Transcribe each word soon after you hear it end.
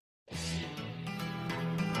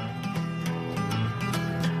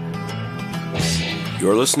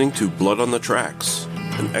You're listening to Blood on the Tracks,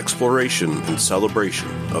 an exploration and celebration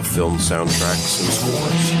of film soundtracks and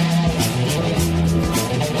scores.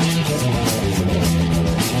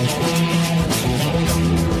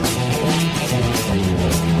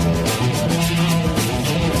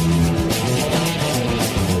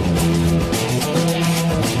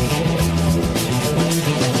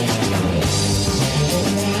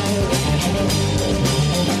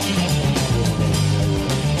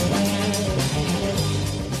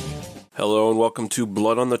 Hello and welcome to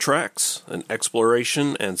Blood on the Tracks, an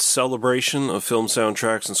exploration and celebration of film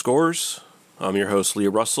soundtracks and scores. I'm your host,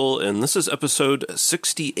 Leah Russell, and this is episode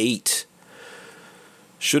 68.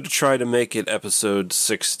 Should try to make it episode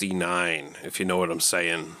 69, if you know what I'm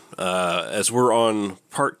saying. As we're on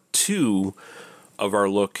part 2 of our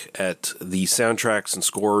look at the soundtracks and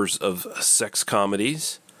scores of sex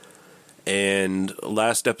comedies. And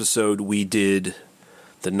last episode we did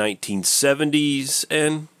the 1970s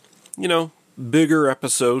and bigger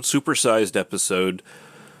episode, supersized episode,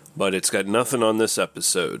 but it's got nothing on this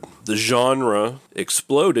episode. The genre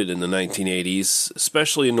exploded in the 1980s,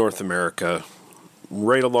 especially in North America,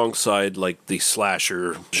 right alongside like the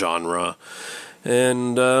slasher genre.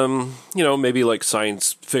 And, maybe like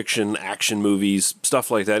science fiction, action movies, stuff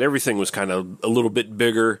like that. Everything was kind of a little bit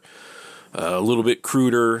bigger, a little bit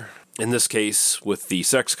cruder. In this case, with the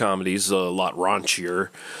sex comedies, a lot raunchier,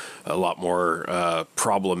 a lot more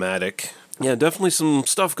problematic. Yeah, definitely some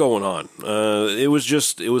stuff going on. It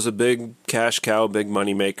was a big cash cow, big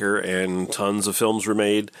money maker, and tons of films were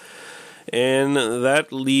made. And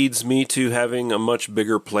that leads me to having a much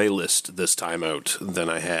bigger playlist this time out than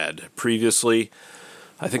I had previously.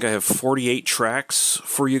 I think I have 48 tracks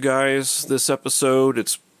for you guys this episode.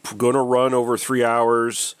 It's going to run over 3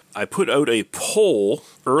 hours. I put out a poll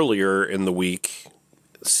earlier in the week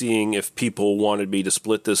seeing if people wanted me to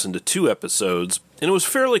split this into 2 episodes, and it was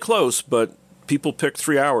fairly close, but people picked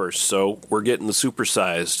 3 hours, so we're getting the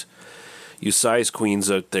supersized. You size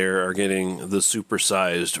queens out there are getting the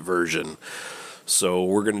supersized version. So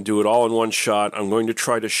we're going to do it all in one shot. I'm going to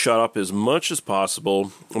try to shut up as much as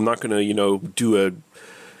possible. I'm not going to, do a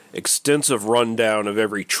extensive rundown of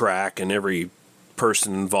every track and every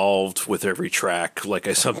person involved with every track like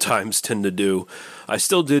I sometimes tend to do. I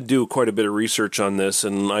still did do quite a bit of research on this,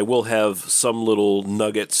 and I will have some little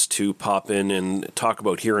nuggets to pop in and talk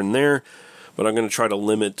about here and there, but I'm going to try to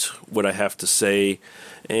limit what I have to say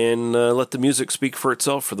and let the music speak for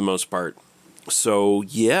itself for the most part. So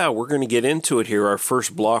yeah, we're going to get into it here, our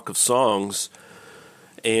first block of songs,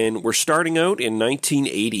 and we're starting out in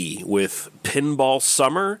 1980 with Pinball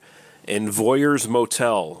Summer and Voyeur's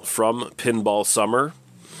Motel from Pinball Summer.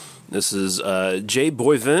 This is Jay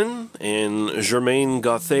Boivin and Germaine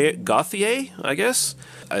Gauthier, I guess.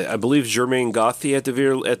 I believe Germaine Gauthier, at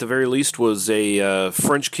the very least, was a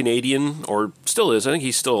French-Canadian, or still is. I think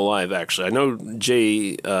he's still alive, actually. I know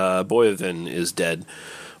Jay Boivin is dead.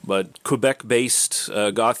 But Quebec-based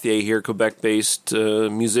Gauthier here, Quebec-based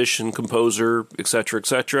musician, composer, etc.,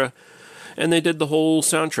 etc. And they did the whole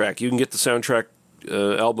soundtrack. You can get the soundtrack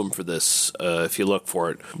album for this if you look for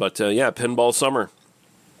it. But Pinball Summer.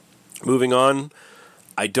 Moving on,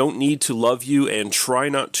 I Don't Need to Love You and Try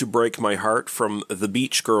Not to Break My Heart from The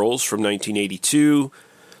Beach Girls from 1982.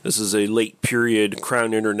 This is a late period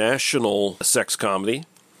Crown International sex comedy.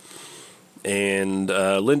 And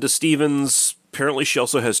Linda Stevens, apparently she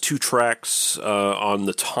also has 2 tracks on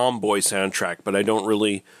the Tomboy soundtrack, but I don't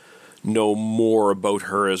really know more about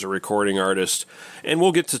her as a recording artist. And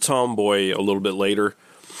we'll get to Tomboy a little bit later.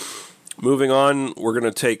 Moving on, we're going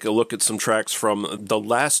to take a look at some tracks from The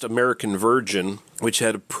Last American Virgin, which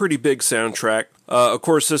had a pretty big soundtrack. Of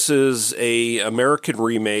course, this is a American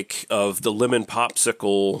remake of the Lemon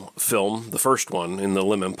Popsicle film, the first one in the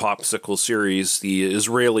Lemon Popsicle series, the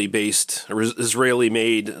Israeli-made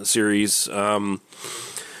series.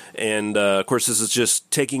 And, of course, this is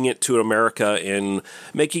just taking it to America and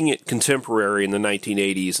making it contemporary in the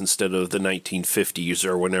 1980s instead of the 1950s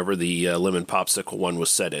or whenever the Lemon Popsicle one was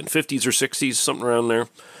set in. 50s or 60s, something around there.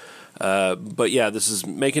 But, yeah, this is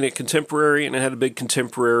making it contemporary, and it had a big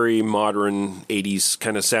contemporary, modern 80s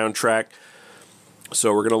kind of soundtrack.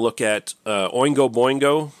 So we're going to look at Oingo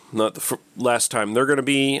Boingo, not the last time they're going to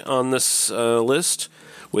be on this list,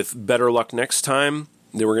 with Better Luck Next Time.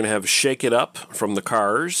 Then we're going to have Shake It Up from The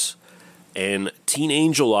Cars and Teen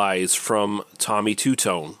Angel Eyes from Tommy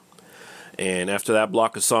Two-Tone. And after that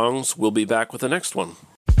block of songs, we'll be back with the next one.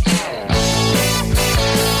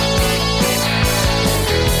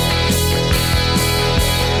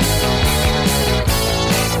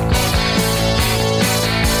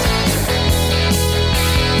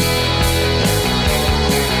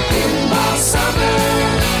 Pinball Summer.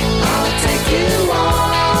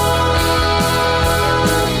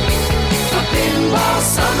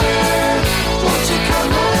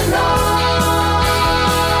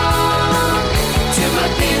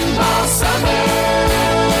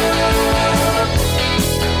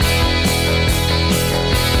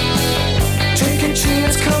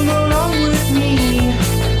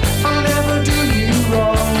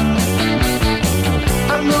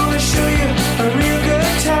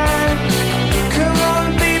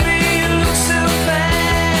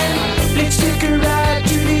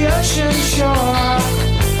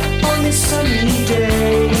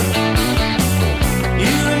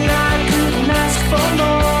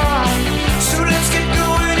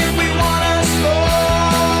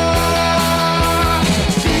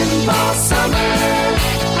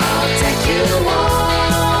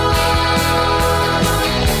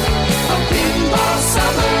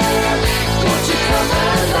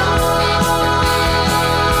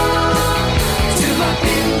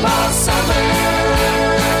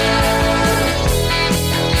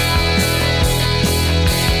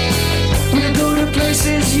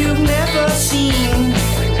 places you've never seen,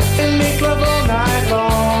 and make love all night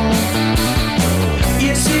long.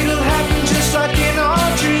 Yes, it'll happen just like in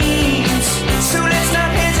our dreams. So let's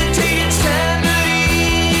not hesitate, it's time to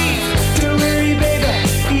leave. Don't worry, baby,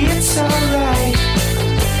 it's alright.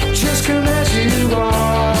 Just come as you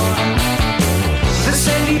are. The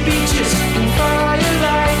sandy beaches and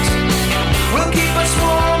firelight will keep us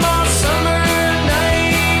warm all summer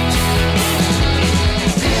night.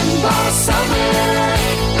 Pinball summer,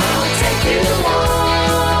 I'll take you on.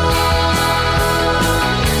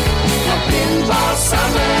 A pinball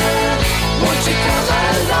summer, won't you come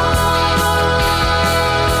along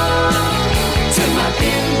to my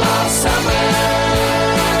pinball summer?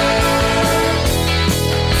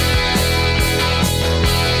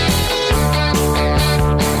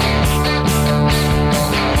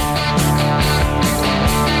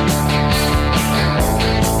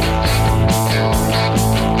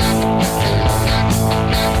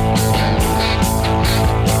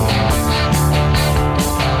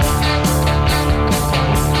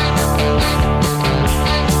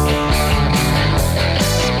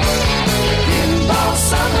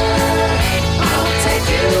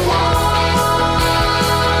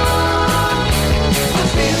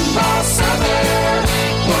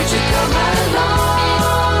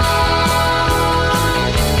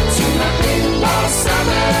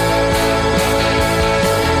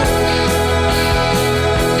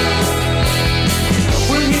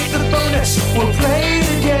 We'll play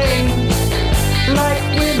the game like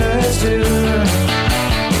winners do.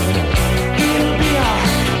 It'll be our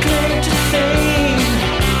claim to fame.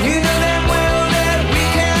 You know that well that we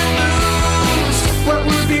can't lose. What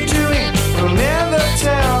we'll be doing, we'll never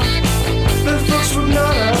tell. The folks would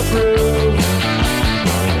not approve.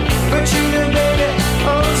 But you know, baby,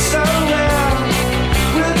 oh so well.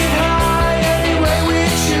 We'll get high any way we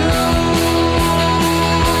choose.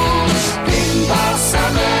 Pinball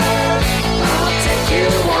summer, you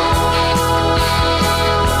want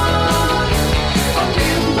a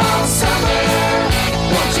pinball summer,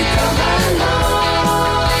 won't you come along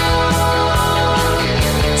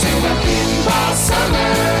to a pinball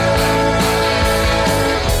summer?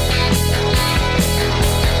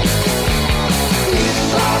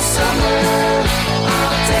 Pinball summer,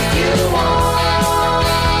 I'll take you on.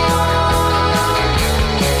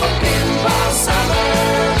 A pinball summer,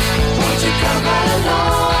 won't you come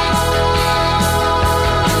along?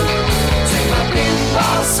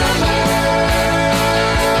 Pinball summer.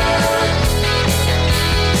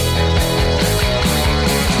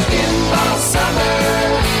 Pinball summer,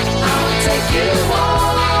 I'll take you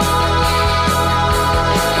on.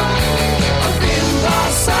 A pinball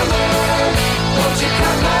summer, won't you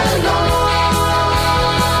come along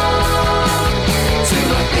to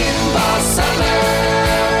a pinball summer?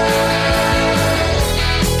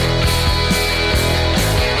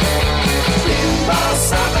 Pinball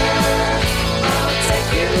summer.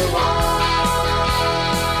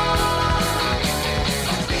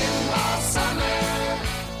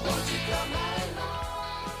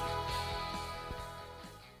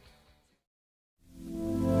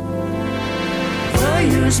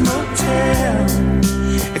 Motel,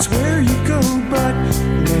 it's where you go but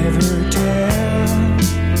never tell.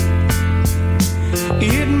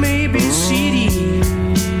 It may be seedy,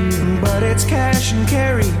 but it's cash and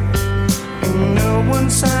carry, and no one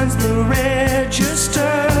signs the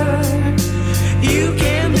register. You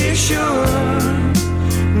can be sure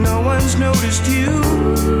no one's noticed you,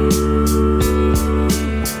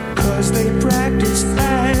 'cause they practice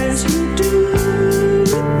as you do.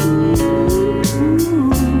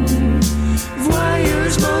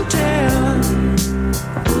 Motel,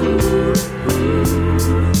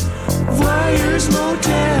 Wires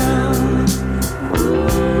Motel,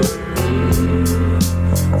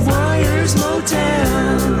 Wires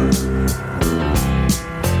Motel.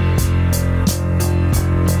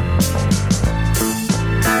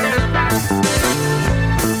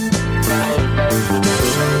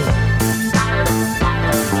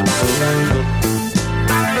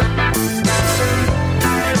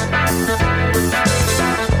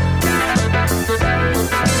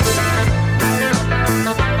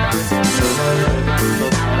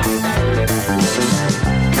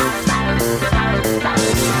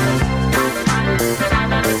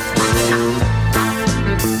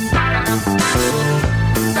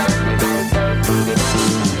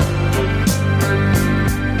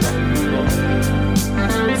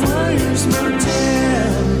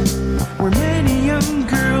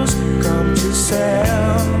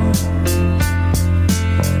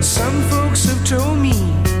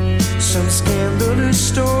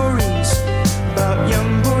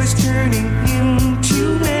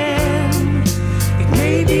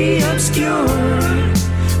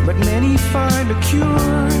 a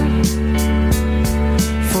cure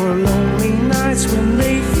for lonely nights when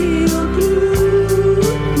they feel blue.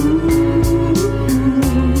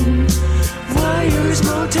 Wires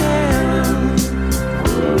Motel.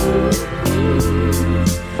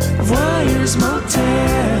 Wires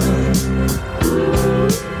Motel.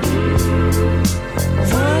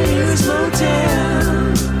 Wires Motel.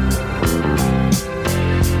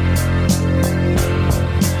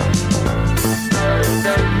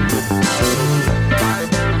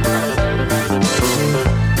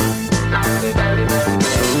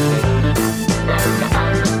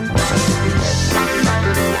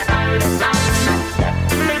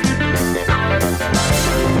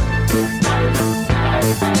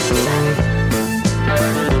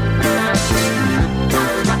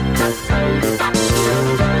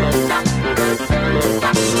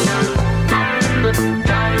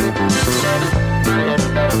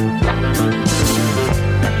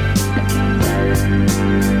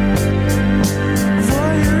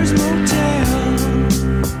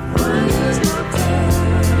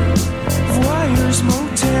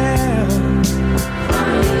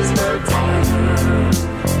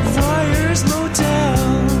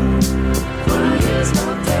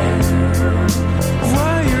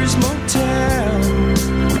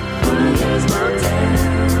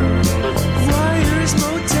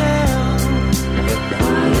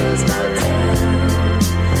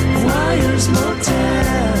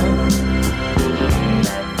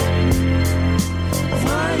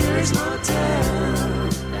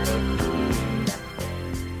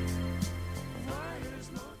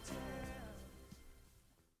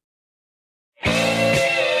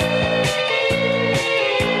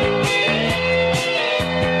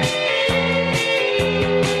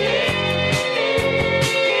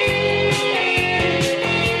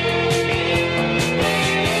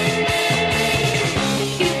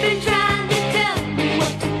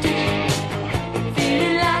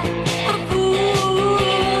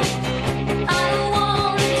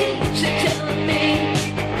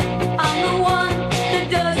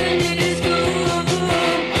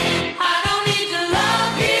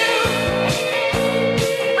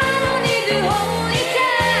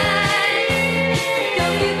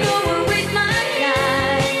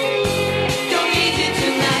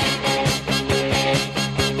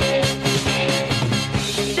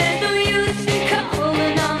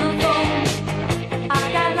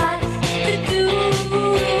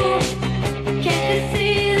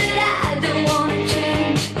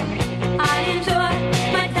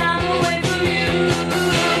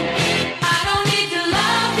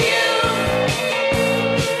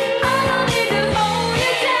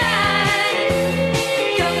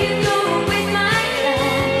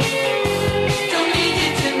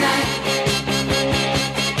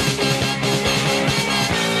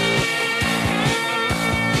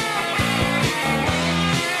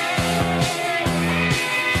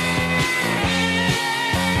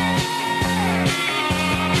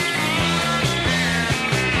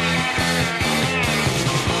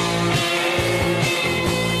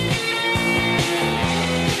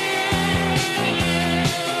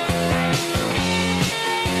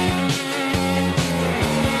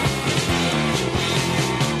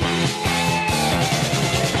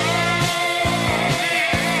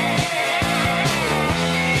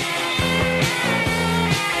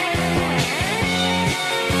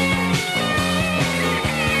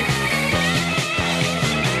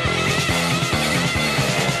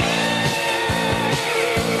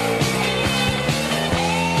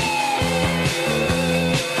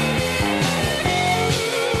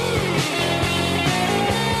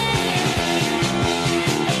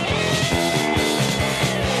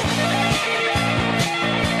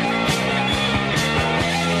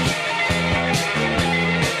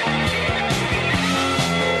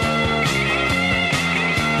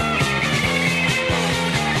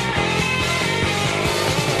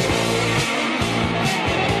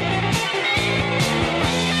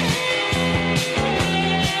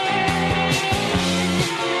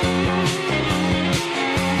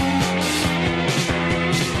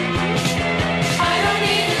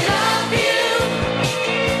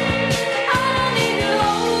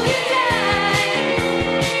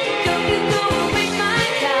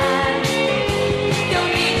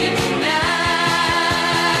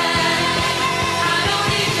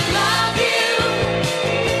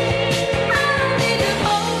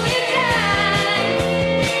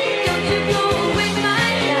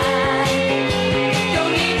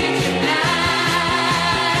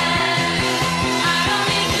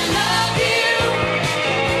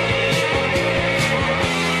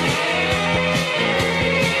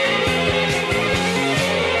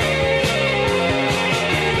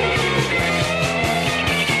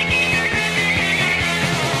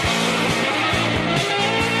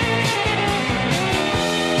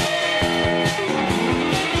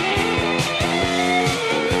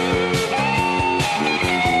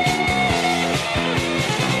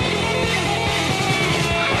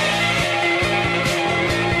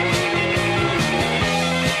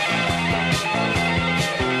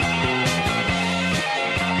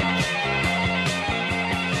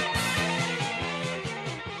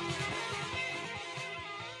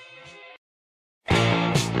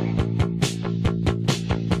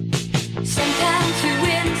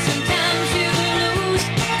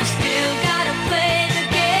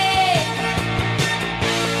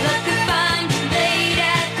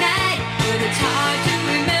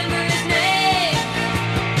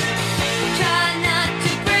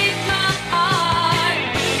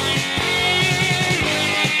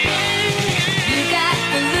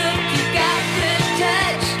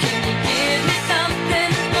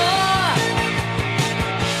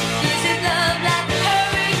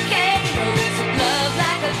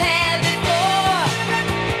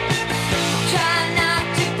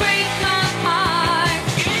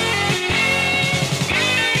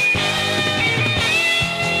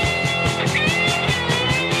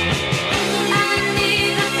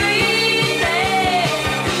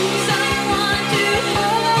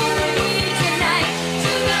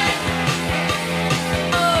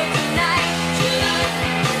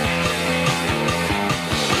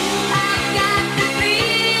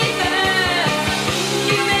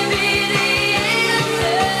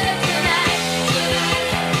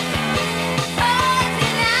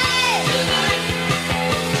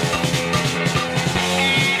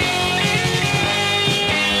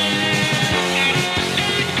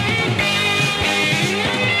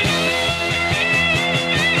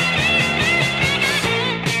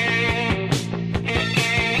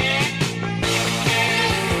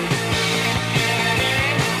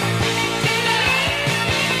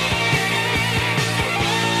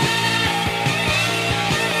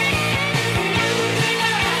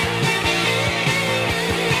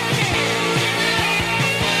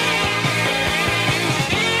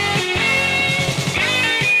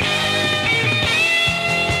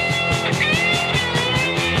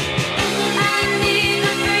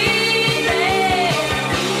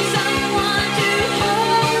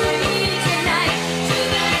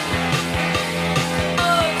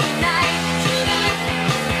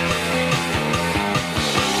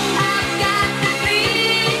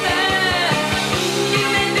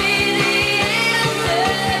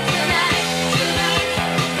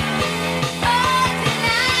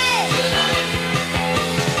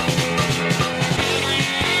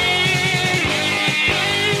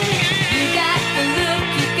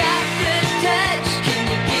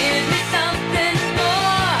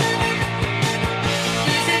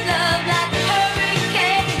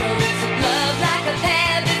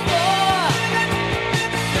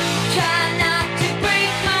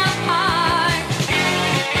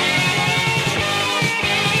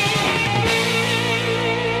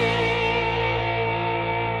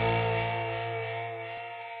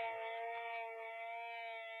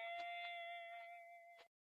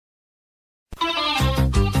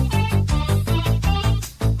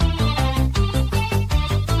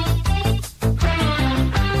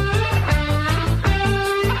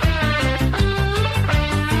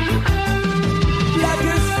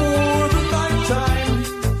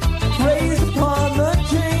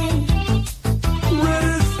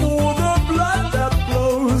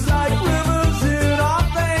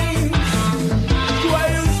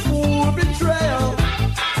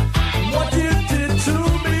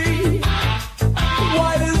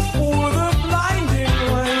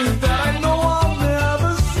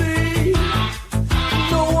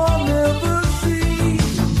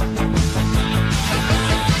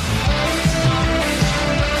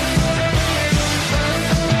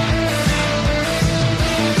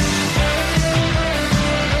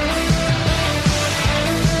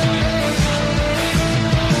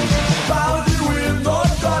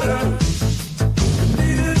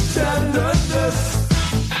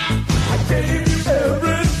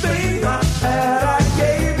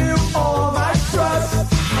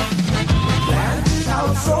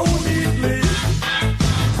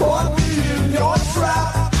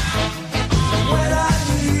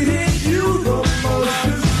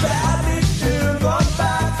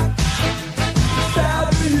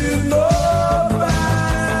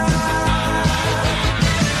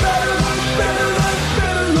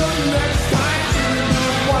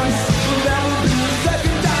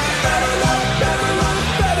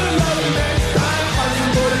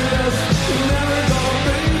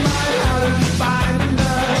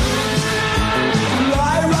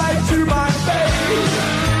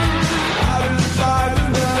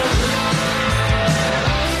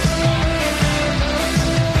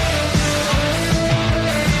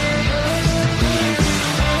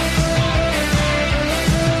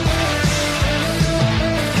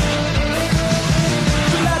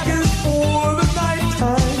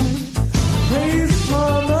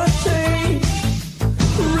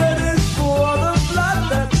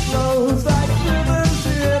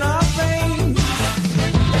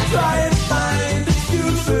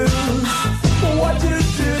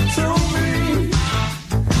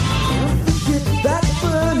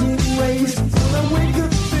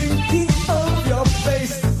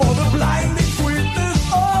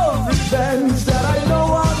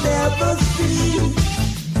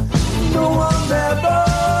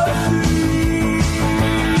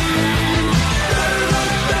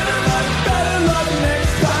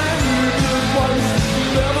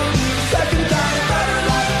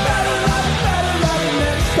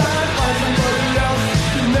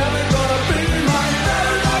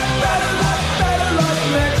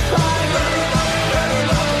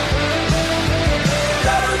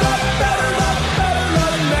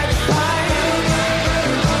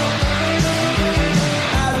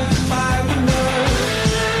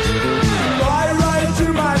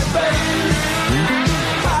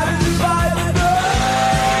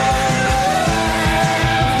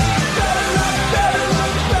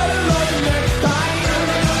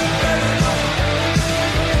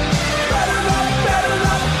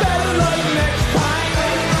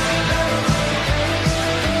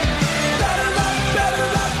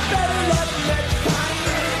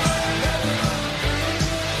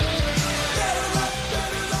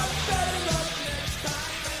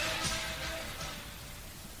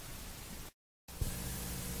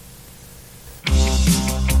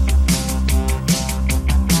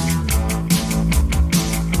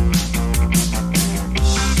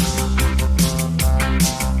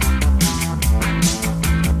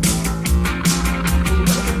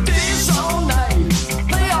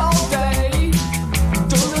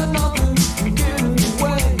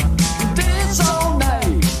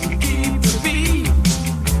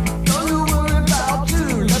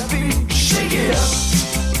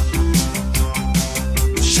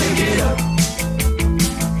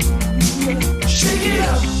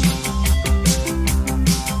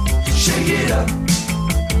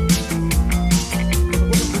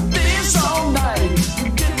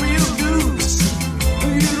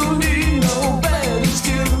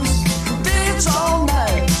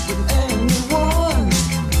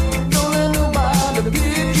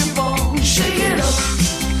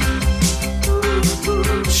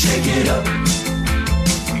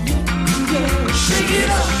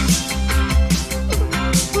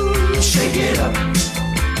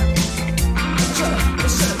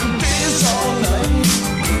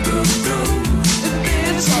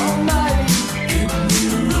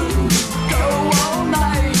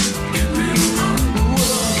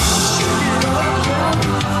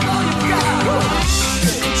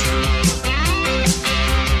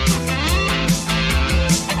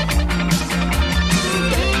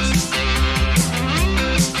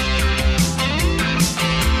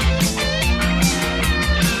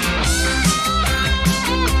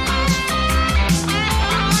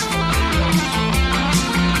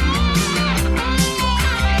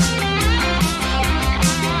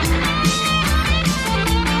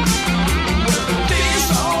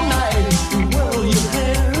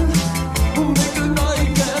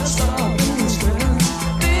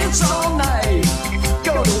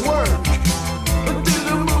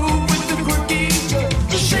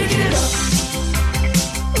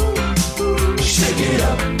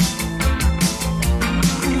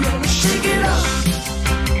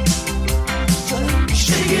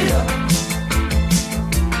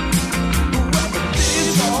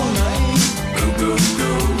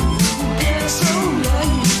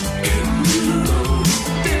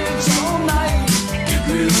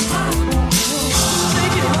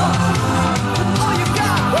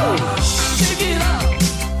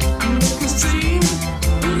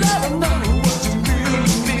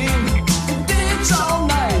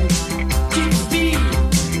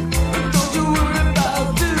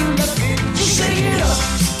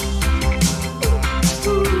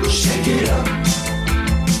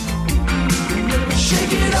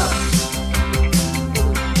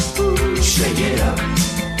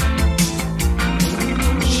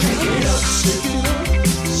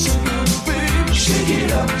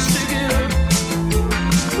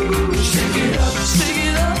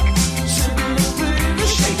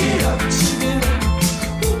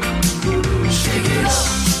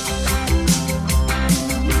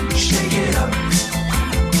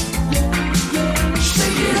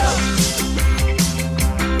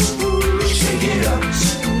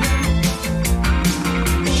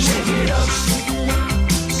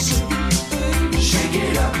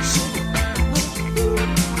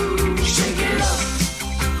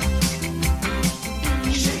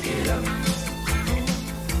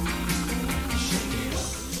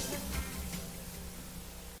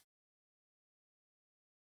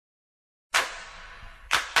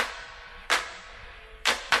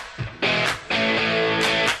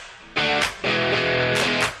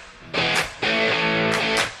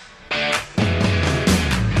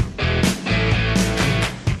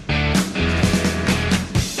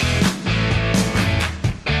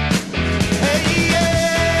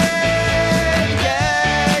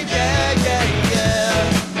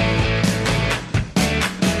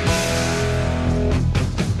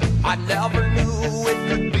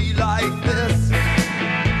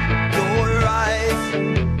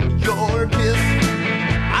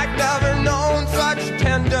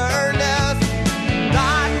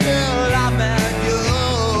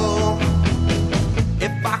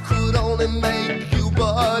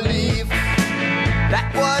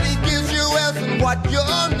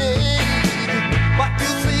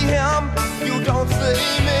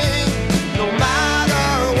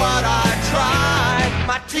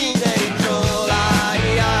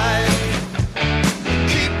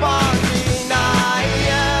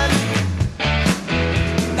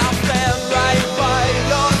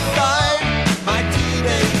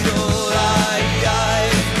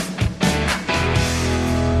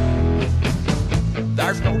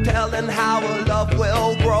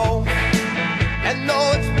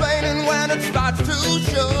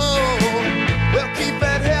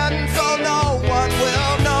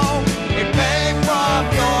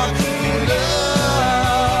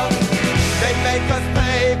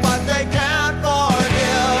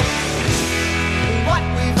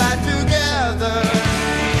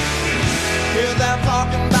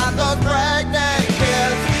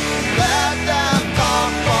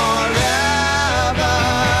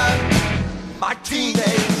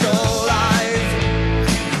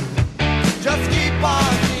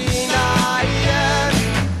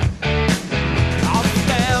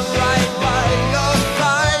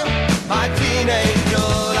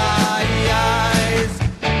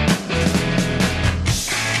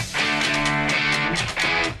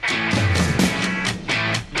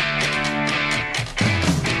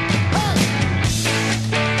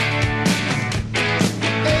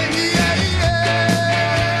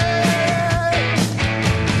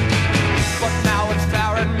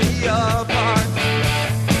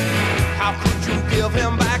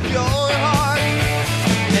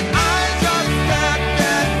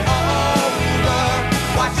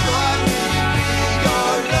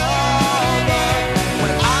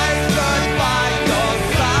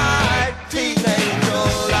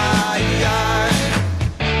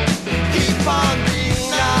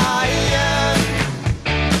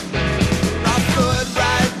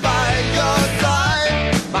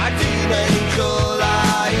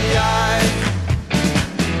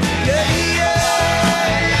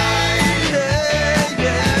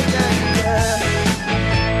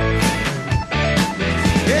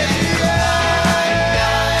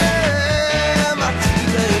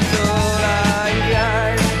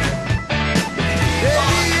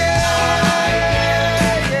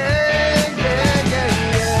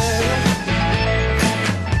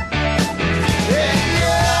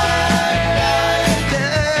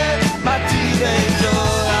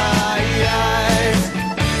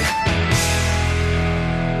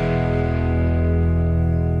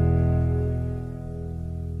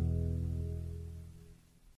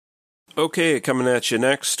 Okay, coming at you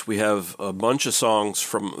next, we have a bunch of songs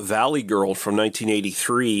from Valley Girl from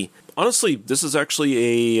 1983. Honestly, this is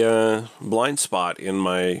actually a blind spot in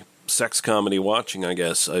my sex comedy watching, I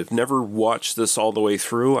guess. I've never watched this all the way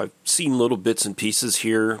through. I've seen little bits and pieces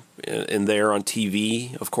here and there on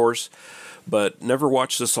TV, of course, but never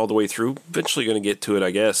watched this all the way through. Eventually going to get to it,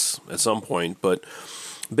 I guess, at some point, but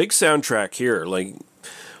big soundtrack here. Like,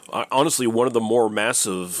 honestly, one of the more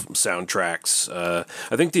massive soundtracks.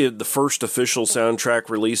 I think the first official soundtrack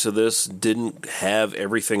release of this didn't have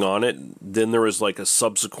everything on it. Then there was like a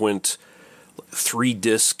subsequent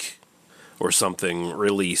 3-disc or something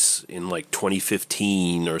release in like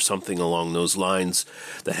 2015 or something along those lines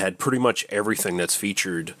that had pretty much everything that's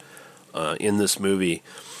featured in this movie.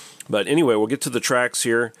 But anyway, we'll get to the tracks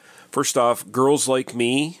here. First off, Girls Like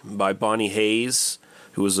Me by Bonnie Hayes,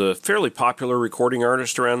 who was a fairly popular recording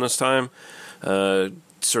artist around this time,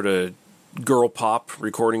 sort of girl pop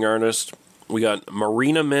recording artist. We got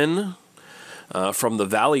Marina Men from the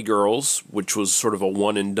Valley Girls, which was sort of a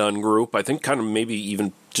one-and-done group. I think kind of maybe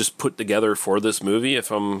even just put together for this movie,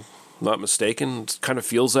 if I'm not mistaken. It kind of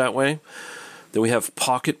feels that way. Then we have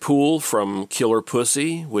Pocket Pool from Killer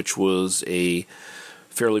Pussy, which was a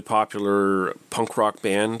fairly popular punk rock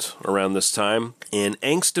band around this time. And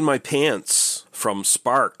Angst in My Pants from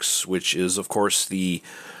Sparks, which is, of course, the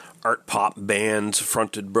art pop band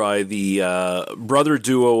fronted by the brother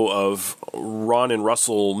duo of Ron and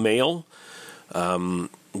Russell Mael.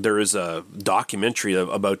 There is a documentary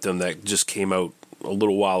about them that just came out a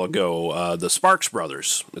little while ago, the Sparks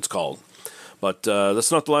Brothers, it's called. But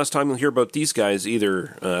that's not the last time you'll hear about these guys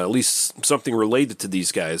either, at least something related to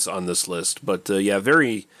these guys on this list. But yeah,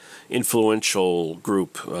 very influential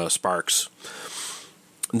group, Sparks.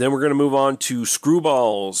 And then we're going to move on to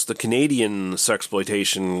Screwballs, the Canadian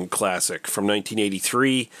sexploitation classic from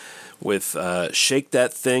 1983, with Shake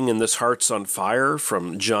That Thing and This Heart's on Fire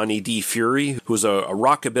from Johnny D. Fury, who's a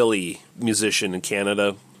rockabilly musician in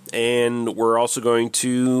Canada. And we're also going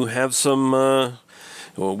to have some...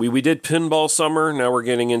 we did Pinball Summer, now we're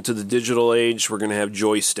getting into the digital age. We're going to have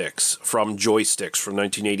Joysticks from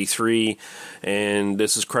 1983, and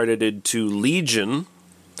this is credited to Legion,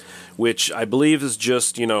 which I believe is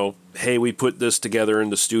just, hey, we put this together in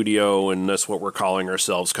the studio, and that's what we're calling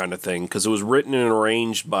ourselves kind of thing, because it was written and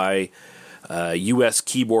arranged by U.S.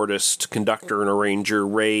 keyboardist, conductor, and arranger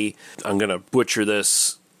Ray, I'm going to butcher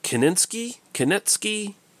this,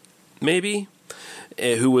 Kinetsky, maybe?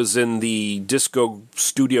 Who was in the disco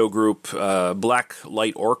studio group Black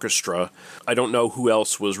Light Orchestra. I don't know who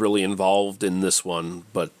else was really involved in this one,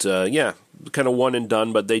 but yeah, kind of one and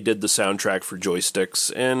done, but they did the soundtrack for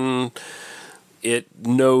Joysticks, and it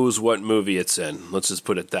knows what movie it's in. Let's just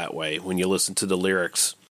put it that way when you listen to the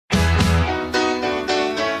lyrics.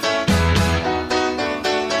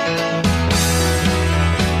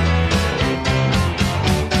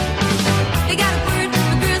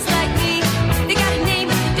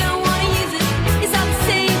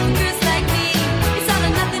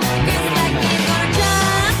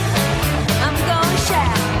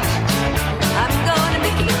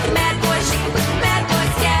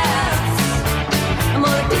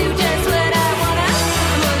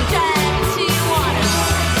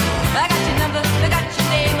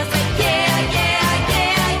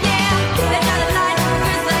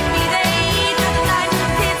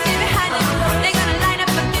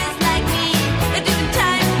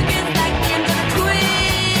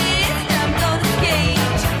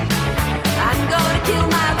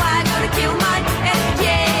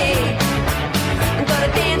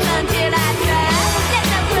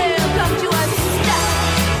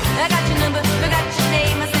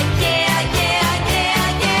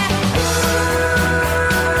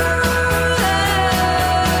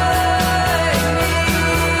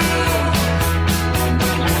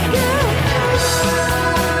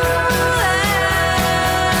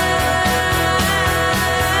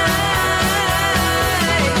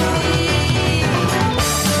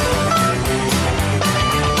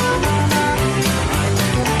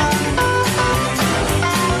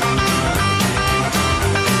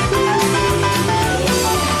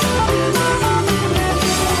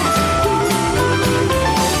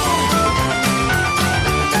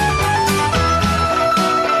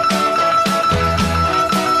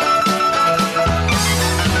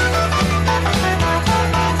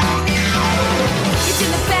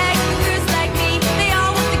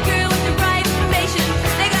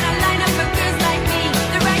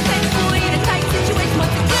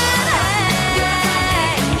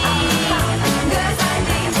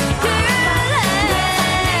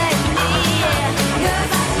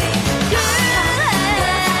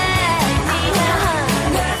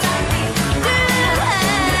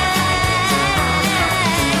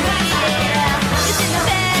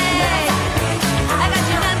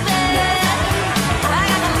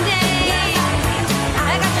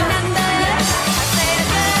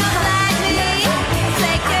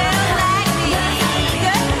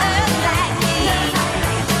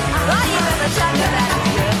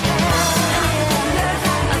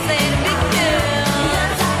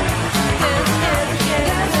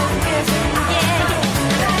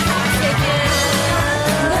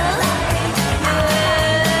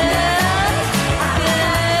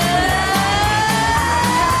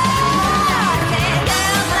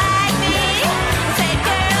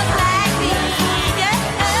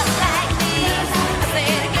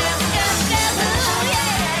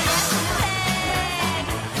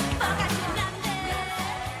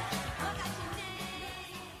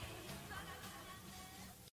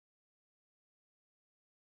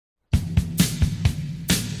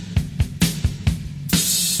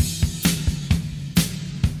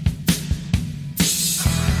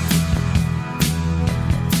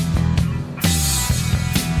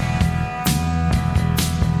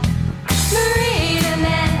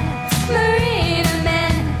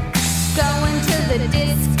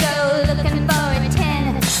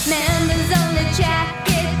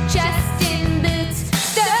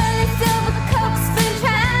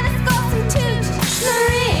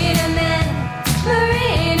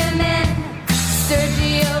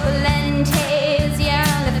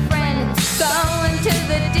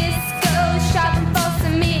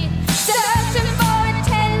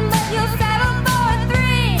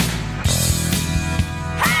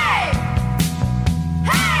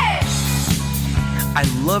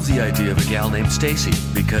 the idea of a gal named Stacy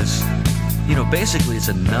because, you know, basically it's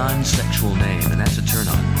a non-sexual name, and that's a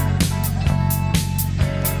turn-on.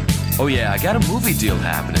 Oh yeah, I got a movie deal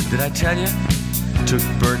happening. Did I tell you? Took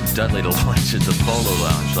Bert and Dudley to lunch at the Polo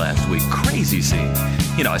Lounge last week. Crazy scene.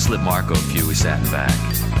 You know, I slipped Marco a few. We sat in back.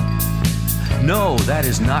 No, that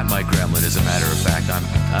is not my gremlin, as a matter of fact.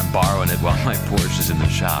 I'm borrowing it while my Porsche is in the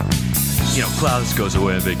shop. You know, Klaus goes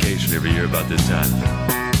away on vacation every year about this time.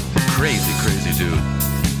 Crazy, crazy dude.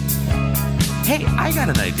 Hey, I got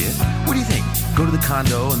an idea. What do you think? Go to the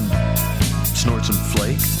condo and snort some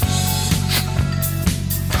flake?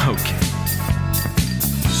 Okay.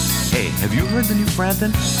 Hey, have you heard the new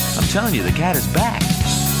Frampton? I'm telling you, the cat is back.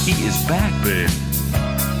 He is back, babe.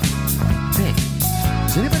 Hey,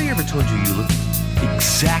 has anybody ever told you you look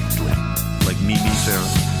exactly like Mimi Farrow?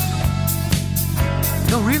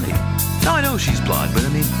 No, really. No, I know she's blonde, but I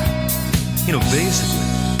mean, you know, basically.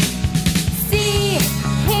 See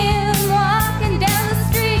him walking down the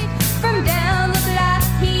street, from down the block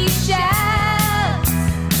he shouts,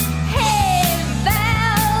 "Hey,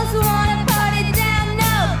 Val's, wanna party down?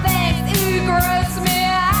 No thanks, it gross me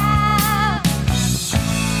out."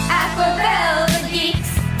 Aquavel the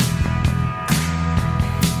geeks.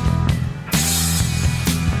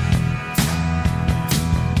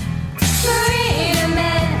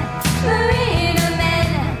 Marina men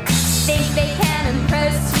think they can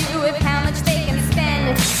impress you with how much they can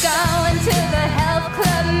spend. Going to the health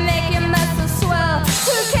club, make your muscles swell.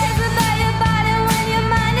 Who cares about your body when your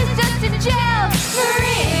mind is just a gel?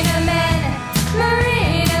 Marina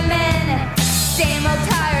men, same old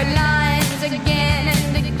tired lines again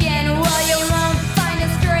and again. Well, you won't find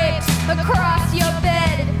us draped across your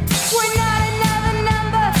bed. We're not another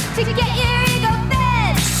number to get your ego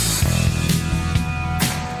fed.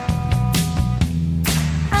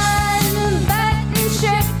 Unbuttoned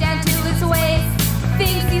shirt down to his waist,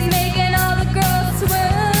 thinks he's making all the girls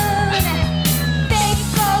swoon. Big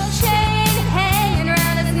gold chain hanging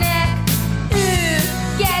around his neck. Ooh,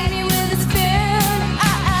 gag me with a spoon.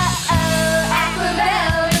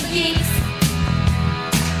 Aquavel the geeks.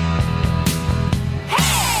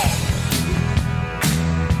 Hey!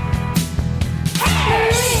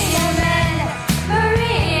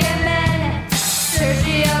 Marina men,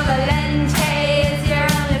 Sergio Valente is your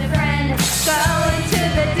only friend. Going to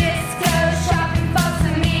the disco, shopping for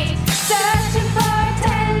some meat, searching for a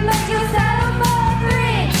 10, but you'll settle for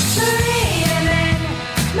 3.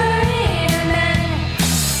 Marina men,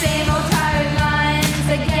 same old tired lines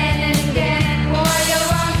again and again. Well, you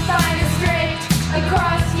won't find us draped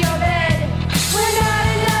across your bed. We're not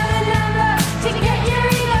another number to get your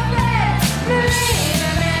ego fed. Marina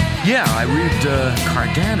men. Yeah, I read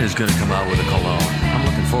Cardin is going to come out with a cologne. I'm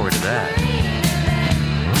looking forward to that.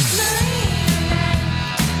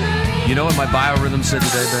 You know what my biorhythm said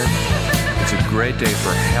today, babe? It's a great day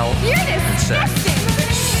for health You're and sex.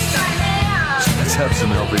 Let's have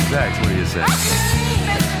some healthy sex. What do you say?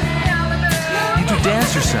 You do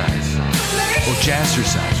dancercise. Or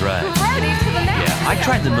jazzercise, right? Yeah, I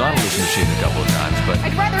tried the Nautilus machine a couple of times, but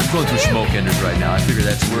I'd rather I'm going through puke. smoke enders right now. I figure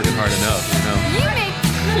that's working hard enough, you know? You make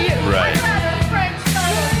cute. Right.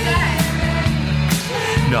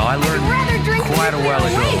 No, I rather learned drink quite a nuclear while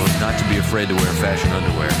ago waste. not to be afraid to wear fashion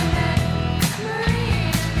underwear.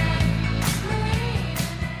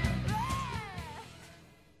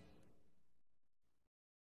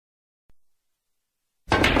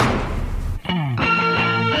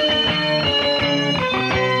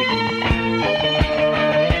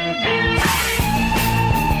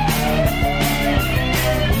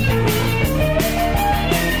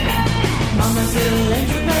 Mama's little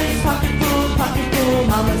angel plays pocket pool, pocket pool.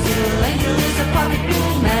 Mama's little angel is a pocket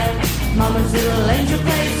pool man. Mama's little angel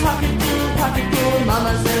plays pocket pool, pocket pool.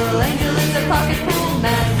 Mama's little angel is a pocket pool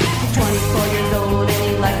man. He's 24 years old and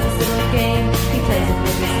he likes this little game. He plays it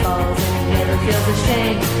with his balls and he never feels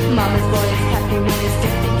ashamed. Mama's boy is happy when his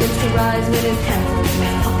stick begins to rise, with his hands in his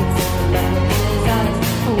pockets and the love look in his eyes.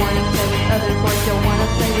 Don't wanna play with other boys, don't wanna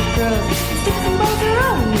play with girls. His sticks and balls are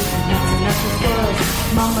all using nuts and nuts and squirrels.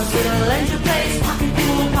 Mama's little angel plays pocket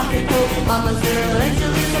pool, pocket pool. Mama's little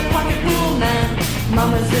angel is a pocket pool man.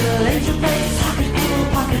 Mama's little angel plays pocket pool,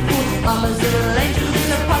 pocket pool. Mama's little angel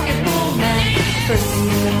is a pocket pool man. First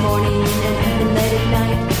thing in the morning and even late at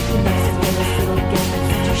night, he likes to play this little game that's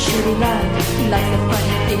such a shitty ride. He likes the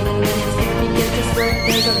funny feeling when his stick begins to squirt.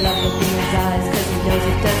 There's a love look in his eyes, cause he knows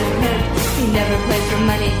it doesn't hurt. He never plays for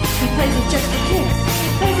money, he plays it just for kicks.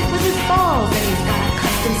 He plays it with his balls and he's got a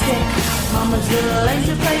custom stick. Mama's little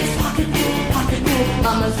angel plays pocket pool, pocket pool.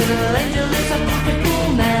 Mama's little angel is a pocket pool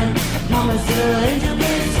man. Mama's little angel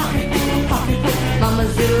plays pocket pool, pocket pool.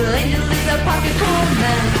 Mama's little angel is a pocket pool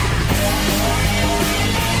man.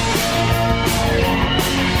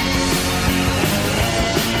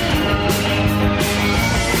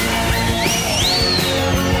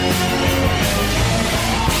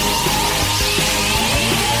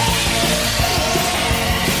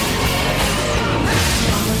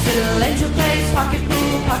 Little angel plays pocket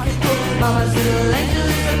pool, pocket pool. Mama's little angel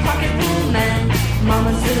is a pocket pool man.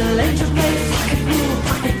 Mama's little angel plays pocket pool,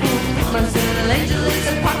 pocket pool. Mama's little angel is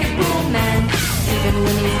a pocket pool man. Even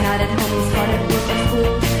when he's not at home, he's hard at work or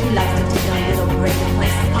school. He likes to take a little break and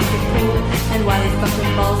play some pocket pool. And while he's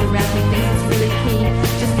bumping balls around, he thinks it's really keen.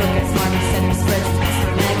 Just look at Smarty Center spreads his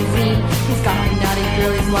Expert magazine. He's got the naughty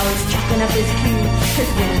girlies while he's chopping up his cue.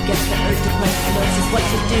 Cause when he gets the urge to play, he knows just what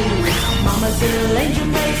to do. Mama's little angel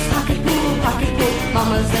plays pocket pool, pocket pool.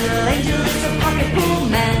 Mama's little angel is a pocket pool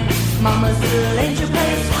man. Mama's little angel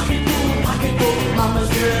plays pocket pool, pocket pool. Mama's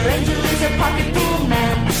little angel is a pocket pool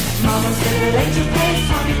man. Mama's little angel plays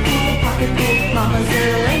pocket pool, pocket pool. Mama's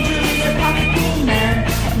little angel is a pocket pool man.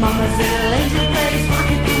 Mama's little angel plays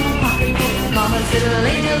pocket pool, pocket pool. Mama's little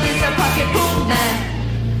angel is a pocket pool man.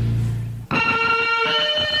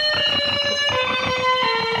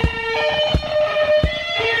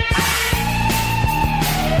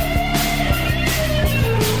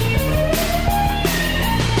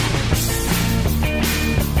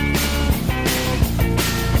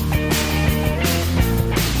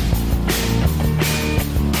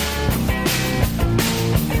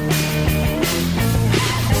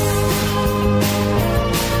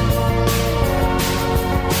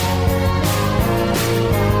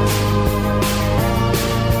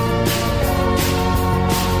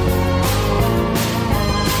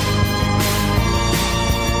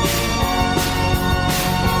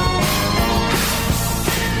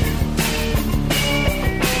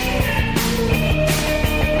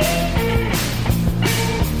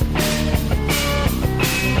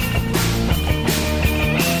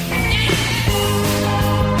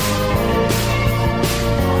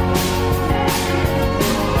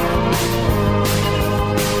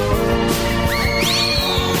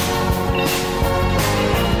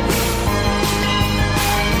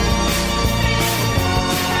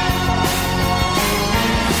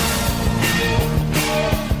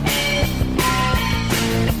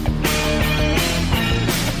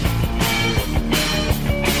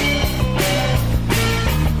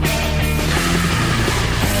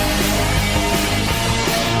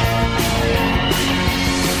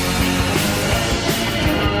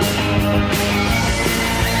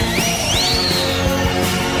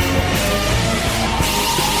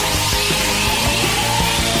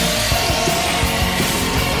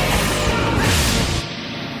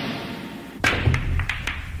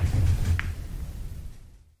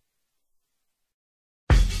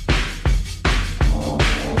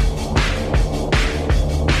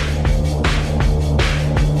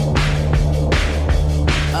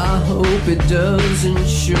 hope it doesn't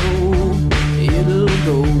show, it'll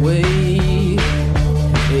go away.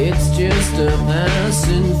 It's just a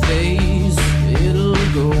passing phase, it'll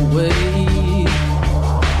go away.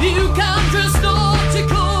 You can't just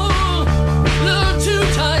nautical, learn to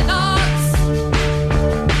tie knots,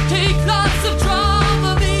 take lots of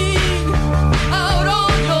traveling out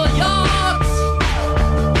on your yachts.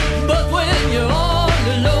 But when you're all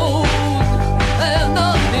alone and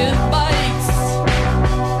nothing bites,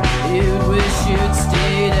 you wish you'd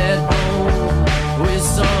stayed at home with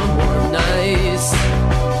someone nice.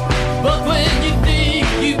 But when you think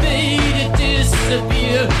you made it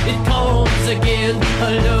disappear, it comes again.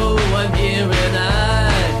 Hello, I'm here and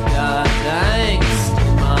I've got angst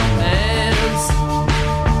in my pants.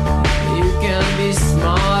 You can be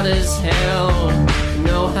smart as hell,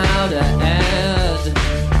 know how to add,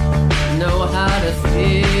 know how to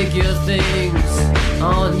figure things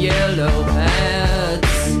on yellow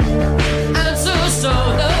pads. Answer so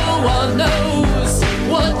no one knows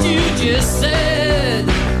what you just said.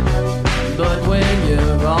 But when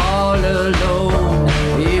you're all alone,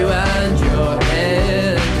 you and your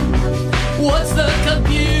head, what's the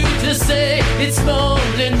computer say? It's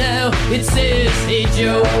smoldering now. It says, hey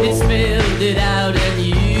Joe, it spelled it out, and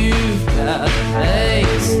you've got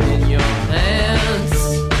angst in your pants.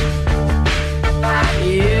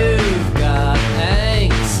 You've got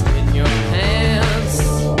angst in your pants.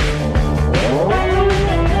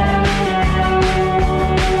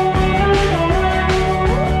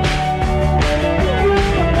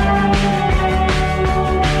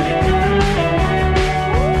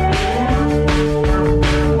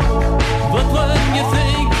 But when you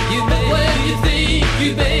think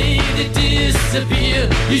you made it disappear,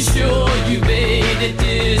 you sure you made it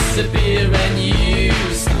disappear, and you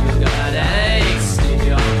still got angst in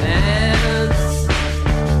your pants.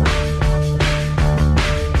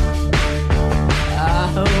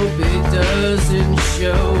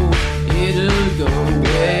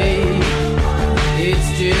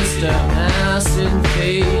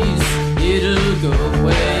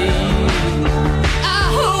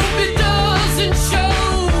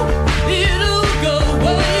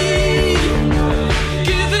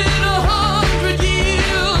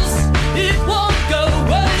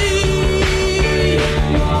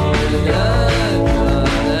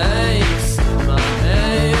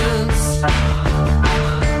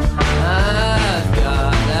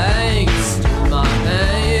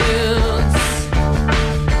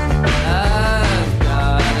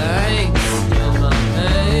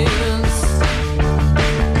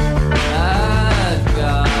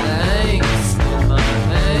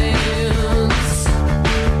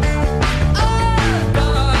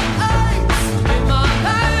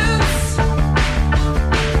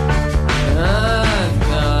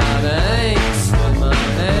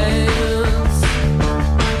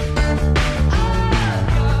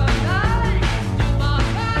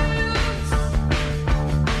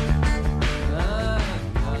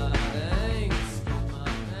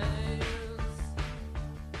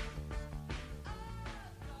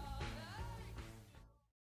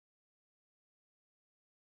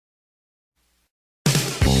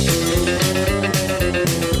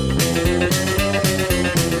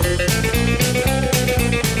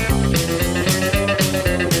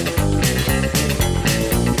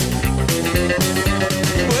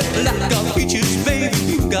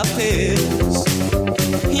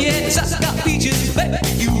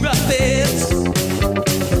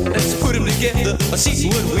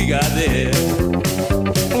 we got there.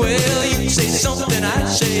 Well, you say something, I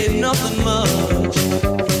say nothing much.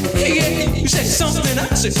 Yeah, you say something, I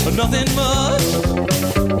say nothing much.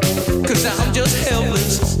 'Cause I'm just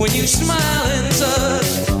helpless when you smile and such.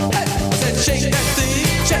 Hey, I said shake that thing,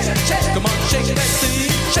 shake, shake, come on, shake that thing,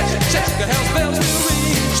 shake, shake, the house bells will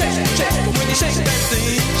ring, shake, shake, when you shake that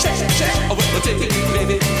thing, shake, shake, oh, well, take it,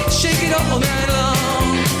 baby, shake it all night long.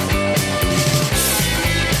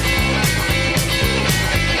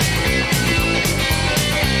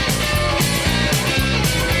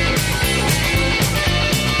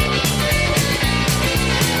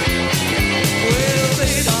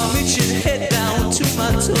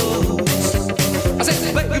 I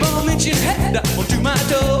said, baby, I'll meet you head down to my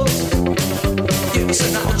toes. Yes,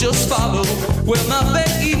 and I'll just follow where my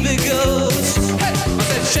baby goes. Hey, I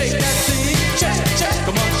said, shake that thing, shake, shake,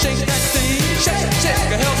 come on, shake that thing, shake, shake,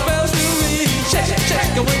 the hell's bells do ring, shake,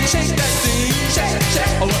 shake, and when you shake that thing, shake,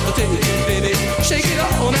 shake, oh, I'll take it, baby, shake it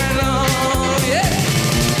all night long, yeah.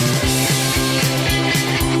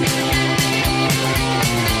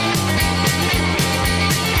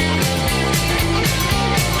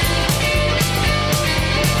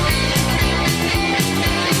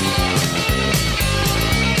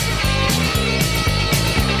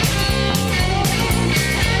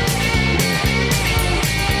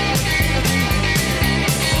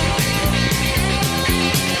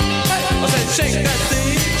 Shake that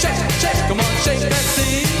thing, shake, shake, come on, shake that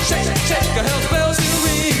thing, shake, shake, the hell's bells will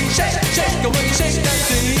ring, shake, shake, when you shake that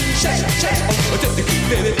thing, shake, shake, oh, take the key,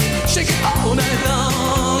 baby, shake it all night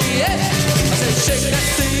long, yeah. I said shake that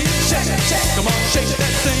thing, shake, shake, come on, shake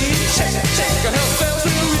that thing, shake, shake, the hell's bells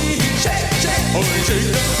will ring, shake, shake, oh,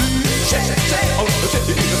 shake that thing, shake, shake, oh,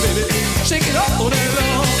 take the key, baby, shake it all night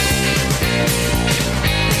long.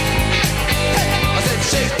 I said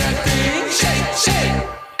shake that thing, shake, shake.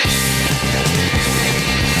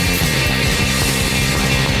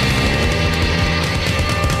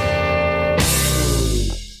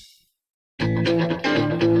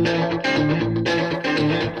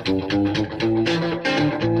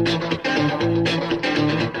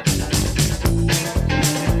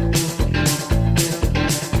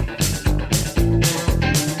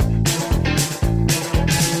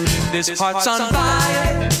 This heart's on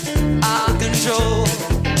fire, out of control.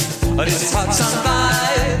 This heart's on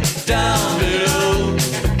fire, down below.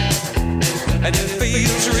 And it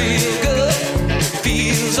feels real good,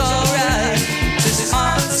 feels alright. This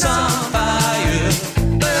heart's on fire,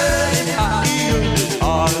 burning hot. This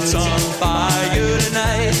heart's on fire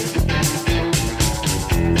tonight.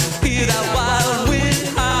 Hear that wild wind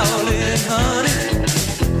howling, honey,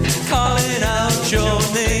 calling out your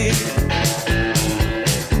name.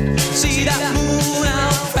 See that moon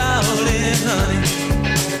out prowling, honey,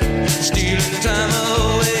 stealing time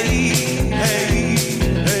away. Hey,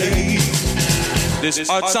 hey. This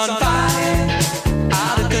heart's on fire,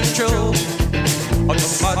 out of control. Oh,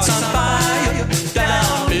 this heart's on fire,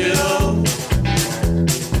 down below.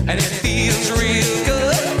 And it feels real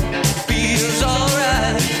good, feels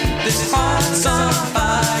alright. This heart's on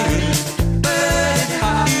fire, burning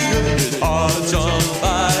hot. This heart's on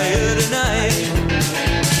fire tonight.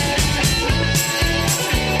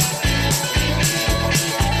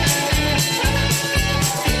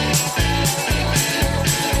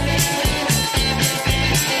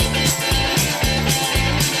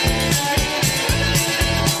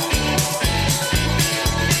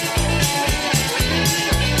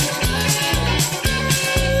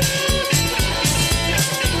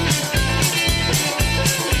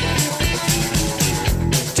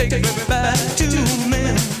 Take me back to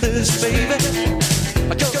Memphis, baby.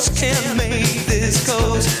 I just can't make this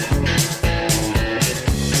coast.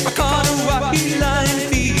 I caught a rocky line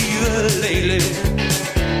fever lately.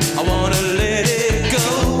 I wanna let it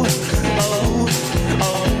go. Oh,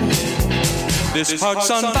 oh. This heart's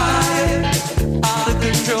on fire, out of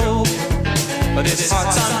control. This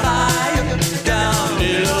heart's on fire, down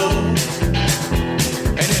below.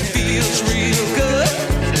 And it feels real good,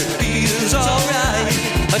 it feels alright.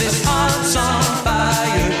 This heart's on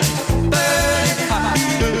fire, burning hot.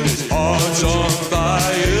 This heart's on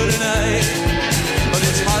fire tonight.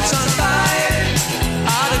 This heart's on fire,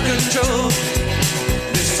 out of control.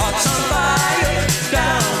 This heart's on fire,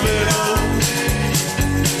 down below.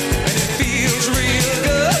 And it feels real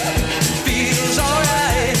good, feels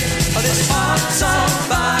alright. This heart's on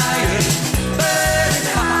fire, burning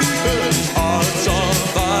hot. This heart's on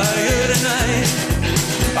fire tonight.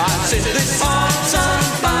 I said this heart's on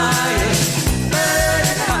fire,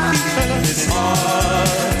 burning hot. This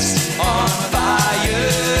heart's on fire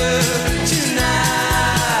tonight.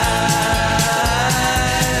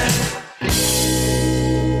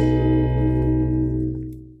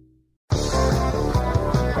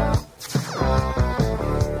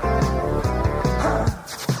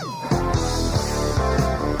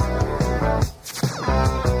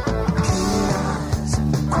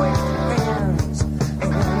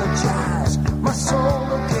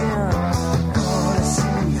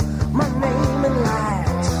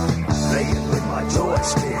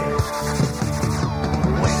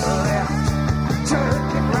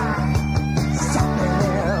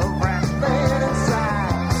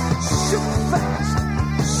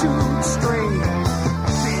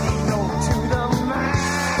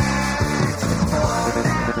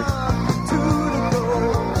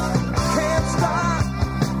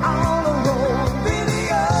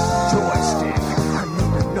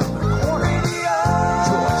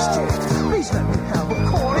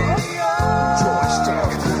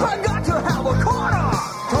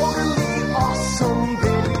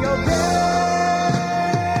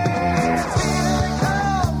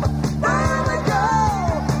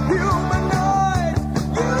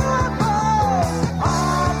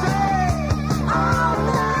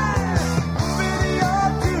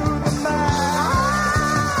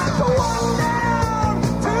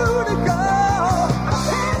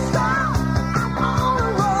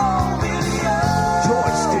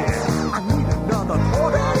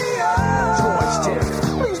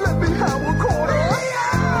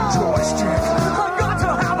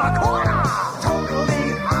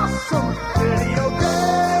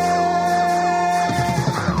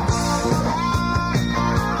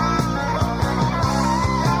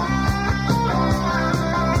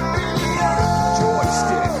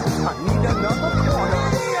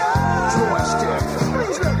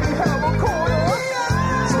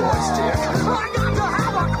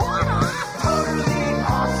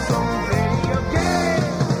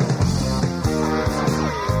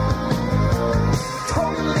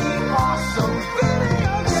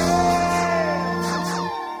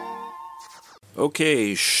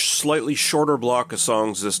 Okay, slightly shorter block of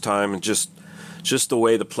songs this time, and just the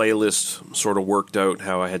way the playlist sort of worked out,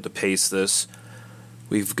 how I had to pace this.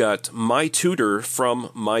 We've got My Tutor from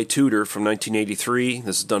 1983.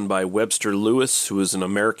 This is done by Webster Lewis, who is an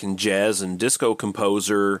American jazz and disco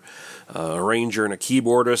composer, arranger, and a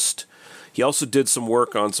keyboardist. He also did some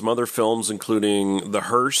work on some other films, including The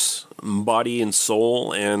Hearse, Body and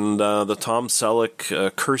Soul, and the Tom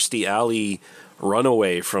Selleck, Kirstie Alley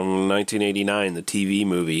Runaway from 1989, the TV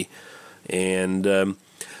movie. And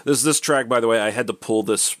this track, by the way, I had to pull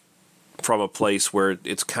this from a place where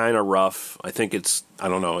it's kind of rough. I think it's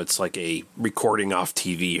like a recording off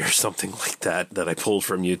TV or something like that I pulled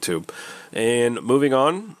from YouTube. And moving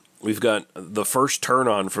on, we've got The First Turn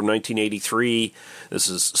On from 1983. This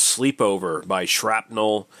is Sleepover by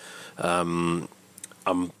Shrapnel. I'm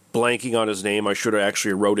blanking on his name. I should have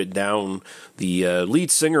actually wrote it down. The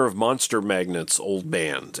lead singer of Monster Magnet's old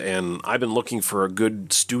band. And I've been looking for a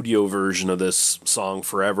good studio version of this song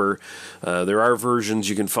forever. There are versions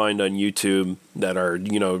you can find on YouTube that are,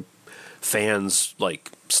 fans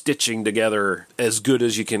like stitching together as good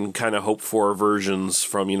as you can kind of hope for versions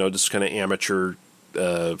from, just kind of amateur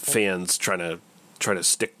fans trying to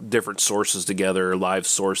stick different sources together, live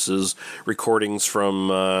sources, recordings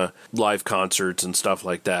from live concerts and stuff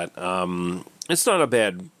like that. It's not a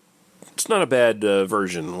bad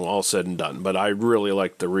version, all said and done, but I really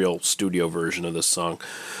like the real studio version of this song.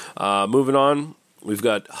 Moving on, we've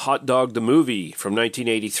got Hot Dog the Movie from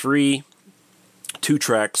 1983. 2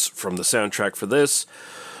 tracks from the soundtrack for this.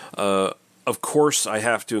 Of course, I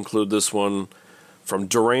have to include this one from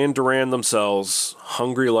Duran Duran themselves,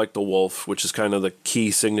 Hungry Like the Wolf, which is kind of the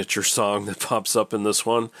key signature song that pops up in this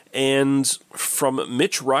one. And from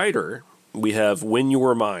Mitch Ryder, we have When You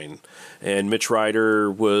Were Mine. And Mitch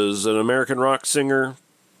Ryder was an American rock singer,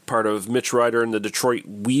 part of Mitch Ryder and the Detroit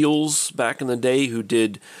Wheels back in the day, who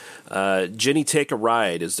did Jenny Take a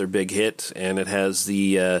Ride is their big hit. And it has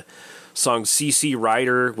the song CC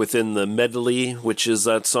Rider within the medley, which is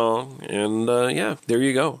that song. And yeah, there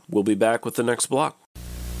you go. We'll be back with the next block.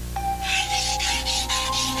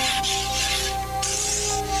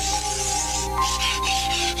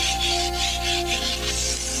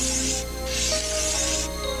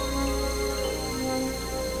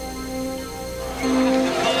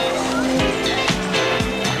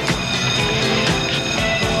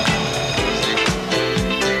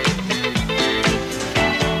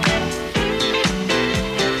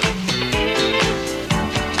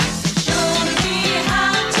 Show me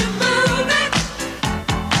how to move it.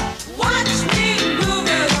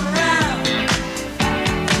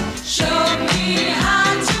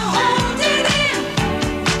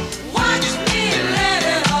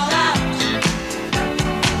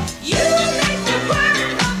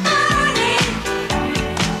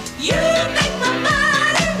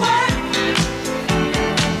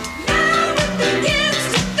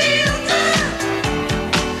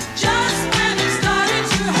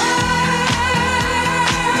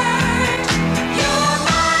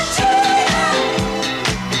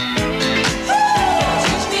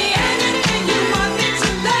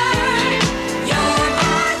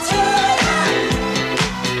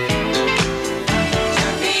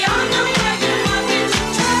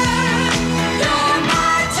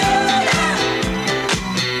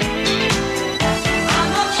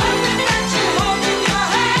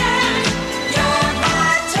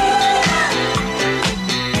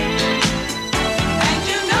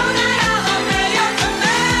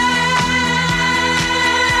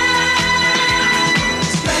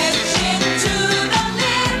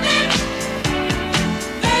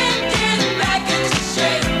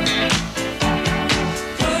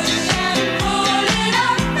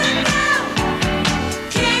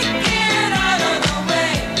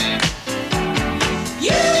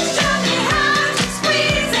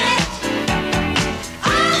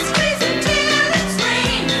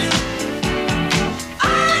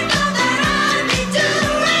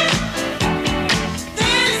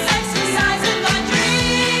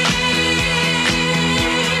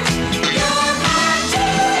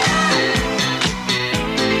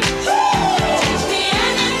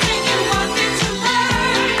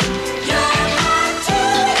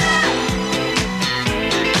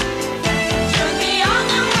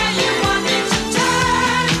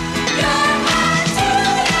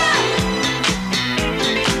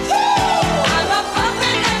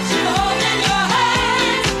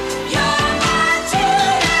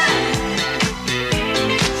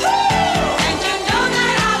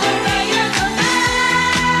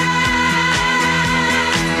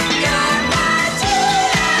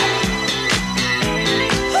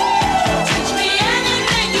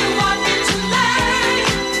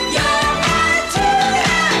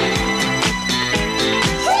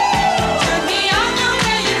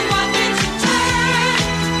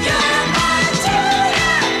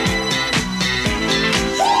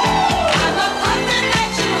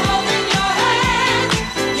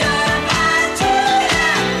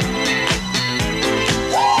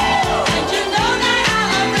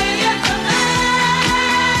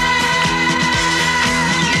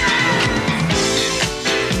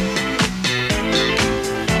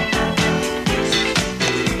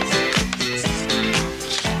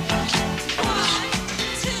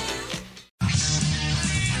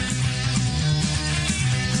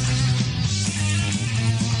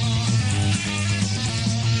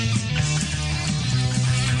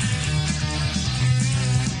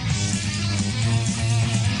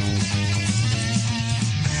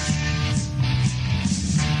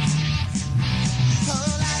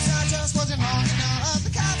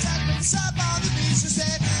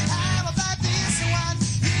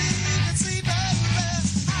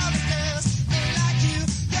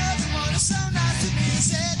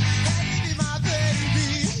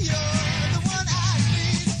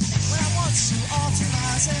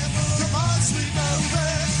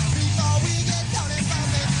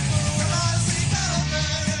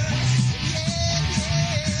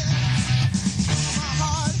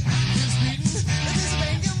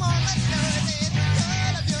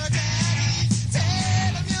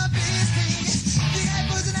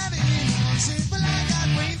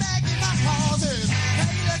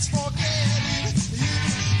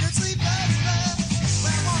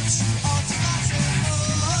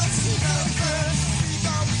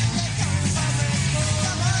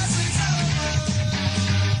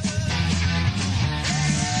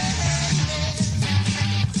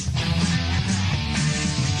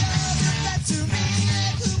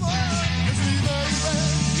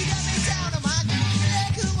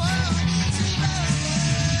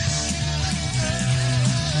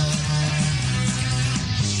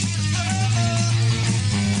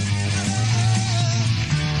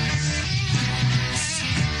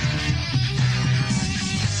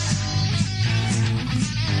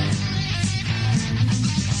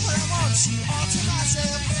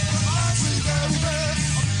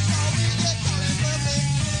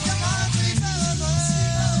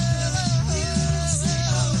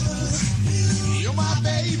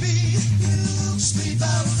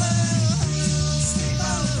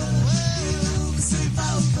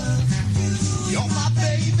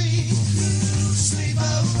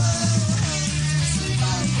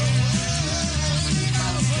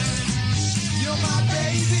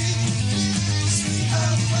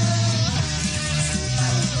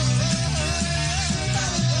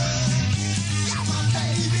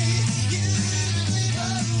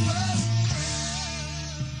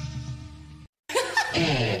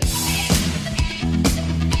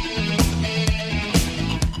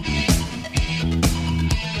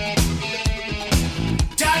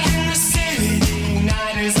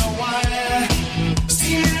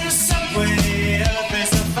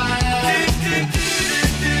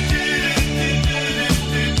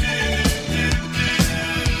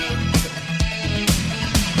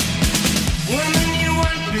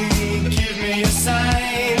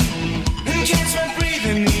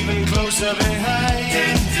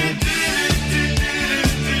 behind.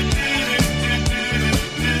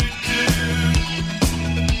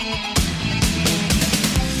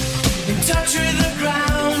 In touch with the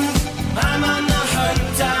ground, I'm on the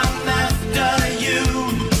hunt, I'm after you.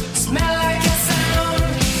 Smell like a sound,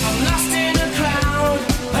 I'm lost in a crowd,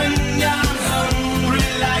 and I'm hungry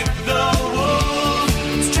like the wolf.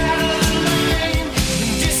 Straddle the line,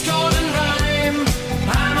 discord and rhyme,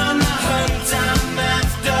 I'm on the hunt, I'm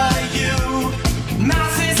after you.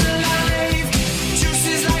 Mouth is alive, juice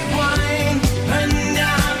is like wine, and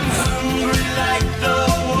I'm hungry like the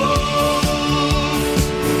wolf.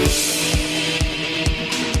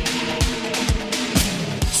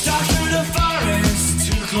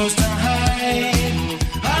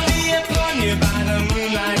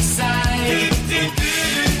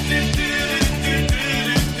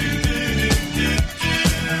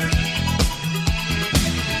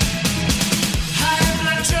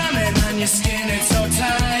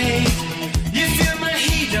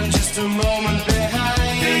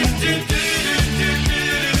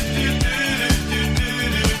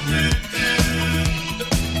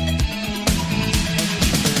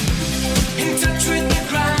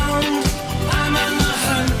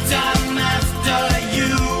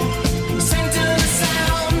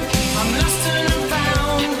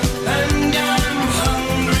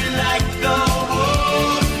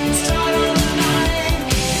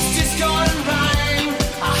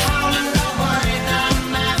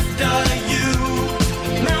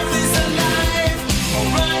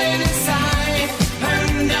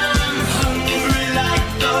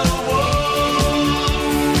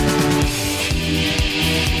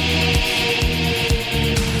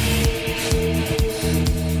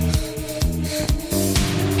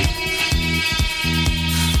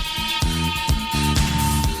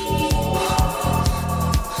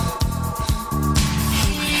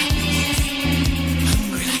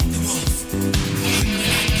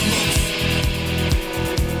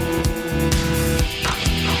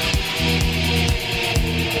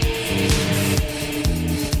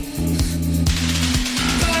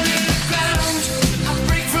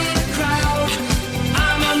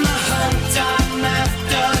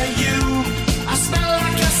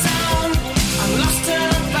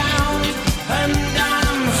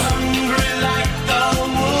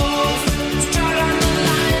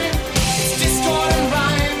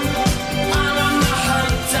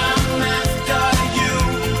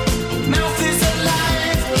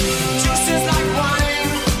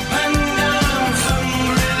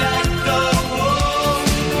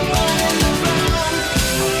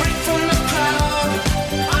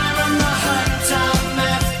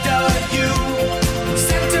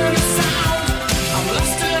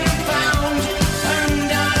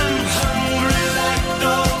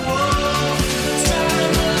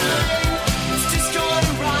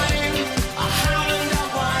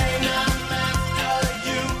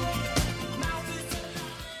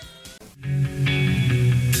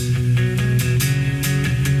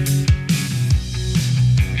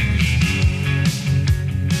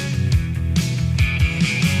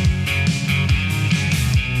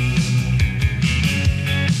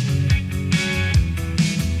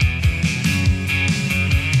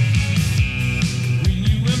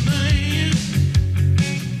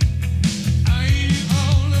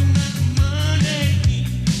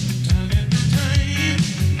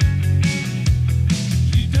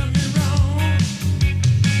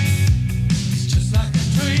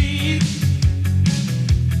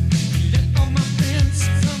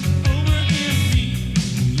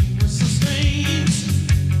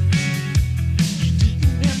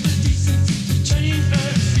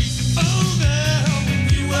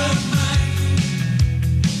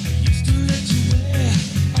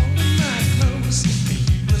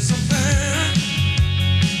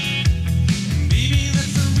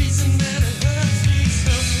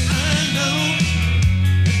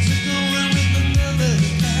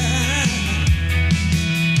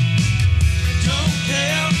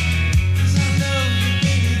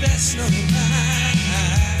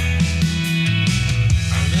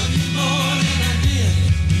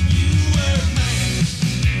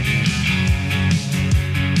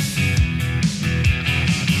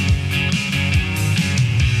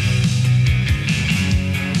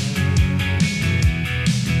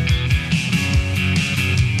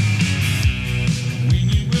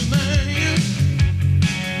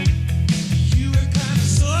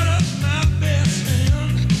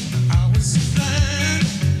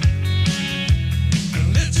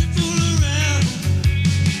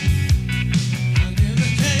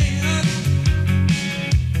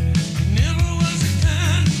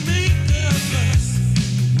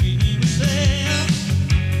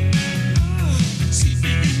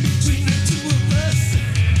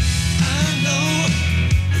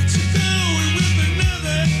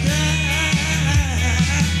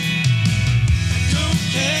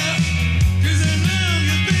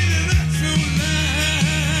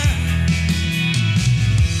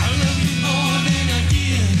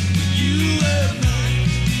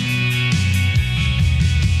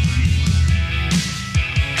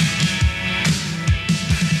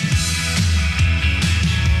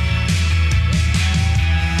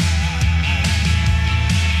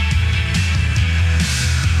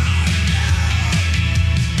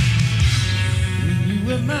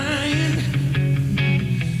 mine.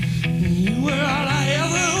 You were all I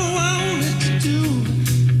ever wanted to do.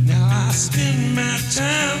 Now I spend my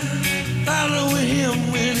time following him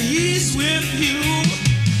when he's with you.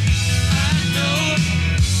 I know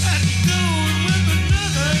that you're going with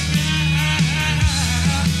another guy.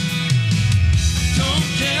 Don't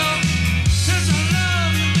care, 'cause I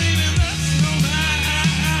love you, baby, that's no lie.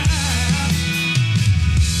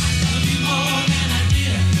 I love you more than I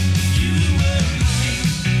did if you were mine.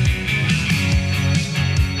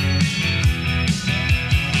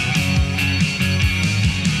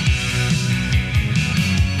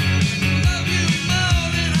 Love you more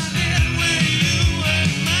than I did when you were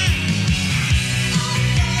mine. Oh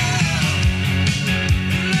yeah.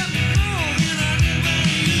 Love you more than I did when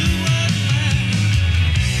you were mine.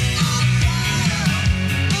 Oh yeah.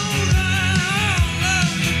 Oh yeah.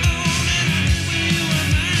 Love you more than I did when you were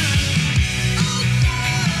mine. Oh yeah.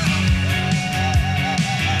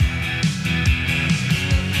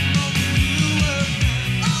 More than you were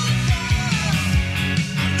mine. Oh yeah.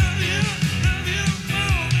 I love you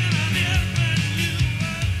more than I did when you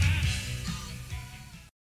were.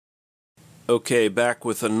 Okay, back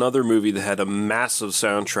with another movie that had a massive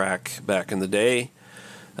soundtrack back in the day.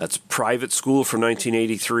 That's Private School from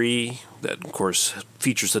 1983. That, of course,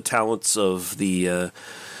 features the talents of the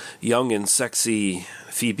young and sexy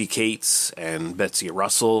Phoebe Cates and Betsy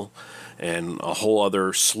Russell, and a whole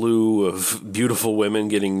other slew of beautiful women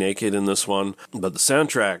getting naked in this one. But the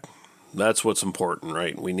soundtrack, that's what's important,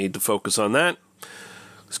 right? We need to focus on that.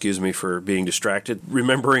 Excuse me for being distracted,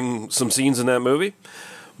 remembering some scenes in that movie.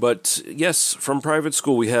 But yes, from Private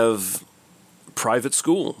School, we have Private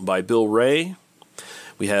School by Bill Ray.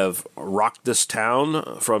 We have Rock This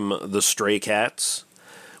Town from the Stray Cats.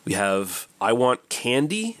 We have I Want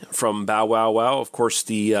Candy from Bow Wow Wow. Of course,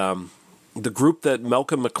 the group that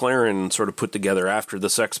Malcolm McLaren sort of put together after the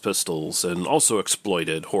Sex Pistols and also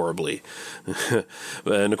exploited horribly.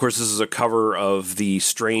 And of course, this is a cover of the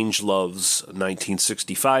Strange Loves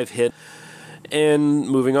 1965 hit. And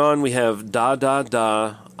moving on, we have Da Da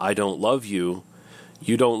Da, I Don't Love You,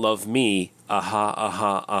 You Don't Love Me, Aha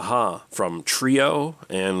Aha Aha from Trio.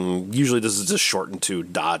 And usually this is just shortened to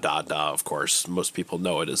Da Da Da, of course. Most people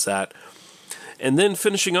know it as that. And then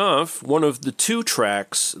finishing off, one of the two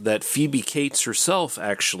tracks that Phoebe Cates herself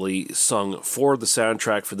actually sung for the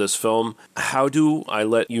soundtrack for this film, How Do I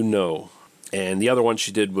Let You Know? And the other one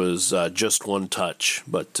she did was Just One Touch.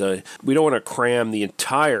 But we don't want to cram the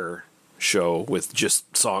entire show with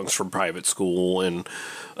just songs from Private School and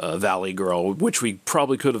Valley Girl, which we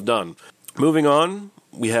probably could have done. Moving on,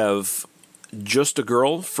 we have Just a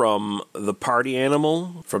Girl from The Party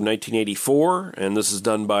Animal from 1984, and this is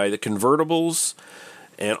done by the Convertibles.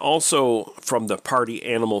 And also from the Party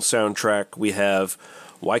Animal soundtrack, we have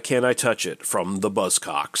Why Can't I Touch It from the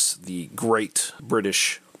Buzzcocks, the great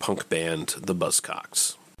British punk band, the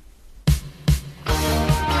Buzzcocks.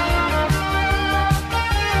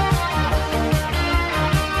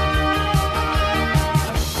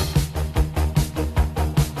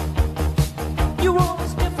 You were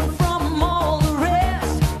always different from all the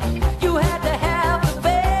rest. You had to have the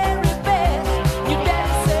very best. Your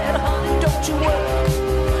daddy said, honey, don't you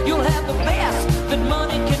worry. You'll have the best that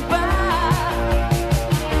money can buy.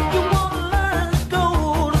 You want to learn the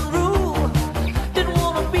golden rule. Didn't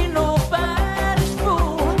want to be nobody's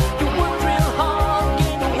fool.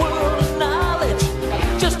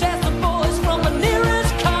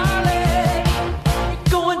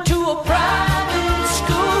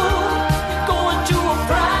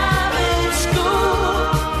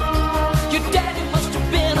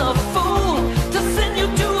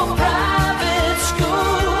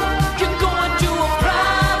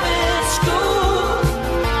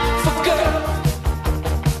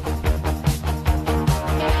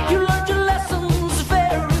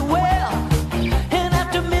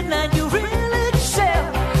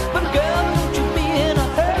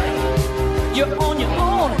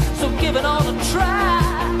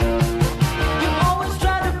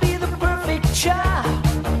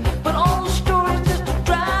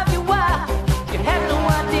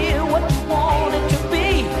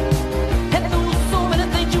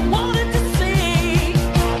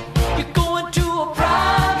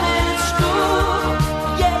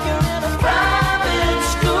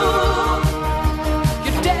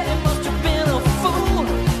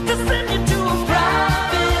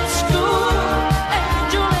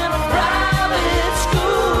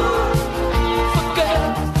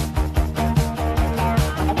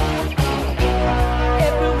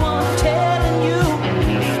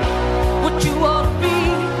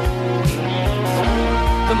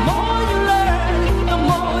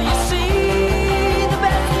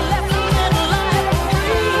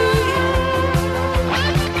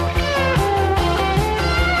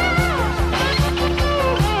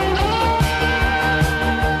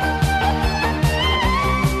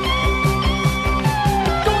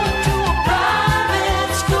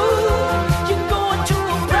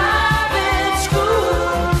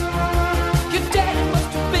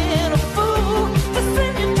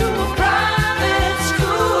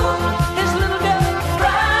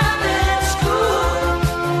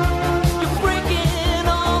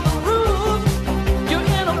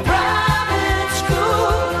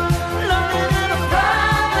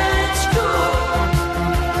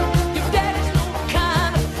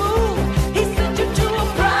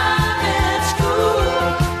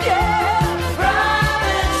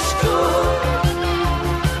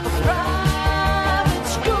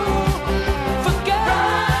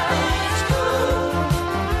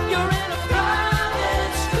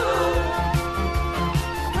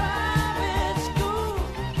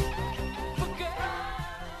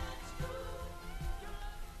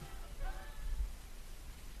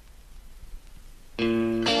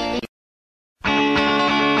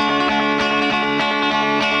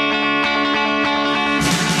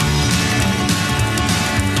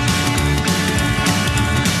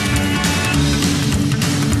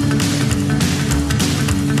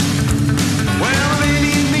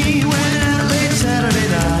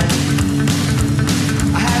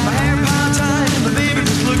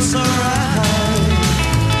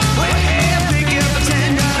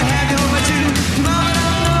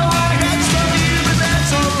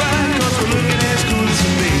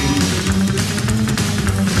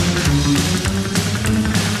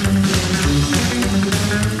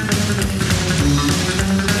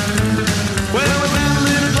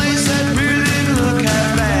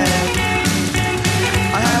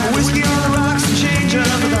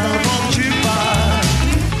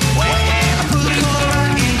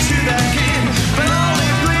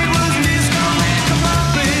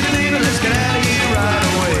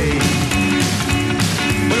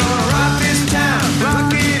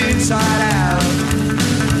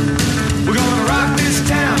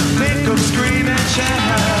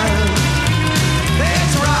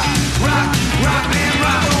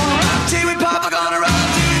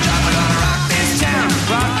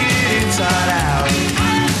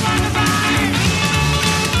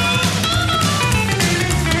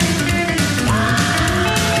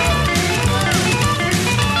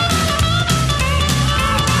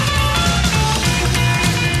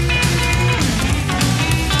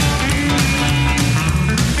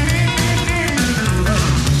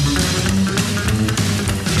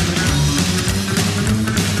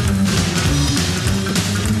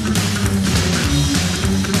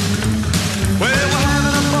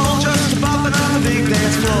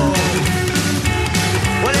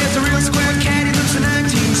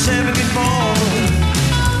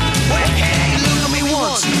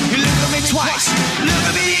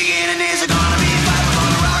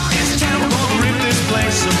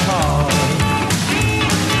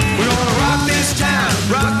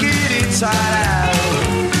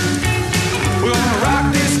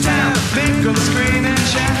 screen and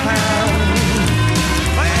shout.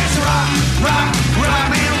 Let's rock, rock, rock,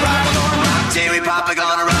 man, rock. We're gonna rock till we pop. We're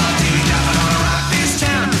gonna rock till we drop. We're gonna rock this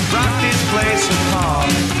town, rock this place apart.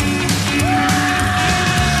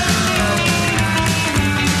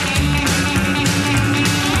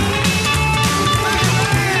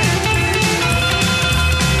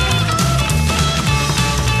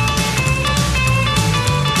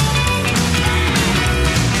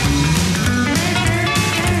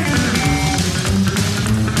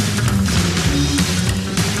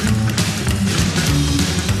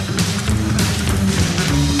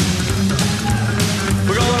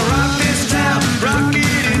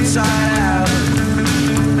 Inside out.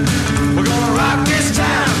 We're gonna rock this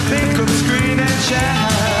town, think of screen and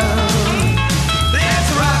shout. Let's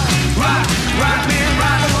rock, rock, rock, man,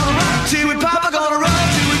 rock. We're gonna rock till we pop, we're gonna rock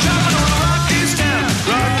till we drop. We're gonna rock this town,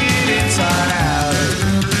 rock it inside out.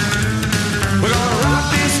 We're gonna rock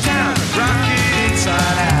this town, rock it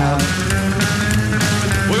inside out.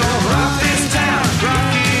 We're gonna rock this town,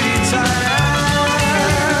 rock it inside out.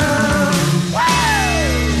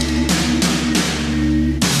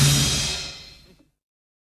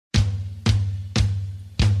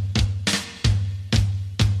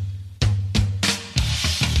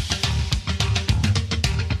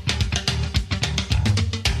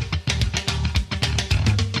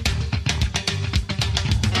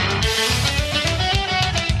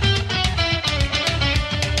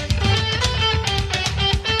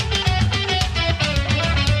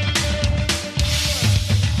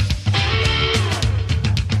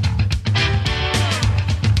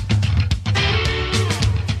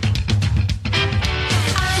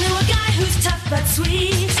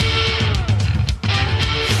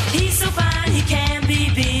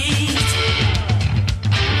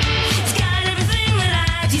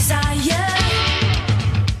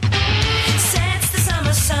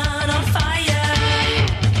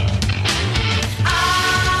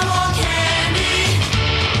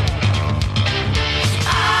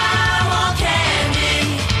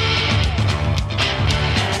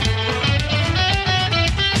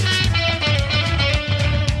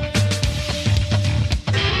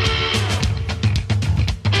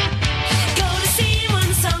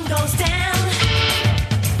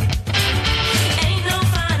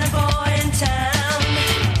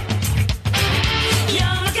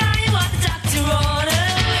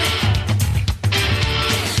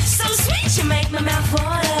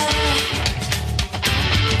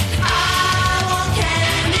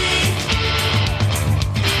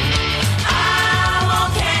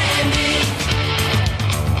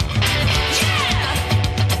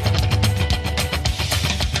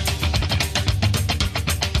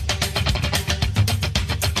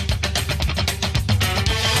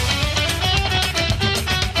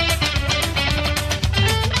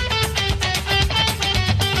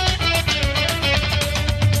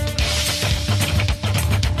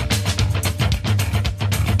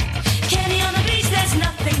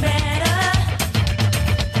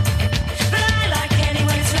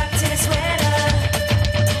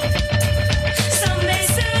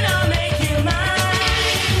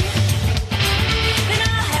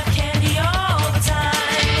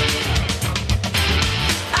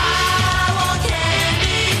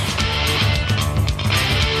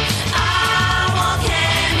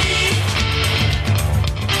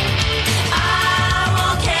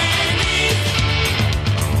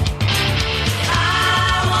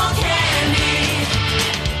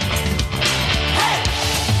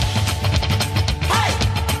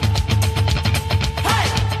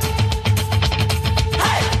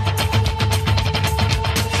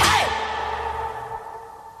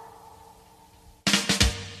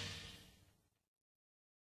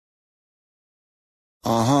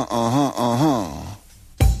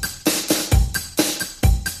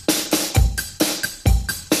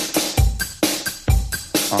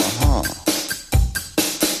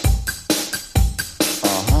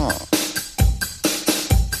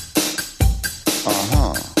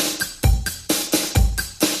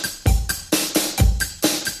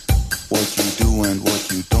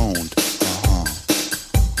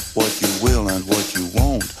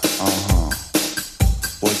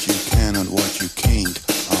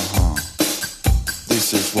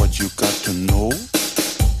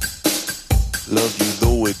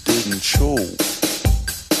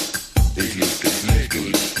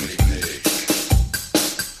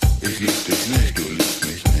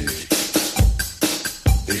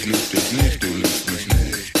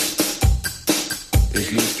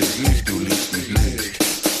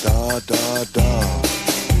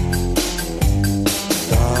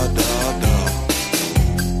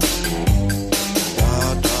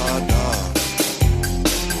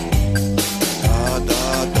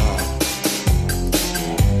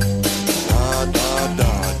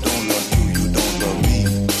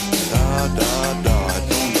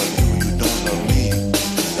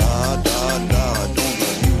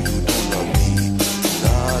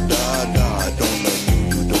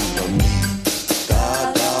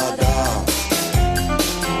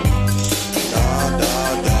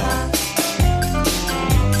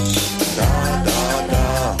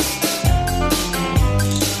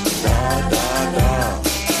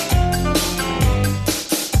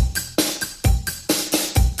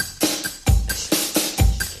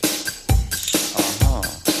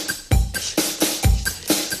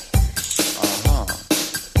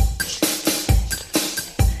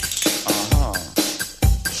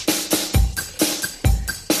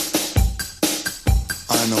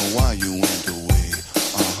 I know why you went away.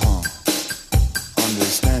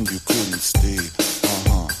 Understand you couldn't stay.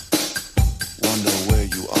 Wonder where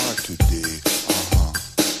you are today.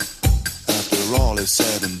 After all is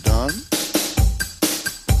said and done,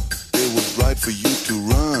 it was right for you to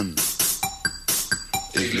run.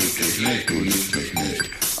 Ich lieb dich nicht, du liebst mich nicht.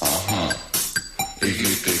 Ich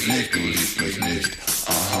lieb dich nicht, du liebst mich nicht.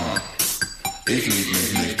 Ich lieb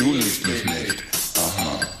mich nicht, du liebst mich nicht.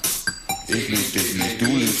 Ich lieb dich nicht, du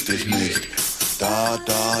liebst dich nicht. Da,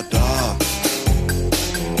 da, da.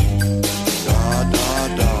 Da, da,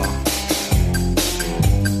 da.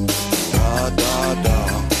 Da, da, da.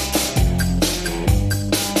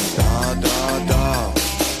 Da, da, da.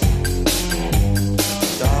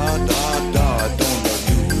 Da, da, da. Don't love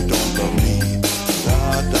you, you don't love me. Da,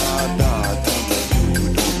 da, da. Don't love you, you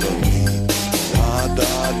don't love me. Da,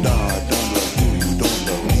 da, da. Don't love you, you don't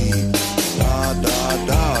love me. Da, da,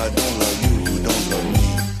 da. Don't love you, you don't love me.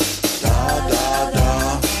 Da, da, da.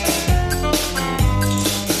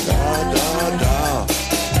 Da, da, da.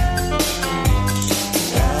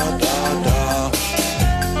 Da, da, da.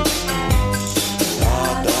 Da,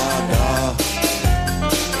 da, da.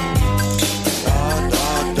 Da, da,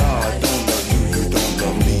 da. Don't love you, you don't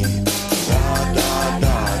love me. Da, da,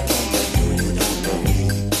 da. Don't love you, you don't love me.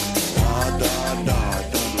 Da, da, da.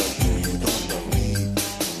 Don't love you, you don't love me.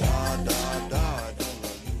 Da, da, da. Don't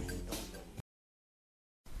love you, you don't love me.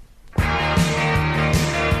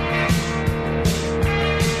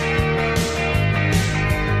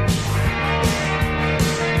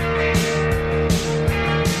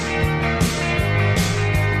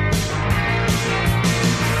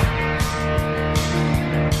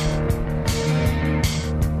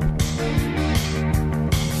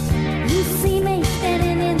 You see me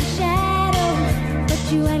standing in the shadows, but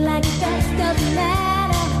you act like that doesn't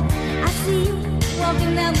matter. I see you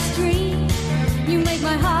walking down the street, you make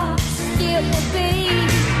my heart skip a beat.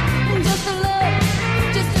 Just a look,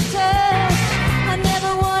 just a touch, I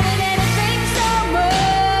never wanted anything so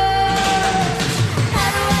much. How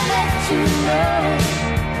do I let you know?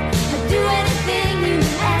 I'd do anything you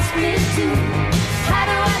ask me to. How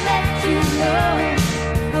do I let you know?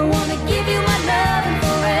 I wanna give you my love and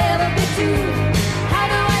forever be true. How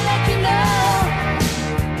do I let you know?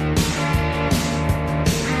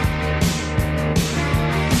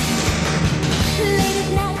 Late at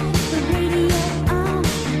night, the radio on.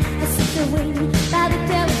 I sit there waiting by the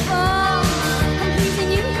telephone. I'm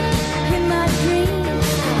pleasing you in my dreams.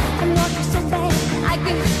 I want you so bad I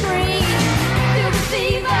can scream. Feel the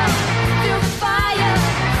fever, feel the fire.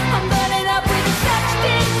 I'm burning up with such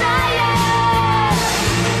desire.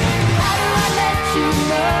 How do I let you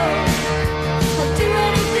know? I'll do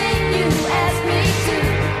anything you ask me to.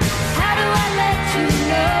 How do I let you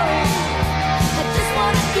know? I just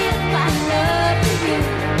wanna give my love to you.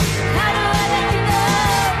 How do I let you know?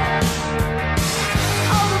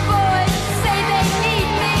 All the boys say they need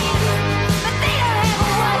me, but they don't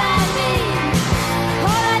have what I need.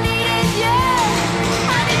 All I need is you.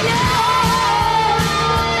 I need you.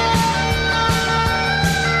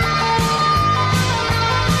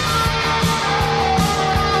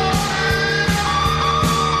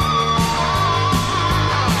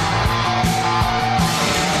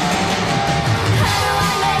 How do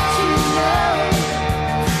I let you know?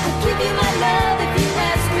 I'll give you my love if you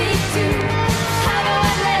ask me to. How do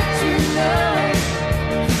I let you know?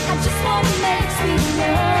 I just wanna make sweet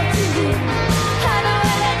love to you. How do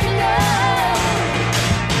I let you know?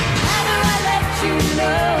 How do I let you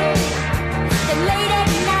know? That late at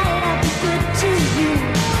night I'll be good to you.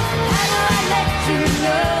 How do I let you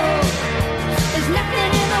know? There's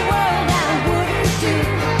nothing in the world I wouldn't do.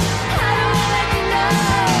 How do I let you know?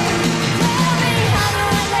 Tell me, how do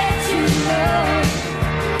I let you know?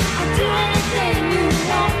 I'll do anything you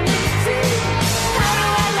want me to. How do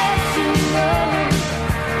I let you know?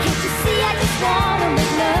 Can't you see I just wanna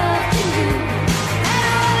make love to you? How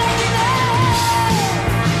do I let you know?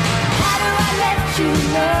 How do I let you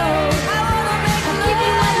know? I'll give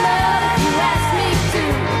you my love if you ask me to.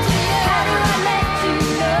 How do I let you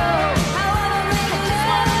know? I just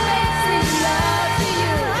wanna make sweet love to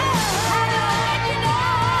you. How do I let you know?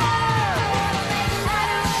 How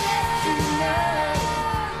do I let you know?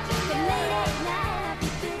 That late at night I'll be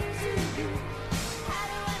good to you. How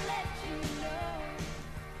do I let you know?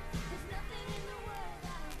 There's nothing in the world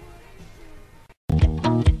I wouldn't do.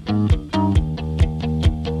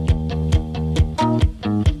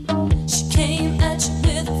 She came at you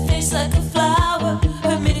with a face like a flower.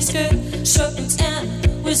 Her miniskirt, short and tan,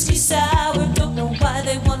 whiskey sour. Don't know why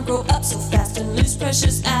they want to grow up so fast and lose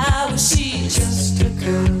precious hours. She's just a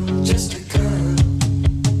girl, just a girl.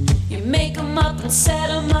 You make 'em up and say set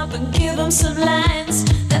him up and give him some lines.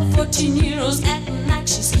 That 14-year-old's acting like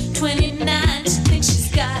she's 29. She thinks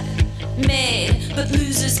she's got it made, but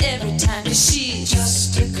loses every time. 'Cause she's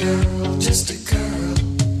Just a girl, just a girl.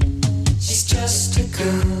 She's just a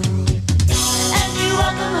girl. and you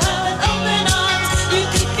welcome her with open arms. You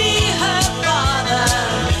could be her father.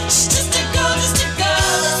 She's just a girl to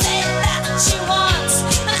say that she wants.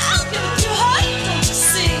 And I'll give it to her, don't you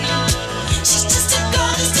see? She's just a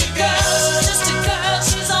girl, just a girl, just a girl.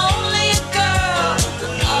 She's only a girl.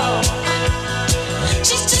 Oh,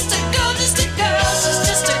 she's just a girl, just a girl. She's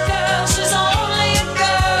just a girl. She's only a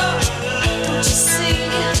girl. Don't you see?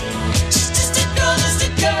 She's just a girl, just a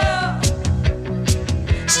girl.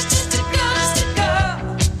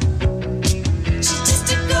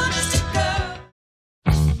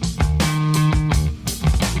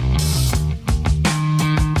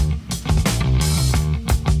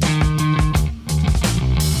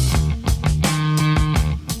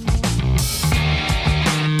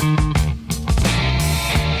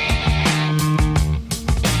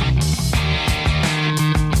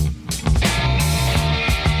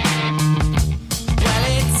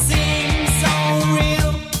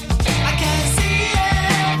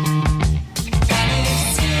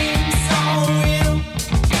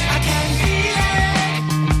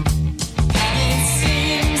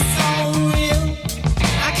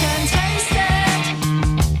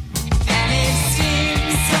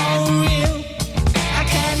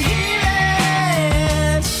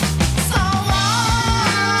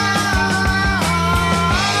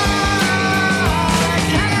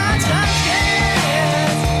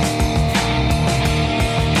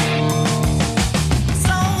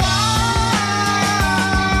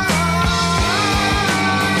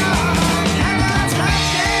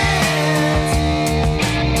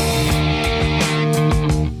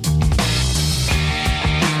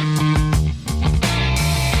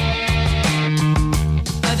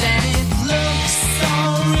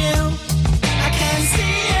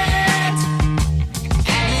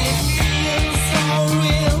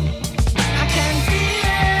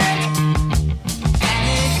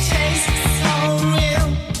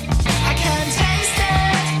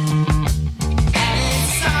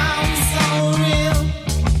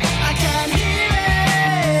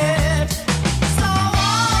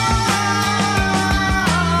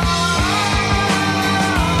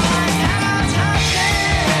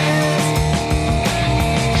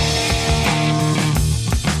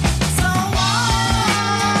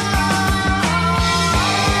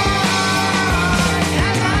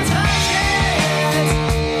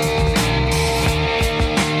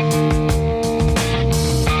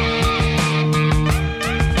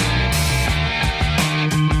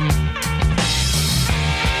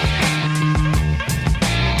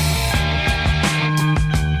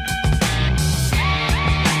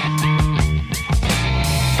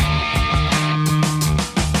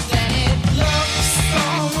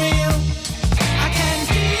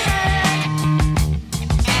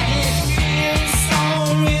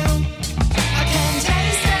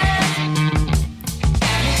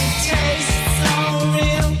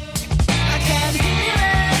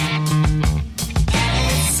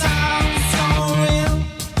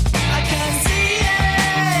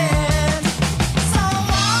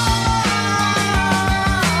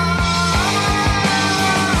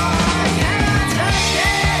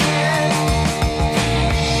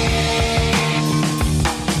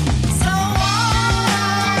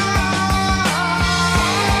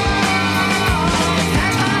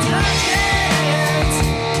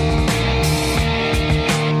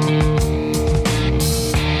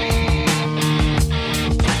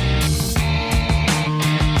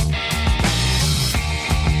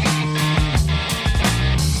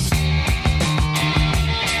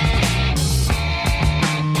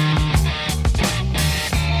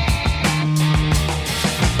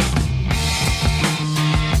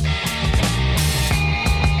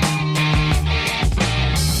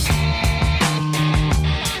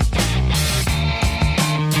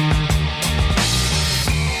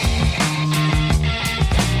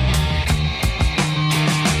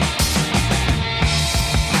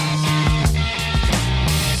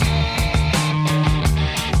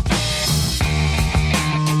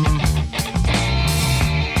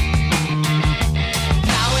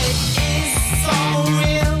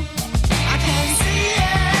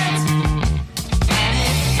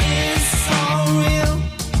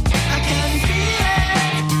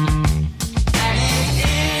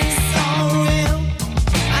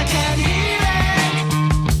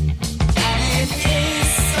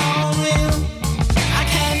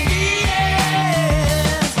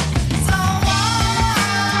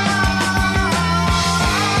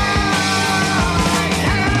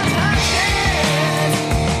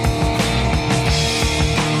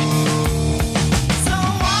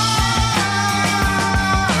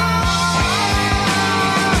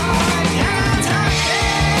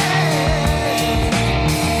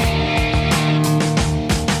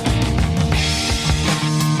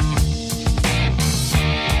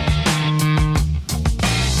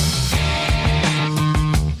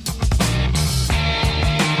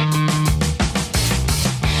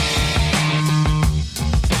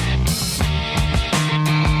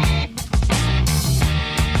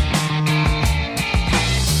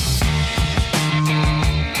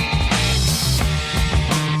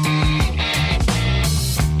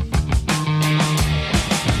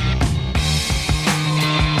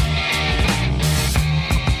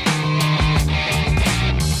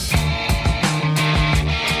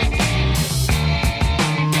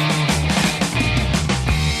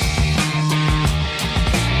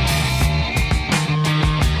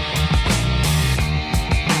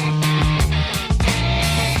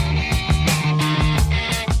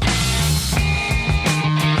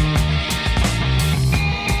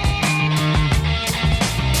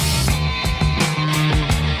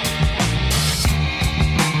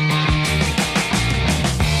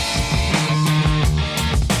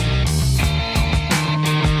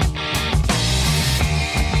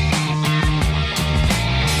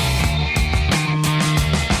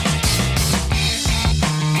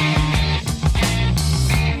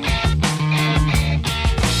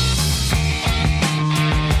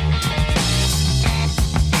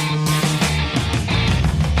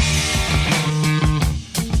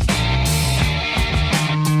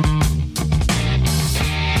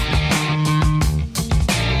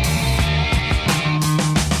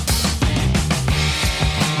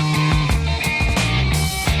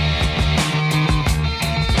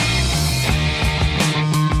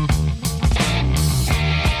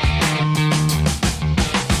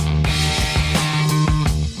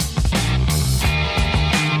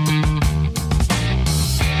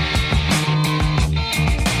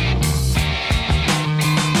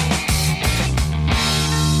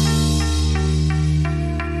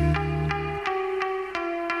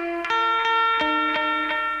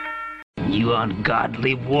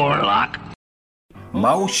 ungodly warlock.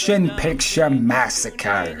 Motion Picture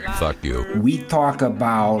Massacre. Fuck you. We talk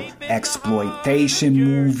about exploitation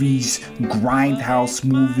movies, grindhouse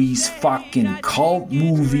movies, fucking cult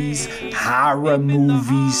movies, horror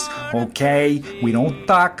movies, okay? We don't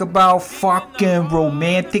talk about fucking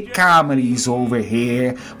romantic comedies over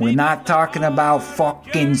here. We're not talking about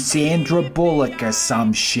fucking Sandra Bullock or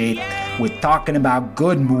some shit. We're talking about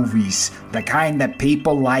good movies, the kind that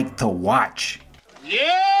people like to watch.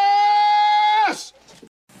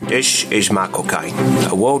 This is Michael Caine,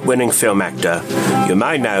 award-winning film actor you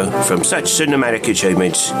may know from such cinematic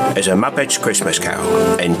achievements as A Muppet's Christmas Carol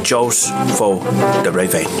and Jaws for the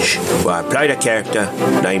Revenge, where I played a character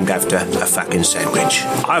named after a fucking sandwich.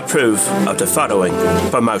 I approve of the following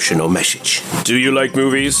promotional message. Do you like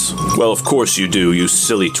movies? Well, of course you do, you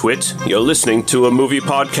silly twit. You're listening to a movie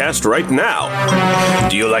podcast right now.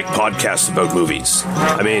 Do you like podcasts about movies?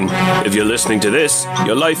 I mean, if you're listening to this,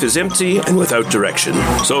 your life is empty and without direction.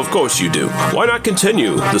 So of course you do. Why not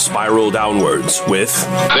continue the spiral downwards with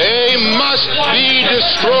They must be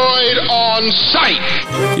destroyed on sight.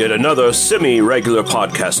 yet another semi-regular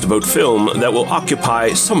podcast about film that will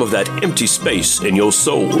occupy some of that empty space in your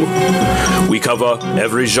soul. We cover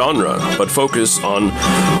every genre, but focus on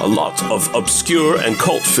a lot of obscure and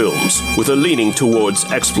cult films with a leaning towards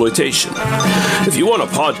exploitation. If you want a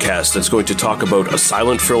podcast that's going to talk about a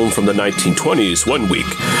silent film from the 1920s one week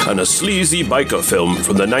and a sleazy biker film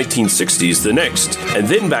from the 1960s the next, and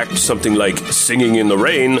then back to something like Singing in the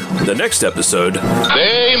Rain the next episode,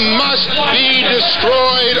 They must be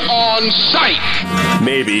destroyed on sight.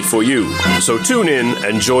 maybe for you. So tune in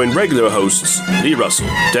and join regular hosts Lee Russell,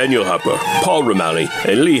 Daniel Harper, Paul Romali,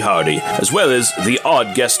 and Lee Hardy, as well as the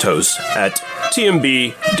odd guest host at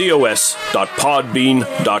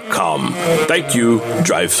tmbdos.podbean.com. Thank you,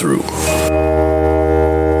 Drive Through.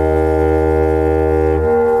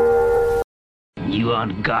 You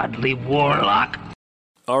ungodly warlock.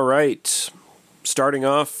 All right. Starting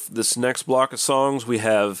off this next block of songs, we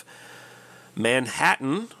have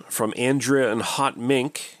Manhattan from Andrea and Hot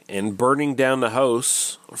Mink and Burning Down the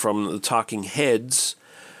House from the Talking Heads,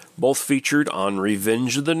 both featured on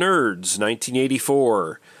Revenge of the Nerds,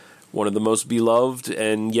 1984. One of the most beloved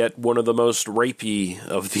and yet one of the most rapey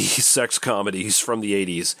of the sex comedies from the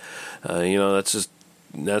 80s.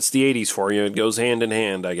 That's the 80s for you. It goes hand in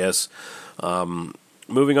hand, I guess.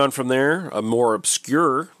 Moving on from there, a more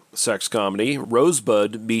obscure sex comedy,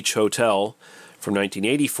 Rosebud Beach Hotel from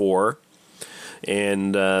 1984.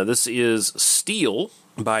 And this is Steel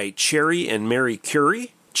by Cherry and Mary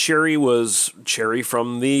Curie. Cherry was Cherry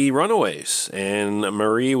from the Runaways, and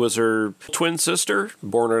Marie was her twin sister,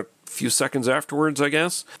 born a few seconds afterwards, I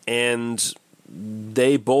guess. And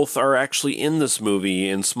they both are actually in this movie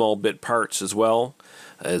in small bit parts as well,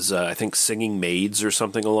 as I think singing maids or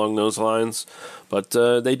something along those lines. But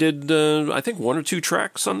they did, I think, one or two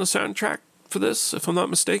tracks on the soundtrack for this, if I'm not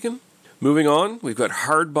mistaken. Moving on, we've got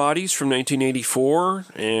Hard Bodies from 1984,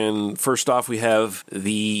 and first off we have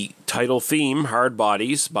the title theme, Hard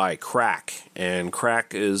Bodies, by Crack. And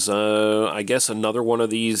Crack is, I guess, another one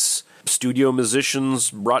of these studio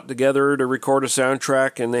musicians brought together to record a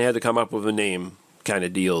soundtrack, and they had to come up with a name kind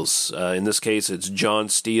of deals. In this case, it's John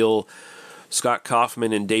Steele, Scott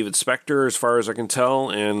Kaufman, and David Spector, as far as I can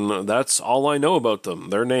tell, and that's all I know about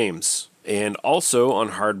them, their names. And also on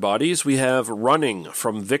Hard Bodies, we have Running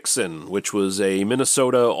from Vixen, which was a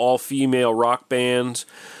Minnesota all-female rock band.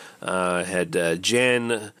 Had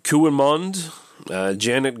Jan Kuenmund,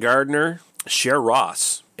 Janet Gardner, Cher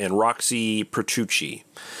Ross, and Roxy Petrucci.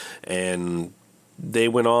 And they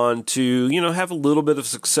went on to, have a little bit of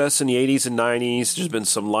success in the 80s and 90s. There's been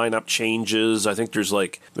some lineup changes. I think there's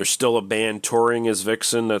still a band touring as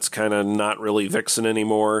Vixen that's kind of not really Vixen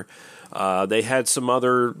anymore. They had some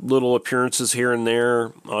other little appearances here and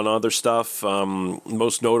there on other stuff.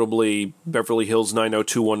 Most notably, Beverly Hills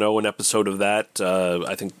 90210, an episode of that.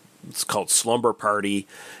 I think it's called Slumber Party,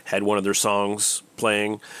 had one of their songs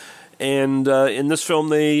playing. And in this film,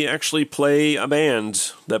 they actually play a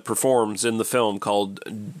band that performs in the film called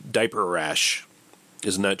Diaper Rash.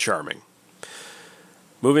 Isn't that charming?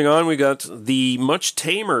 Moving on, we got the much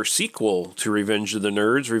tamer sequel to Revenge of the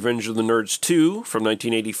Nerds, Revenge of the Nerds 2 from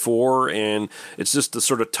 1984, and it's just the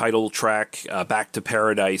sort of title track, Back to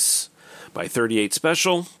Paradise by 38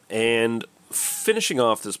 Special. And finishing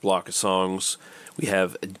off this block of songs, we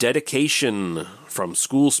have Dedication from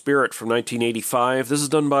School Spirit from 1985. This is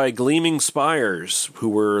done by Gleaming Spires, who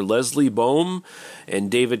were Leslie Bohm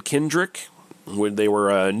and David Kendrick. when they were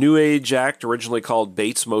a new age act originally called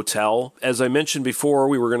Bates Motel. As I mentioned before,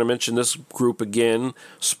 we were going to mention this group again.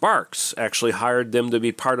 Sparks actually hired them to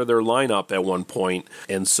be part of their lineup at one point,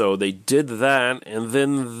 and so they did that, and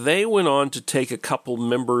then they went on to take a couple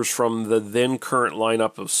members from the then current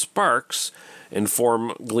lineup of Sparks and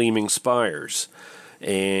form Gleaming Spires.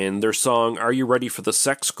 And their song, Are You Ready for the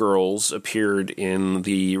Sex Girls, appeared in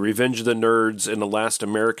the Revenge of the Nerds and the Last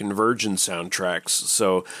American Virgin soundtracks.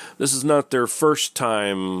 So this is not their first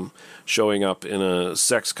time showing up in a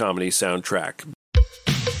sex comedy soundtrack.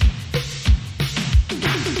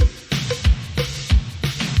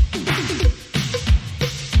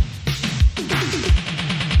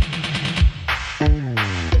 Manhattan,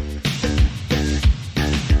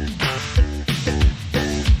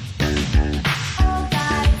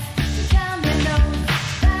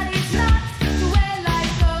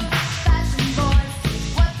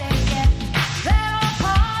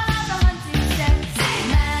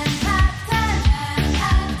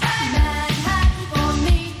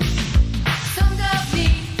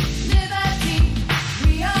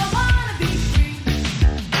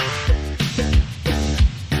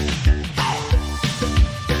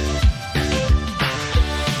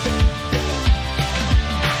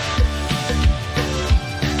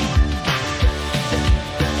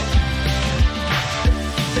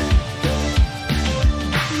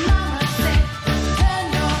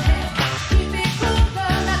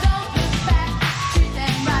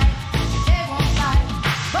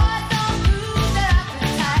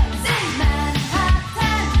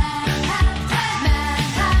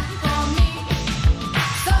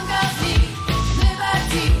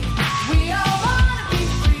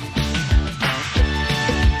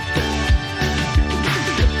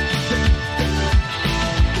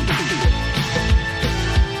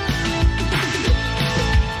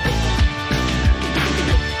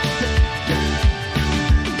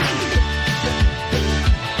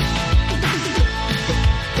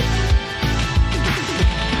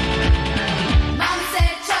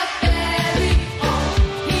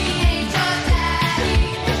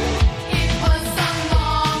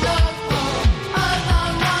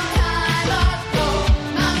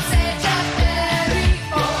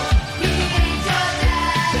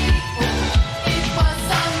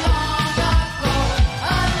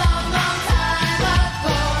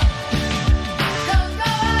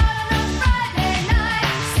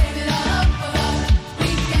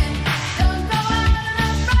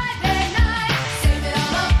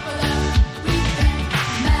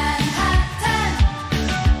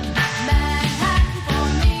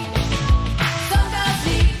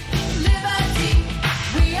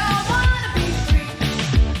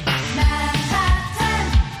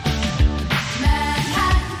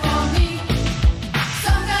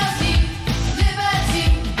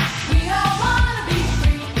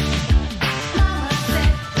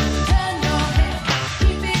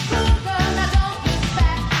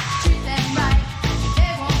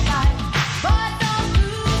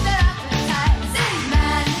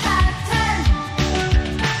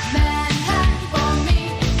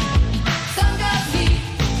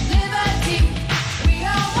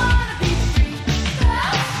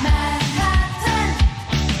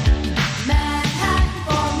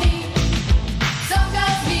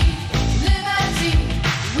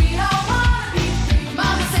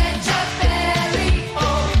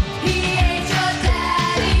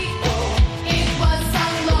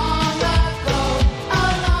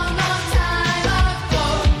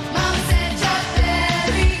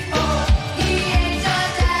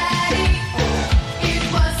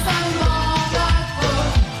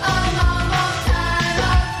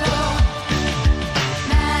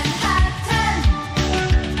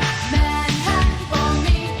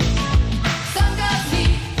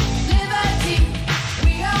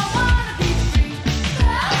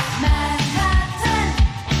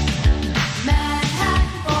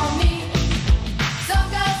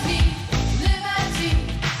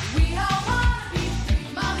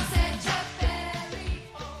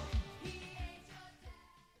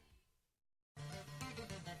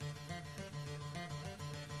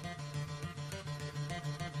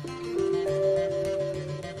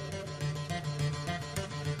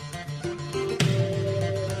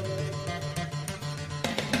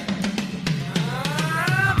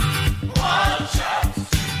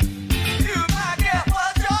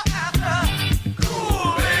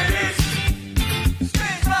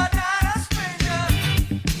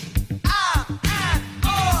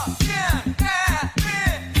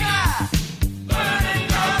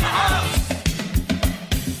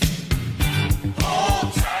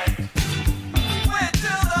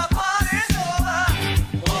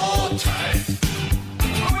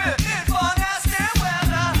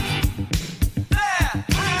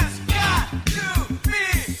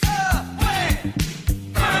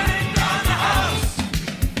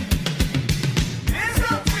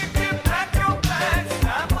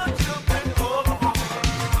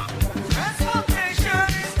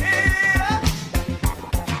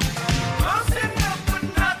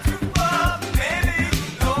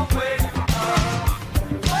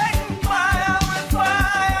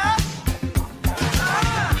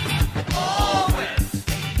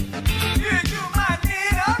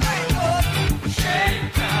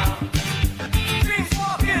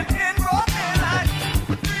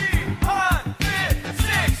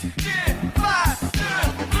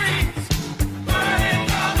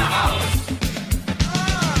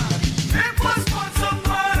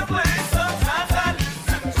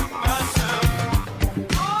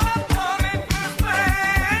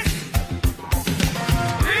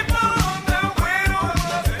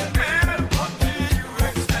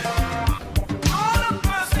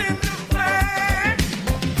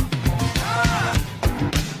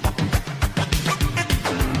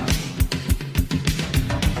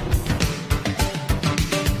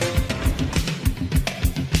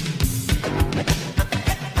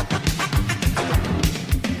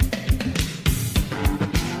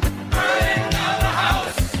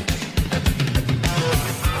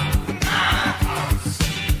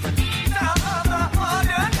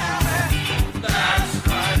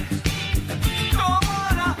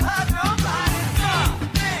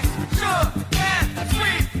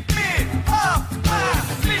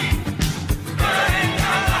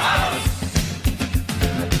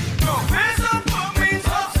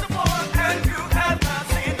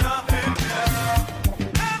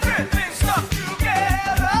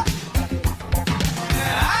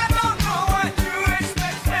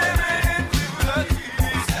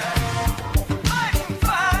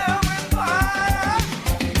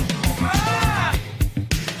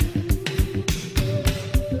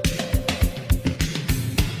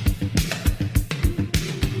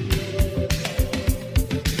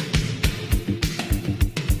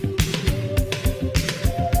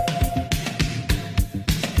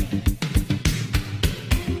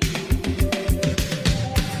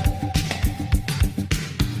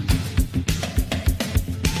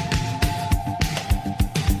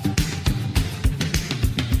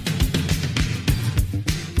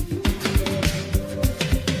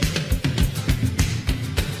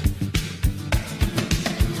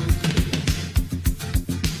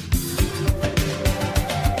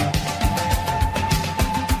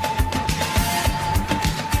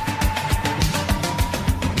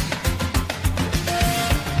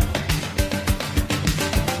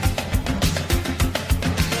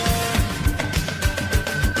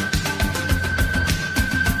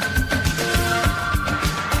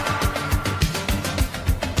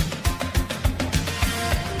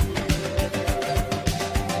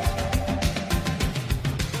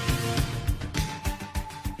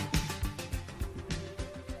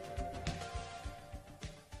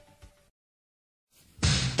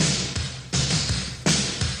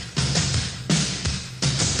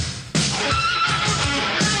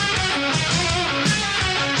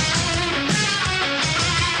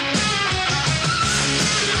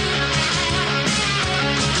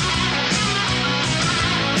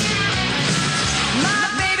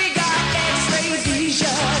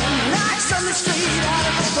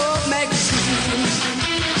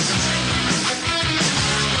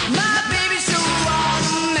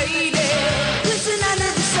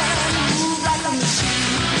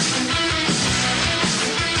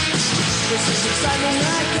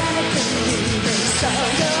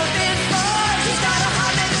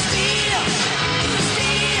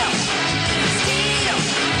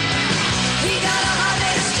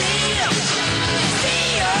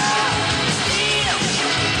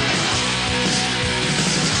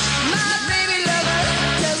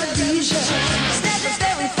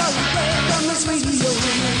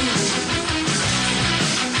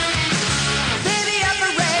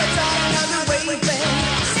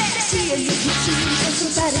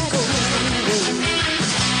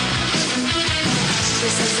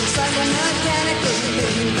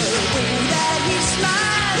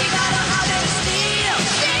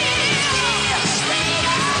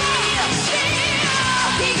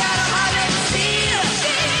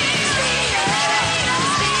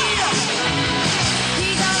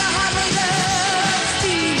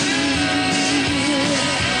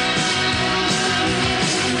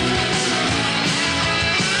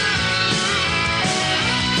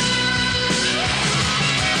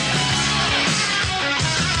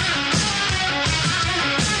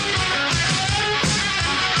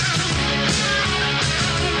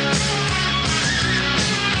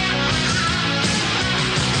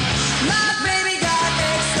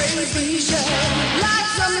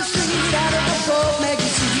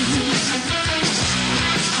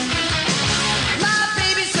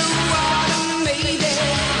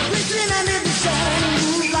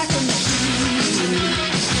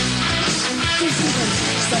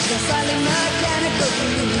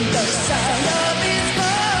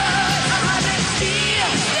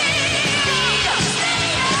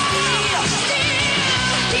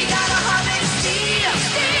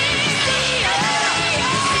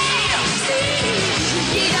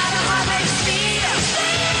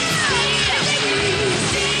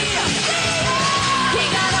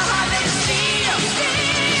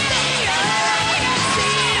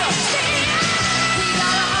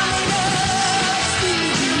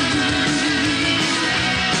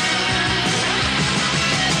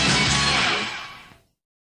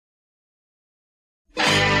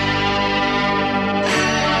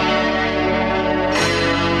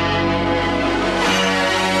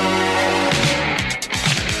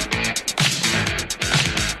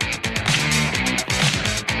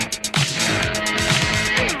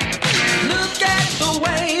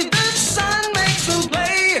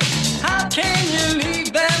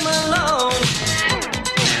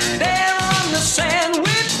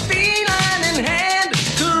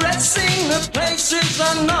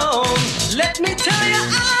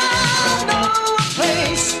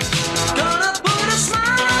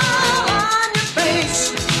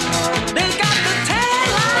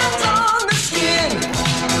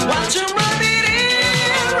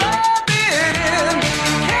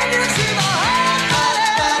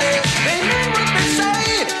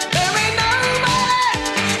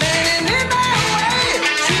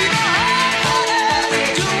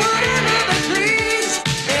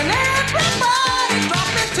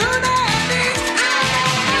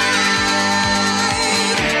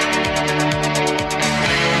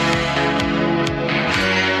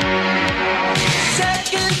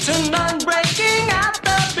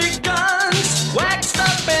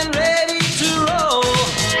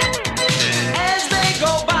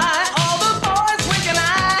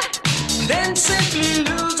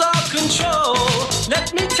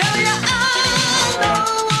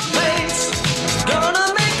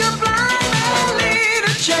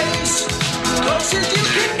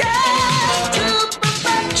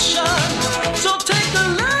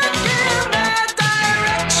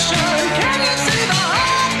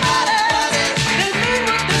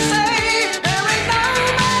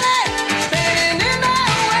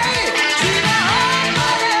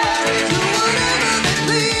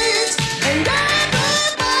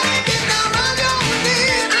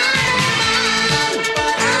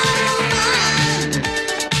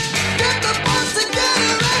 Get the boys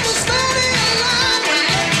together and we'll steady a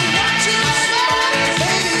line.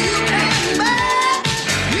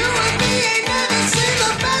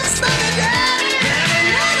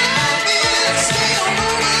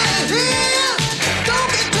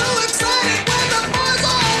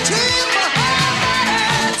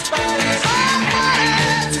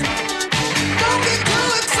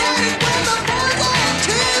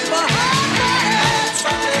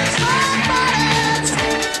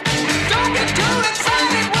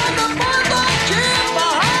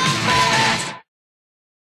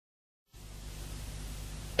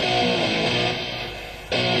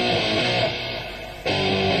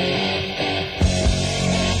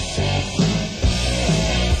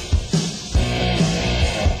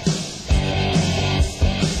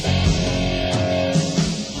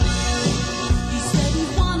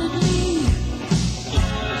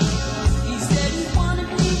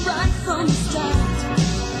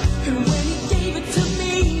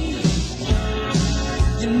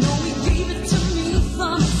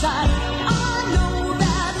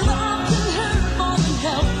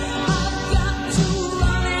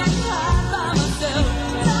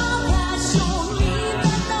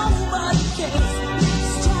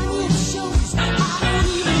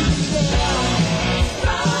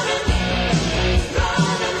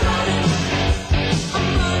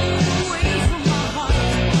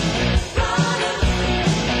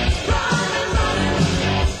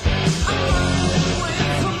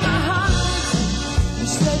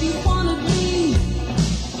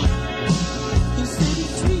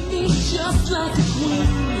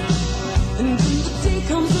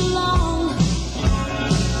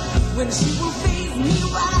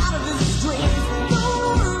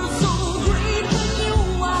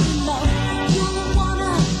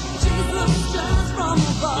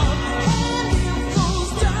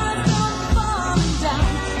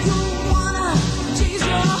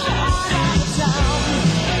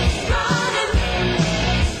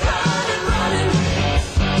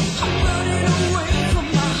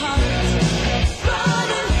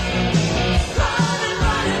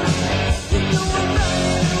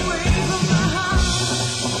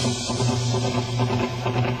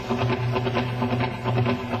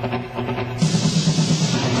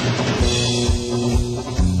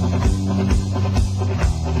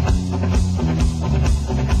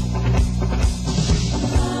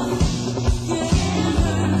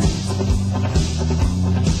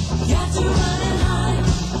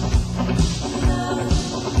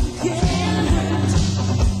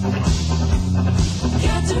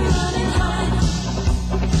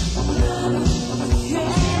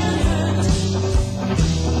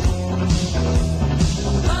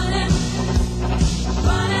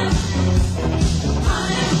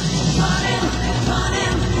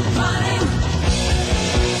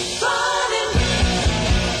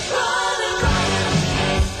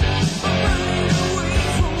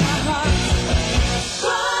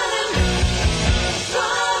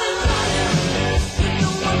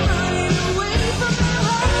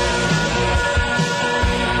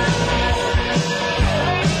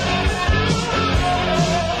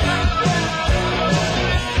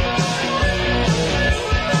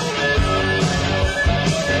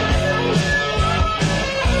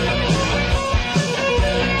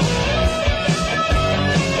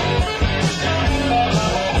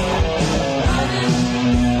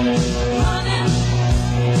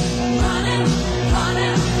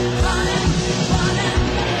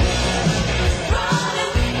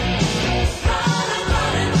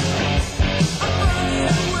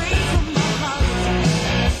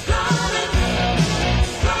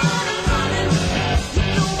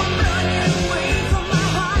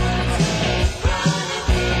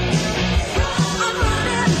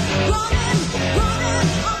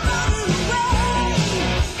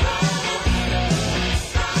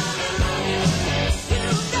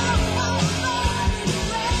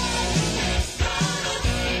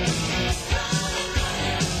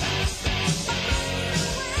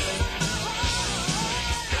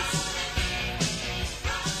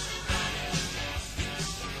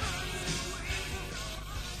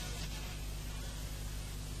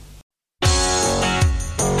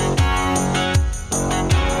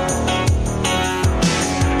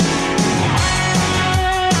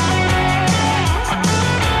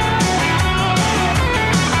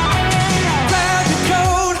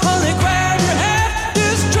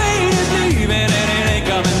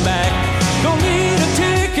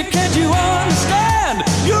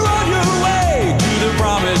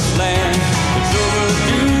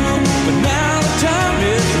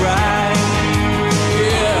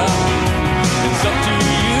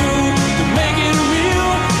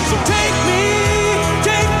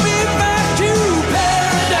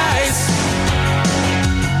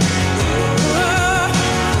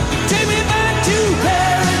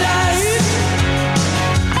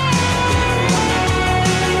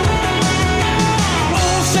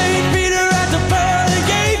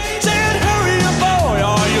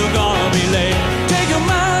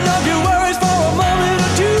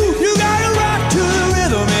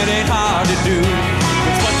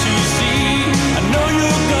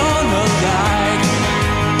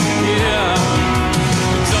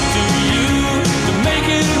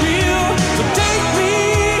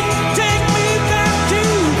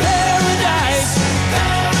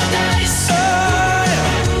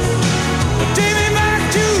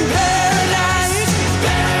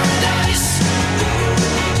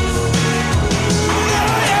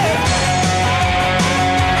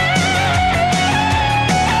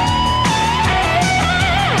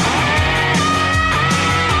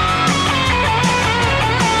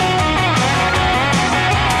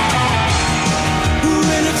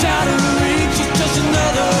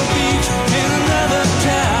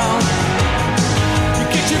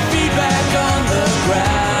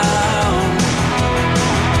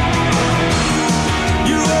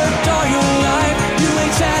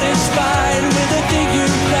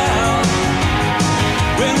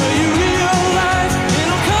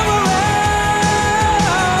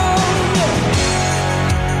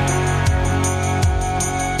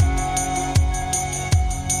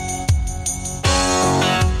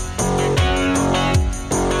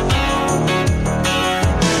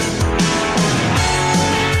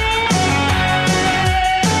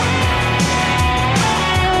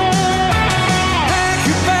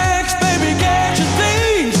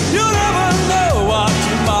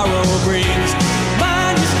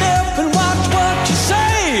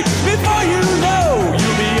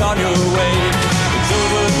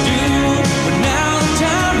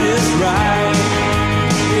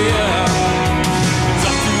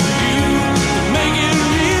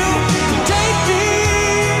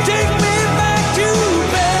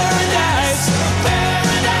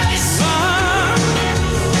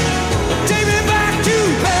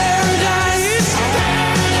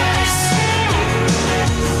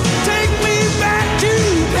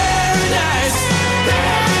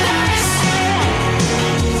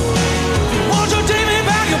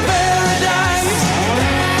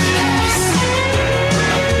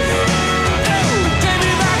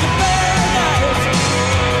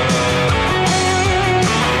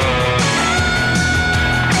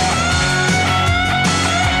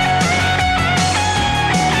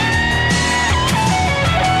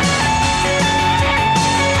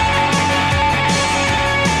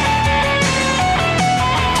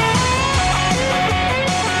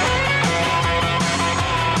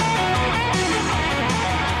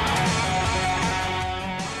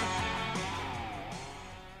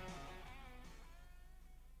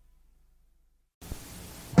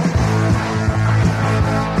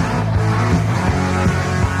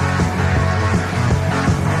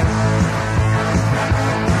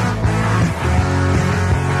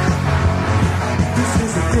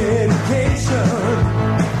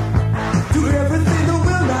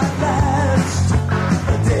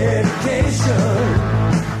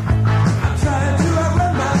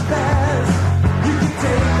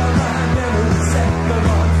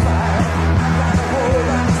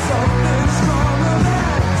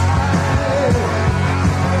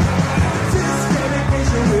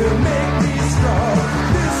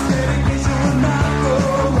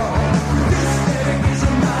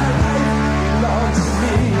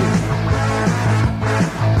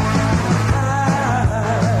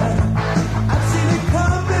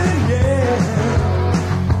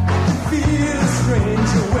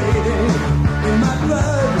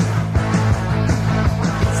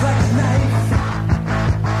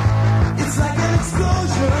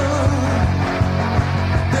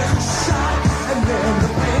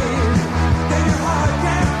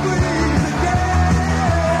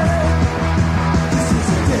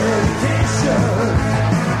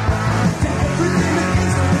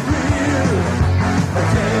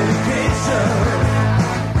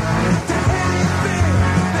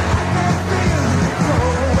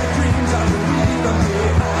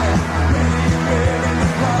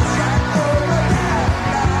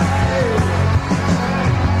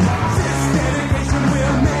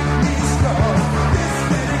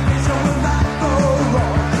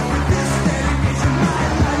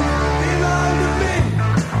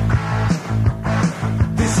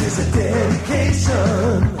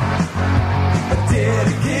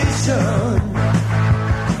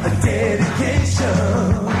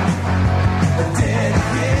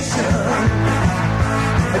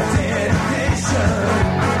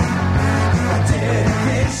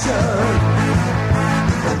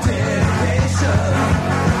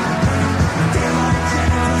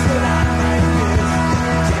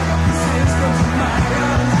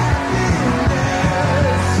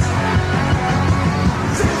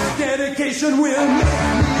 dedication will make me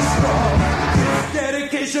strong. This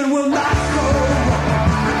dedication will not go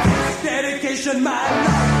wrong. This dedication, my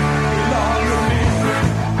life belongs to me.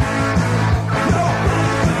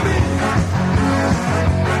 Nobody but me.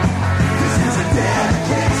 This is a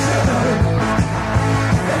dedication.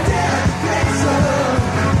 A dedication.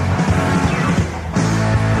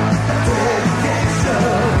 A dedication.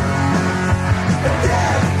 A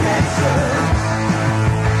dedication.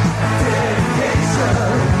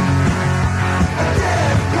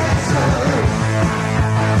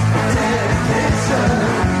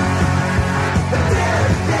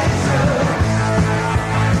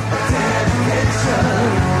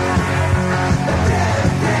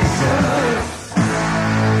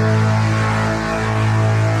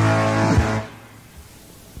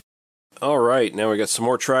 All right, now we got some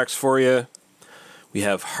more tracks for you. We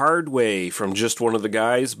have Hard Way from Just One of the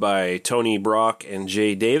Guys by Tony Brock and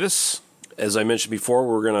Jay Davis. As I mentioned before,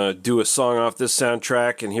 we're going to do a song off this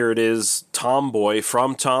soundtrack, and here it is, Tomboy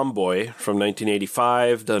from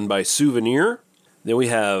 1985, done by Souvenir. Then we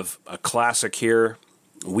have a classic here,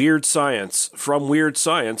 Weird Science from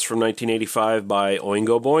 1985 by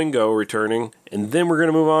Oingo Boingo, returning. And then we're going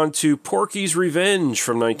to move on to Porky's Revenge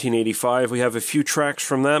from 1985. We have a few tracks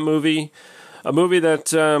from that movie. A movie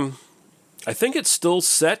that I think it's still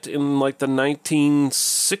set in like the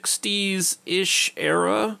 1960s-ish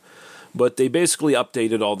era, but they basically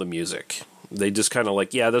updated all the music. They just kind of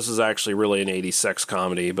like, yeah, this is actually really an 80s sex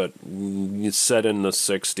comedy, but it's set in the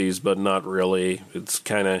 60s, but not really. It's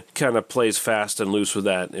kind of plays fast and loose with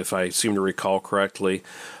that, if I seem to recall correctly.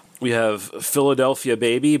 We have Philadelphia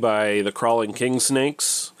Baby by the Crawling King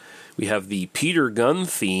Snakes. We have the Peter Gunn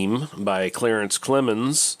theme by Clarence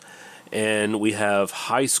Clemens. And we have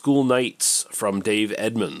High School Nights from Dave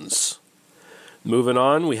Edmunds. Moving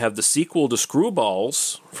on, we have the sequel to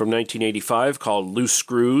Screwballs from 1985 called Loose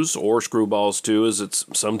Screws, or Screwballs 2 as it's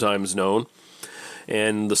sometimes known.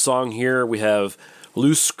 And the song here, we have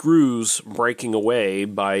Loose Screws Breaking Away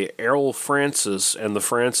by Errol Francis and the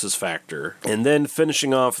Francis Factor. And then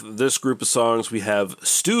finishing off this group of songs, we have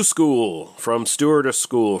Stew School from Stewardess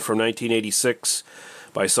School from 1986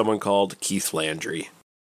 by someone called Keith Landry.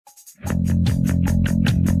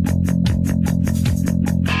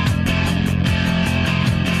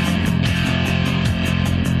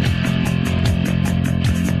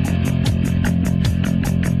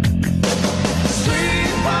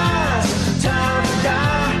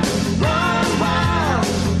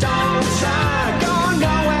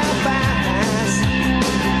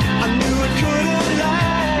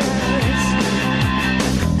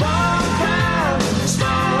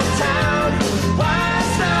 Small town,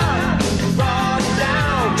 wise up.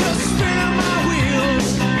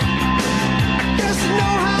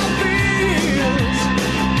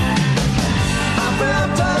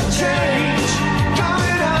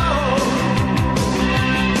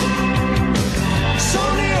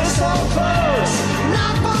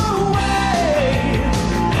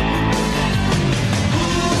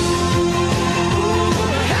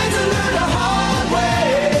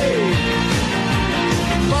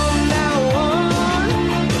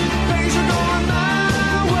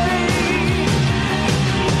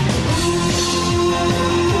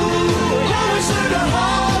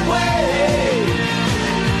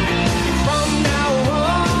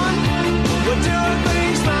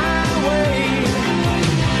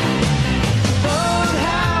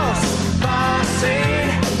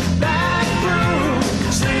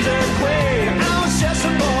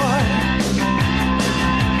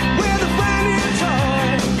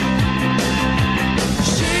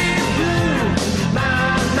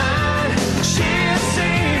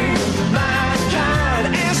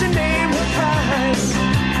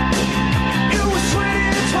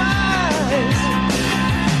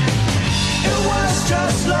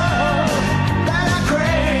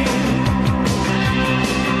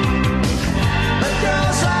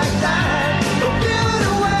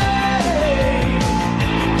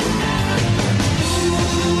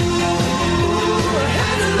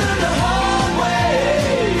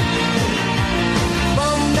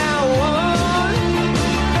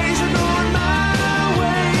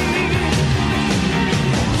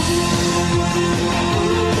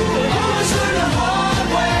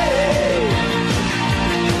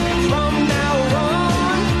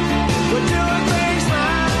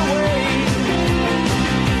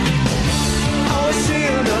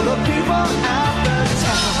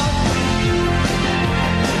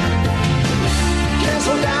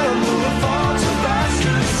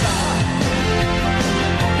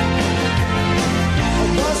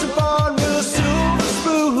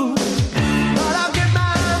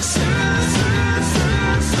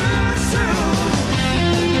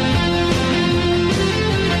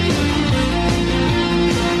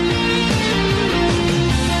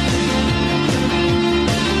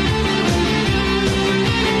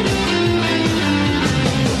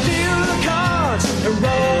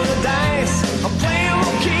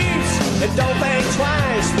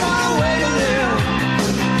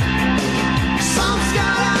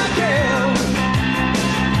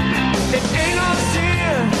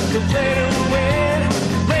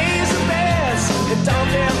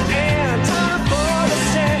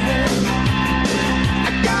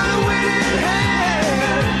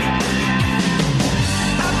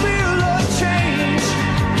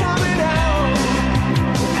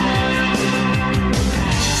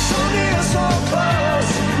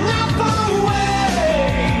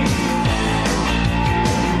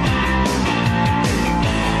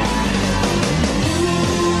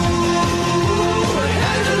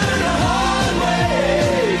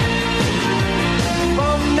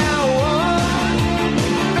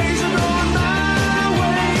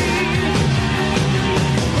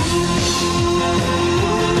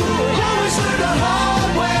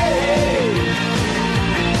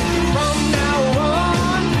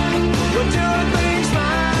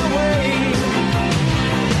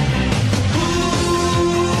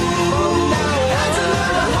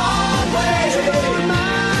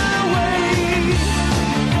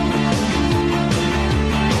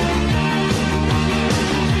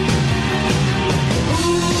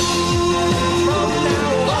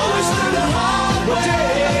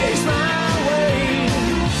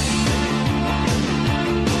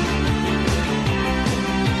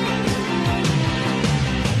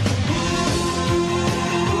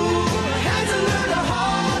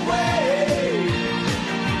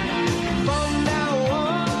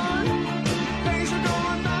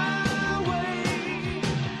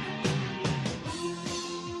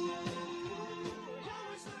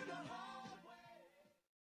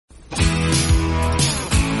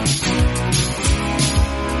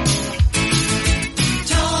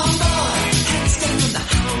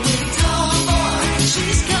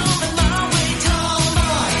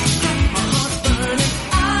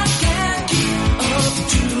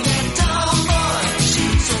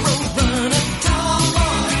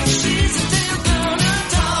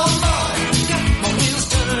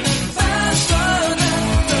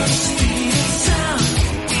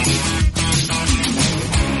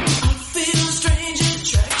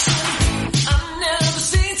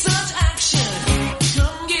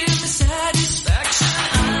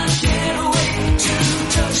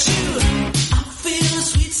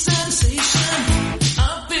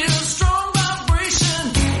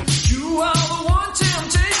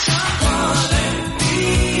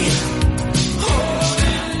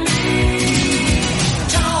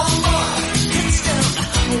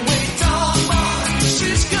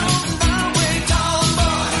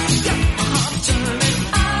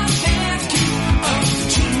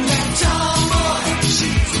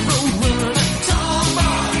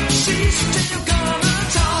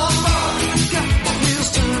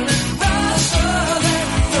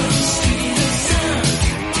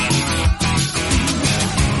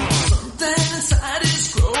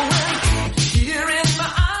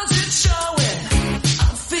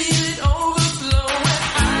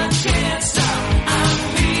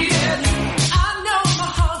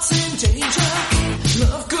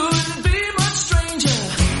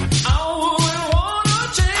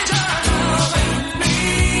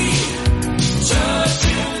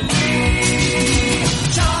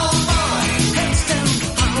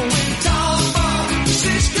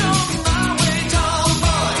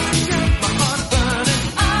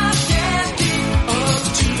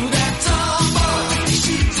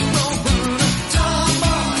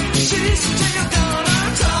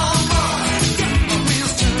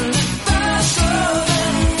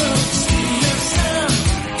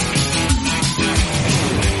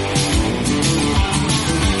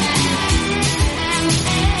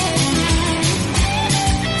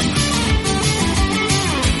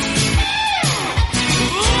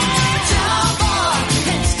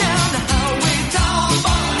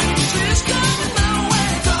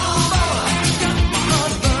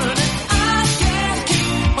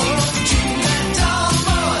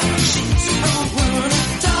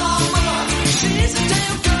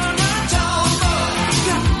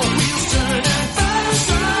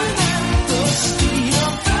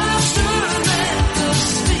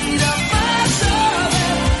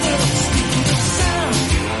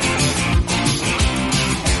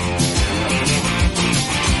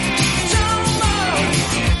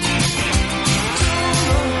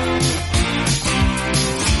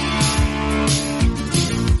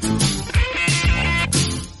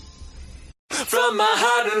 from my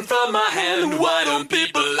heart and from my hand. Why don't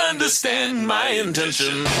people understand my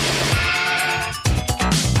intention?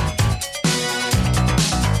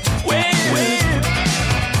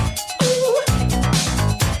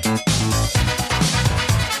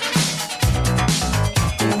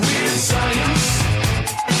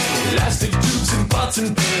 Pots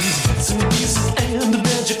and pans, bits and pieces, and the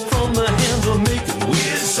magic from the hand will make it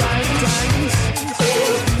weird science.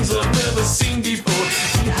 Things I've never seen before.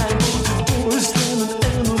 Behind closed doors, standing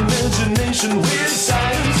an imagination. Weird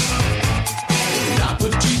science. Not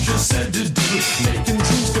what teachers said to do. Making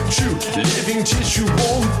dreams come true. Living tissue,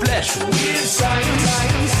 warm flesh. Weird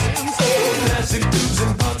science. Plastic tubes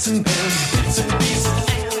and pots and pans, bits and pieces,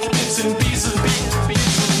 and bits and pieces.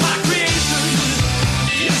 My creation.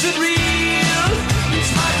 Is it real?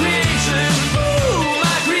 It's my creation, ooh,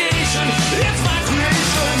 my creation, it's my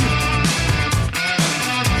creation.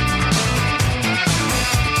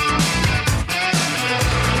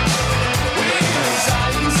 Weird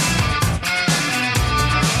science.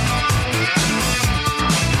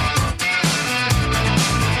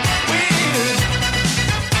 Weird.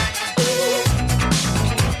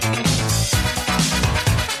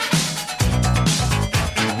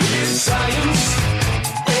 Weird science.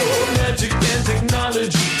 Magic and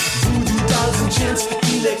technology, voodoo dolls and chance,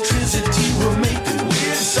 electricity will make it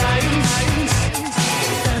weird science.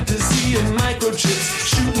 Fantasy and microchips,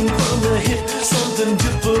 shooting from the hip, something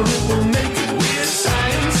different will make it weird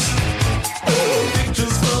science.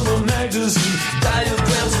 Pictures from a magazine,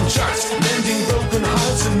 diagrams and charts, mending broken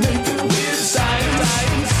hearts and make it weird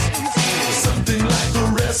science. Something like a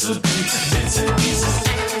recipe, bits and pieces,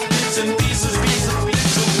 bits and pieces,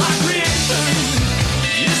 pieces of my creation.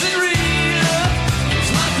 Is it real?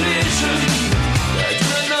 It's my creation. I do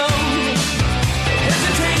not know. The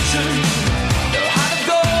hesitation, the heart of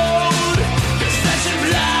gold, the flesh and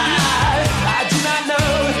blood. I do not know.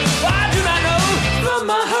 I do not know. From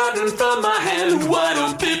my heart and from my hand, why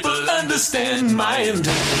don't people understand my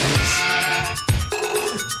intentions?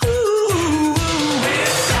 Ooh,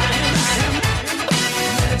 weird science,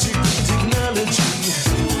 magic and technology.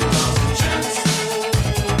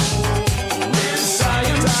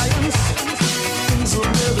 Things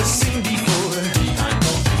we've never seen before. Behind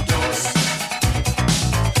open doors.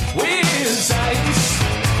 Weird science.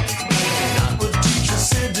 Not what teachers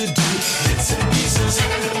said to do. Bits and pieces,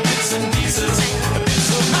 bits and pieces, bits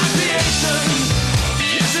of my creation.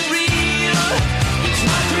 Is it real? It's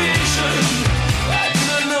my creation. I do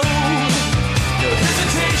not know. No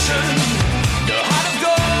hesitation. No heart of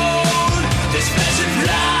gold. This flesh and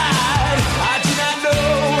blood. I do not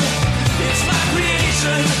know. It's my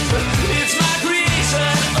creation. It's my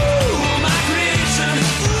creation. Oh, my creation.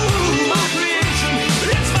 Ooh, my creation.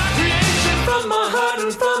 It's my creation. From my heart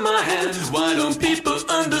and from my hand. Why don't people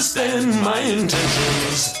understand my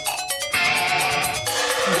intentions?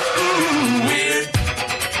 Ooh, weird.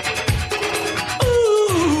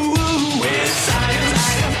 Ooh, weird science.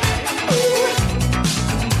 Weird.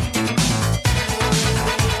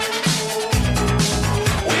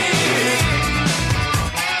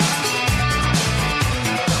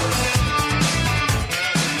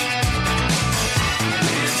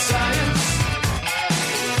 Weird science.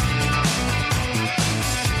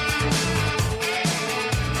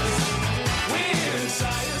 Weird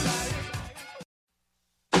science.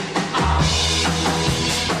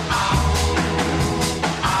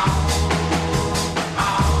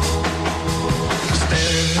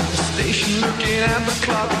 Standing at the station looking at the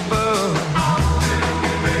clock above.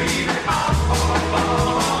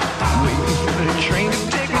 Waiting for the train to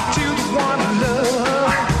take me to the one I love.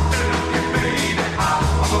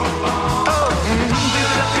 Fill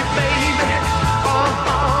it up, you baby.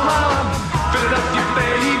 Fill it up, you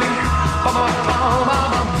baby.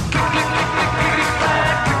 Click, click, click, click, click,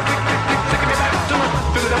 clack. Click, click, click, click, click me back to it.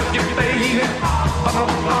 Fill it up, you baby.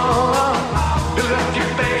 Fill it up, you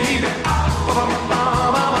baby.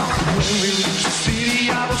 When we reach the city,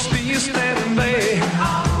 I will speak.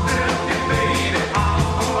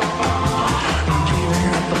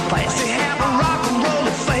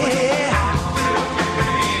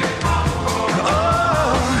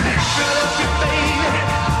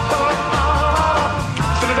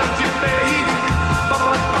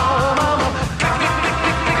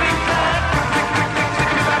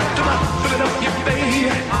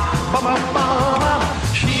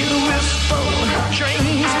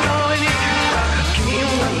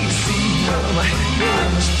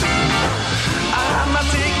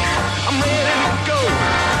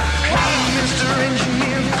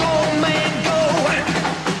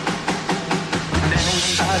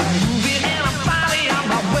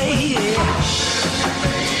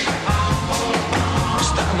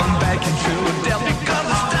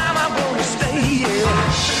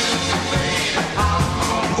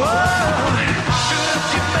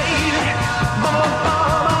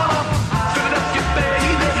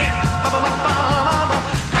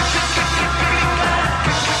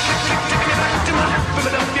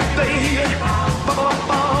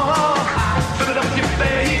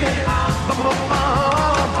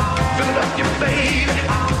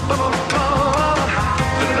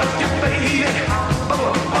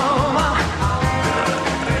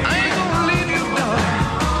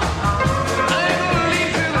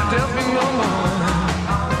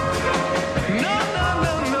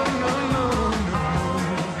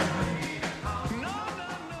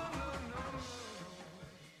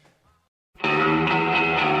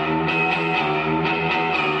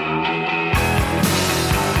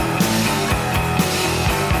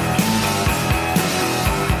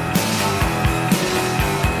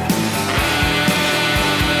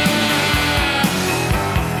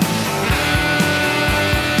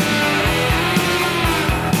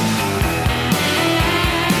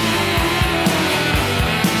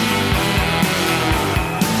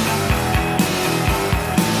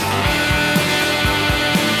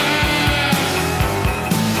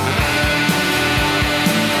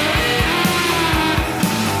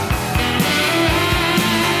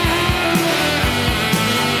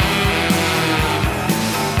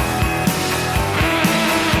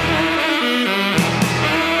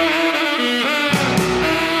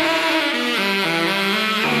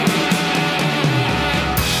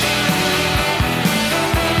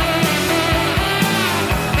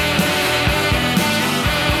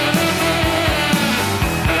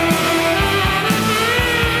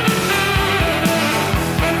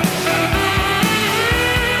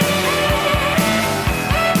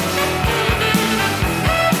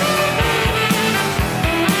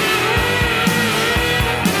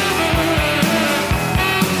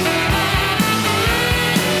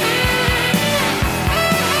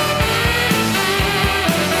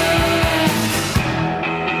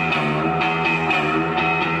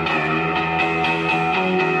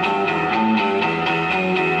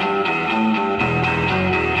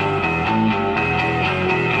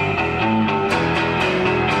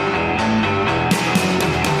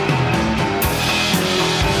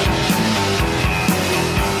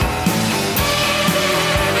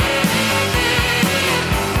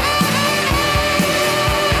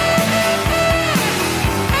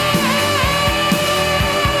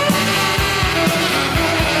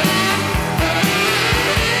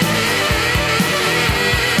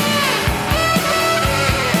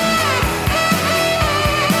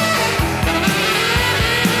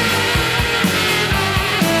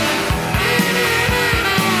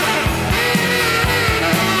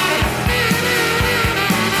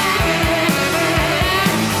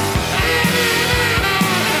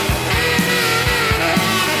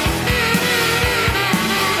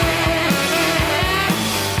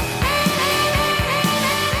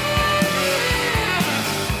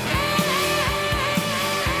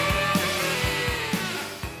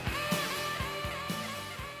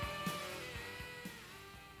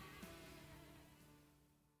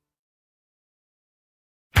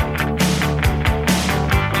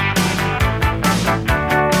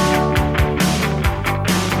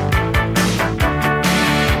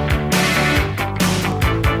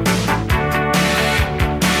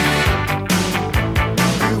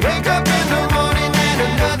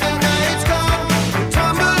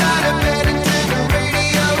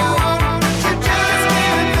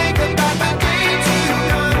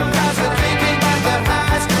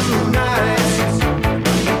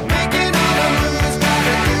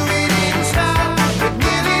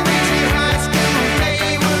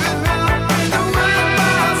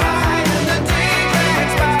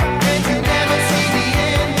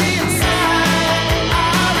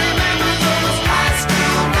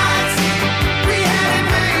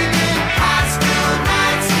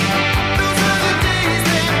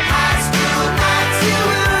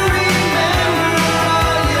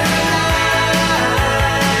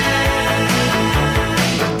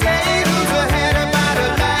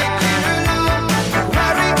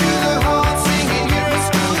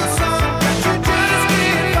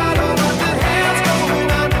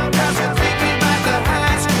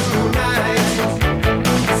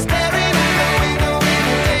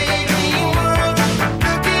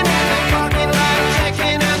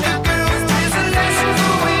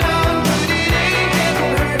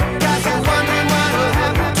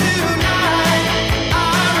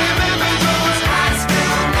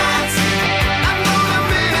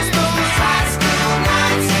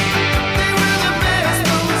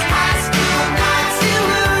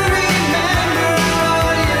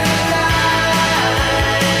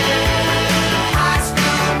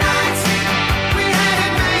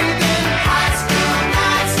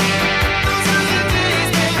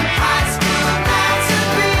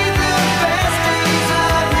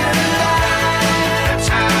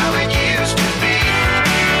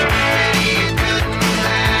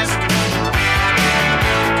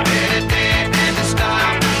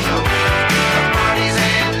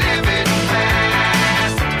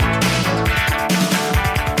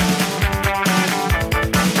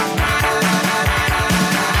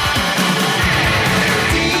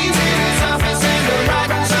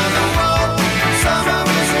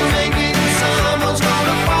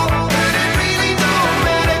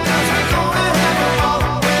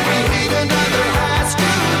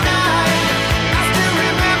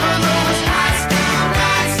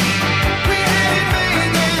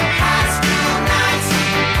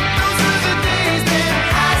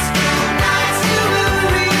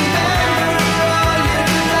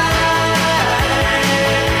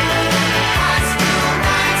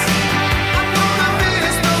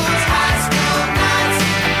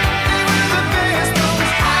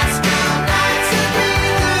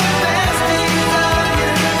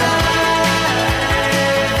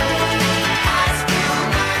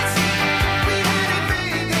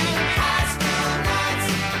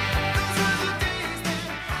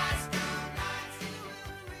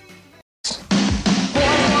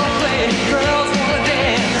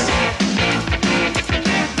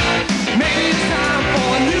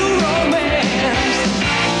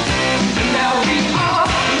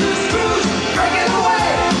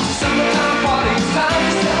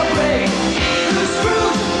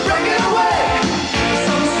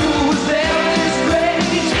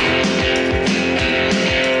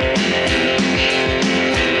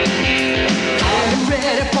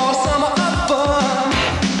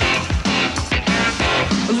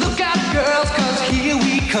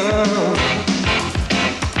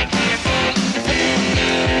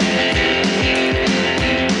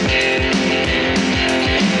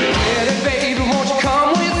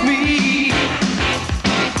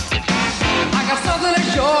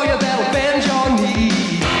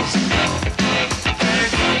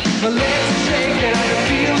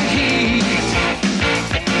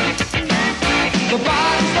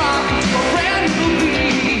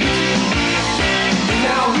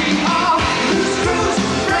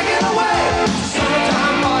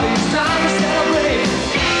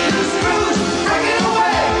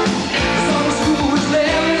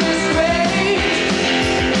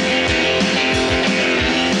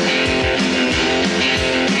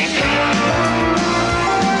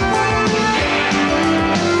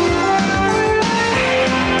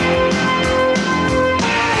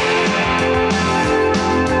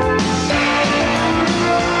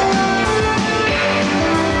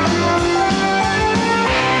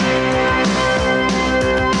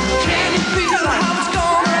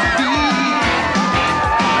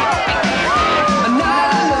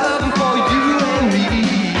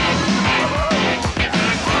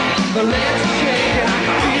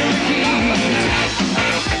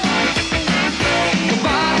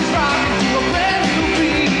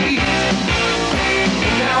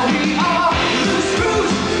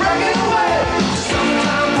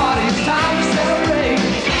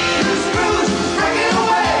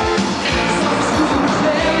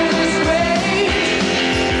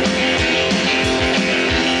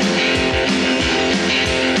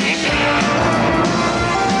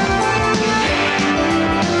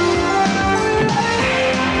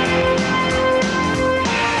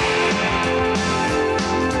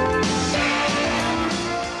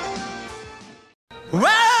 Well,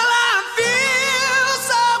 I feel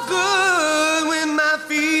so good when my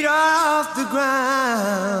feet are off the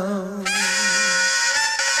ground.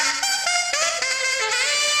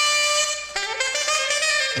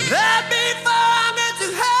 That before I get to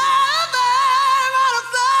heaven, I wanna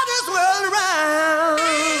fly this world around.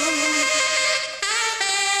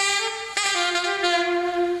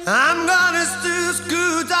 I'm gonna do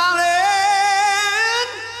school, darling.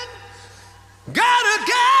 Gotta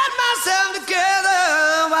get myself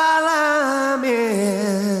together while I'm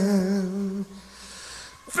in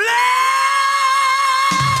flight.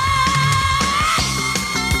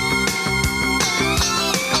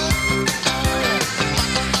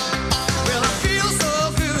 Well, I feel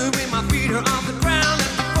so good when my feet are off the ground.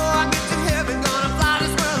 And before I get to heaven, gonna fly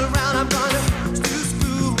this world around. I'm gonna do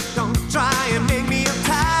school, don't try and make me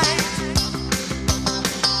uptight.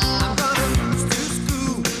 I'm gonna do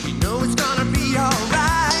school, you know it's gonna be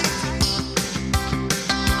alright.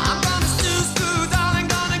 I'm gonna do school, darling,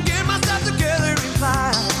 gonna get myself together and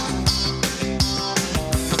fly.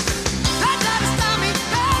 Don't try to stop me,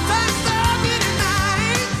 don't try to stop me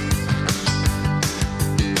tonight.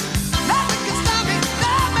 Nothing can stop me,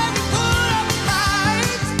 don't make me put up a fight.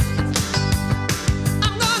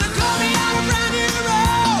 I'm gonna call me out a brand new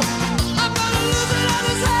road. I'm gonna lose it on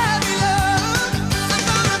this heavy load. I'm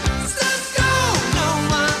gonna go, no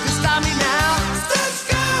one can stop me now. Let's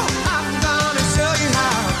go, I'm gonna show you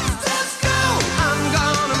how. Let's go, I'm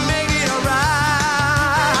gonna make it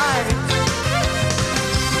alright.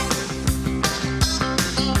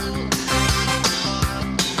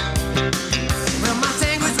 Well, my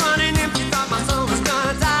tank was running empty, thought my soul was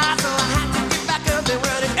gonna die, so I had to get back up there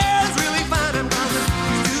where the air is really fine. I'm gonna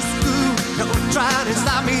do school, don't try to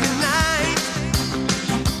stop me tonight.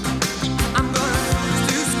 I'm gonna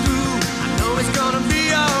do school, I know it's gonna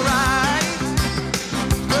be alright.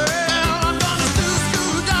 Well, I'm gonna do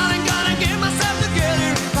school, darling, gonna get myself together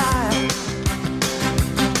and fly.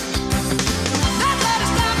 Don't try to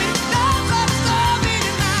stop me, don't try to stop me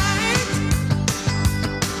tonight.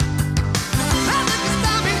 Nothing can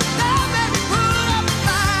stop me, don't make me put up a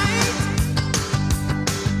fight.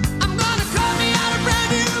 I'm gonna cut me out a brand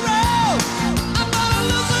new road. I'm gonna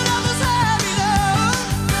loosen up this heavy load.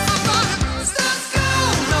 I'm gonna let's go,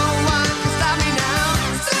 no one can stop me now.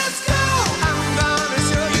 Let's go, I'm gonna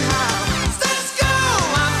show you how. Let's go,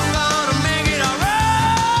 I'm gonna make it alright.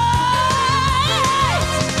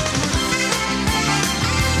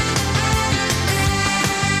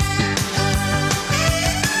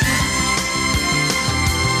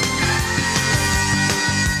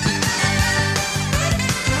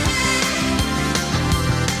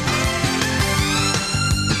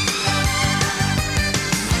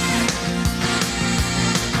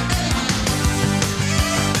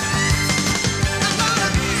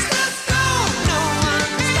 Let's go, no one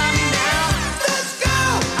can stop me now. Let's go,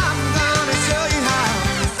 I'm gonna show you how.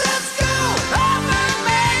 Let's go, I'm gonna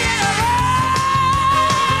make it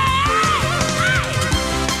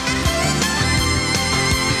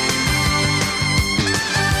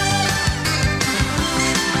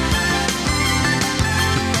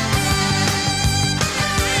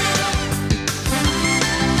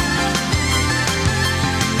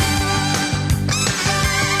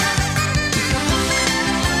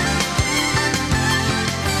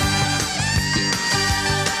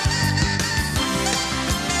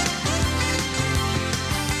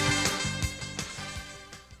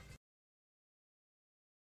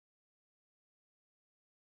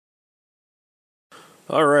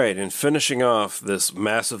All right, and finishing off this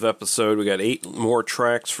massive episode, we got 8 more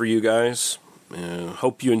tracks for you guys.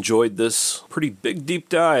 Hope you enjoyed this pretty big deep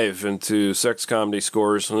dive into sex comedy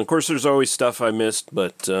scores. And of course, there's always stuff I missed,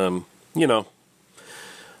 but, you know,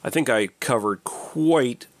 I think I covered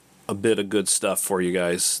quite a bit of good stuff for you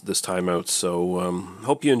guys this time out, so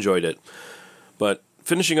hope you enjoyed it. But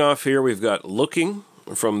finishing off here, we've got Looking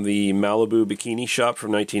from the Malibu Bikini Shop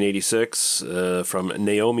from 1986 from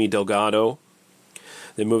Naomi Delgado.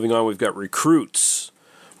 Then moving on, we've got Recruits,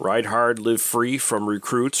 Ride Hard, Live Free from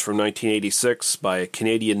Recruits from 1986 by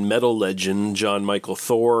Canadian metal legend John Michael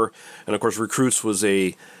Thor. And of course, Recruits was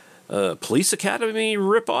a Police Academy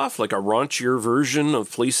ripoff, like a raunchier version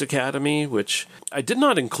of Police Academy, which I did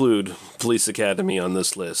not include Police Academy on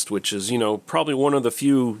this list, which is, you know, probably one of the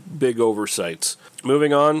few big oversights.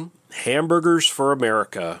 Moving on, Hamburgers for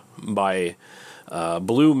America by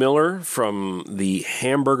Blue Miller from the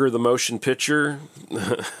Hamburger the Motion Picture,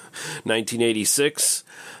 1986.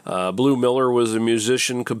 Blue Miller was a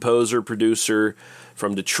musician, composer, producer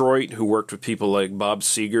from Detroit who worked with people like Bob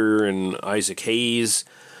Seger and Isaac Hayes.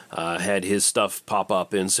 Had his stuff pop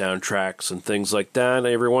up in soundtracks and things like that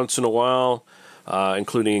every once in a while.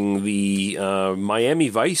 including the Miami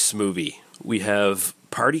Vice movie. We have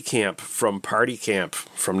Party Camp from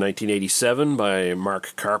 1987 by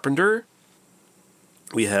Mark Carpenter.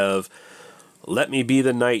 We have Let Me Be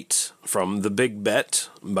the Night from The Big Bet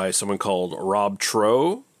by someone called Rob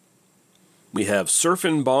Trow. We have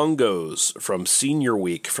Surfin' Bongos from Senior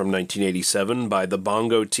Week from 1987 by the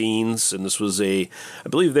Bongo Teens, and this was I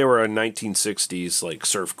believe they were a 1960s like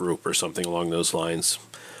surf group or something along those lines.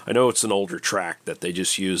 I know it's an older track that they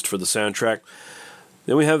just used for the soundtrack.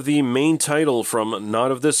 Then we have the main title from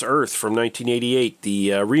Not of This Earth from 1988,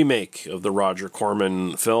 the remake of the Roger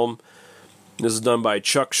Corman film. This is done by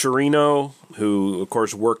Chuck Sciarrino, who, of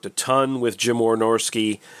course, worked a ton with Jim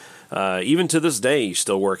Wynorski. Even to this day, he's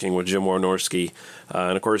still working with Jim Wynorski.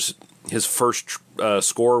 And, of course, his first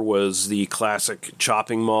score was the classic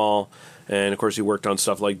Chopping Mall. And, of course, he worked on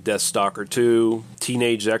stuff like Deathstalker 2,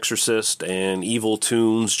 Teenage Exorcist, and Evil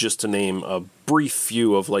Tunes, just to name a brief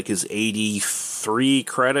few of, like, his 83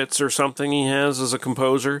 credits or something he has as a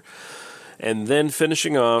composer. And then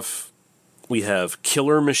finishing off, we have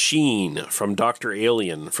Killer Machine from Dr.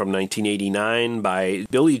 Alien from 1989 by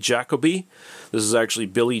Billy Jacoby. This is actually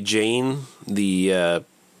Billy Jane, the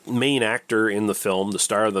main actor in the film, the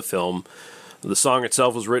star of the film. The song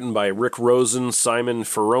itself was written by Rick Rosen, Simon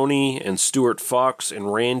Ferroni, and Stuart Fox,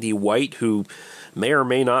 and Randy White, who may or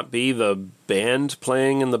may not be the band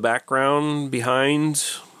playing in the background behind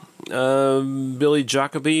Billy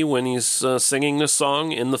Jacoby when he's singing this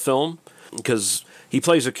song in the film, because he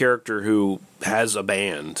plays a character who has a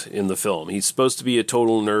band in the film. He's supposed to be a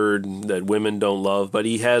total nerd that women don't love, but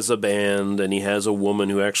he has a band, and he has a woman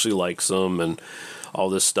who actually likes him, and all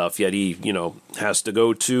this stuff, yet he, has to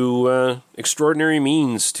go to extraordinary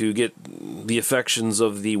means to get the affections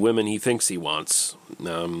of the women he thinks he wants,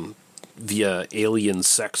 via alien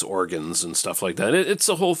sex organs and stuff like that. It's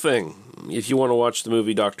a whole thing. If you want to watch the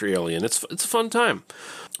movie Dr. Alien, it's a fun time.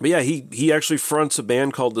 But yeah, he actually fronts a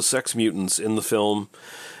band called the Sex Mutants in the film,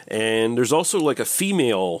 and there's also like a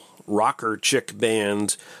female rocker chick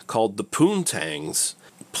band called the Poontangs,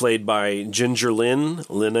 played by Ginger Lynn,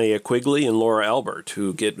 Linnea Quigley, and Laura Albert,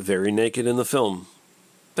 who get very naked in the film.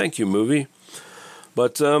 Thank you, movie.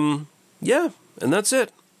 But, yeah, and that's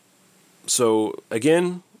it. So,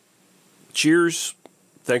 again, cheers.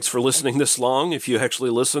 Thanks for listening this long. If you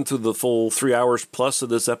actually listened to the full 3 hours plus of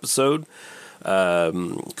this episode,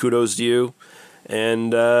 kudos to you.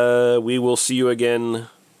 And we will see you again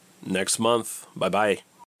next month. Bye-bye.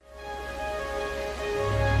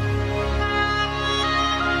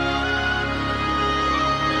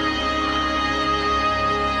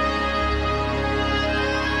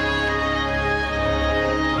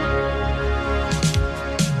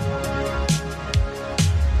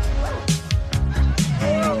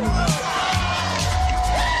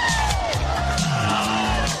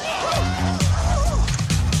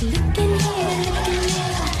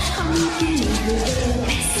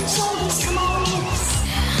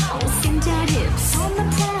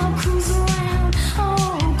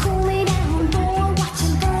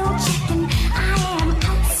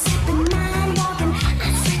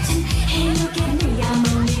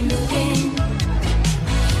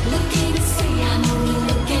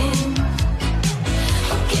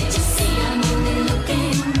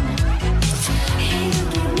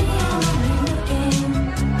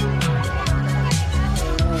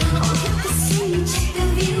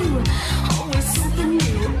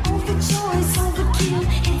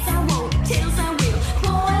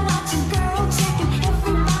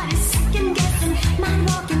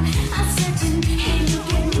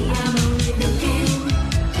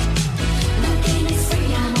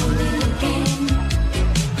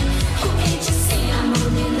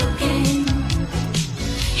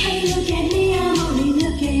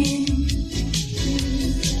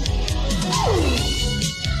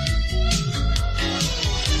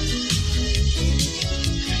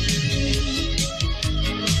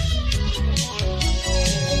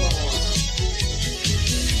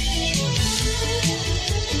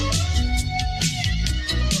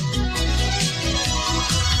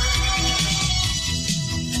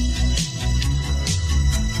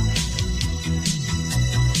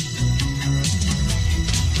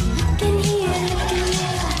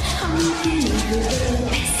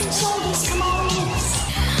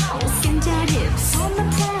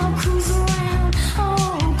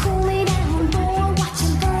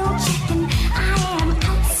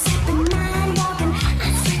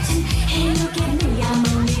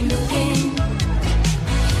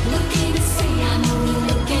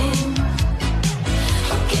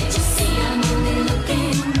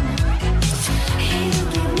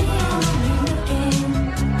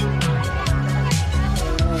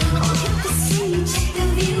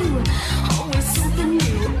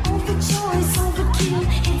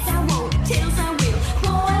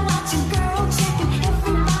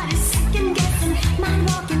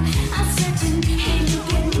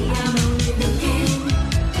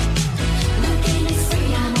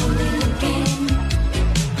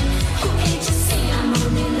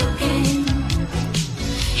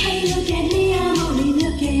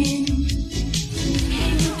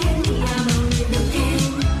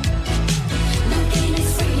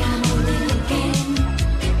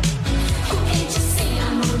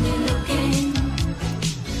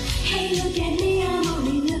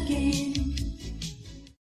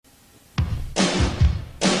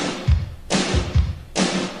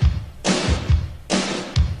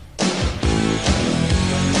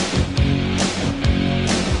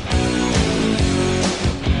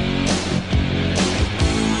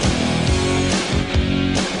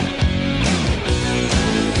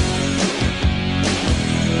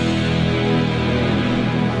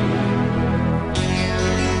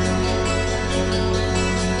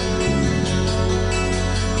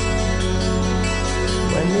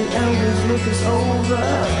 elders look us over.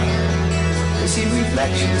 They see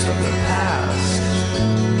reflections of the past.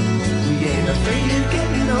 We ain't afraid of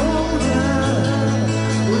getting older.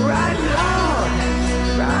 We're riding hard,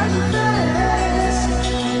 riding fast.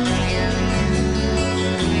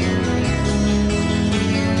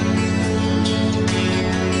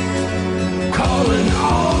 Calling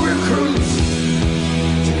all recruits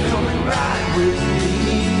to come and ride with me.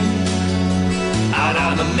 Out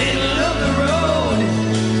on the middle of the road,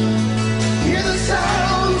 hear the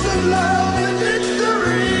sounds of love and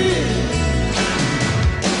victory.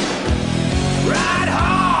 Ride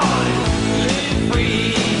hard, live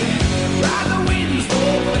free, ride the winds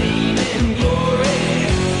for fame and glory.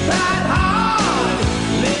 Ride hard,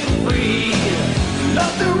 live free,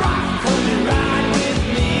 love the rock, come and ride with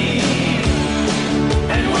me.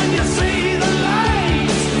 And when you see the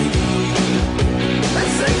lights,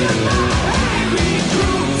 let's sing goodbye.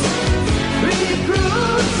 Recruits,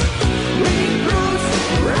 recruits, recruits,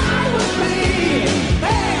 ride with me.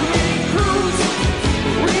 Hey, recruits,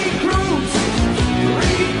 recruits,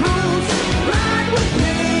 recruits, ride with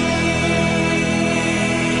me.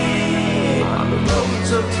 On the roads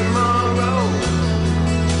of tomorrow,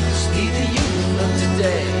 speed the youth of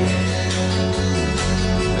today.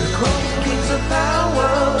 The close kings of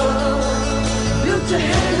power, built to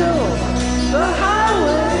handle the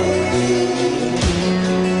highway.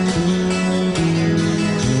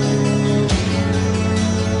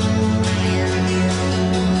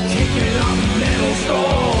 Kicking up metal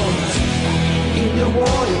storms in your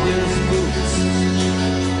warrior's boots,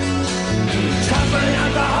 toughing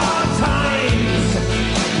out the hard times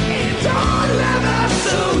in torn leather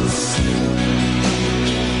suits.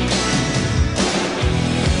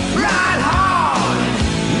 Ride hard,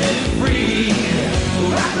 live free,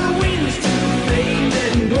 ride the winds to fame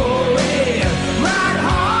and glory. Ride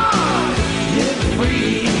hard, live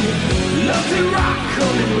free, love to rock,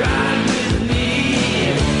 come and ride with me.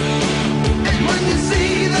 And when you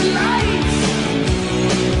see the lights,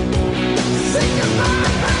 say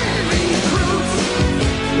goodbye, recruits,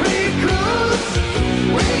 recruits,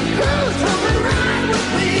 recruits, come and ride with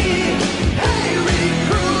me. Hey,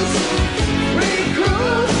 recruits,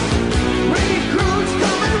 recruits, recruits,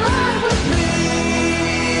 come and ride with me.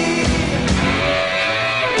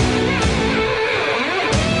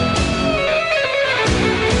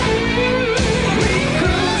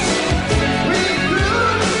 Recruits,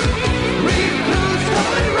 recruits, recruits,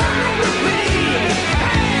 come and ride with me.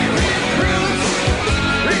 Hey, recruits,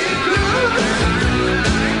 recruits,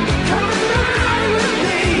 come and ride with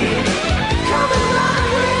me. Come and ride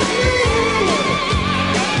with me.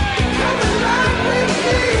 Come and ride with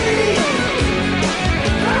me.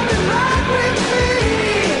 Come and ride with me.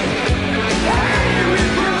 Hey,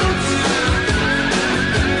 recruits.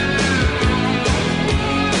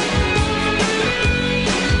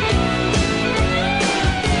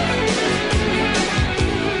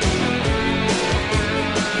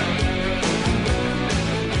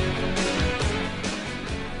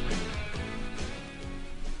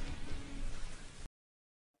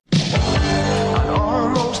 On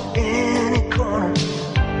almost any corner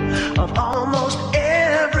of almost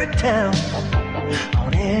every town,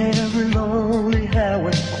 on every lonely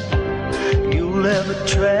highway you'll ever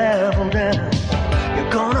travel down, you're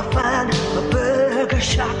gonna find a burger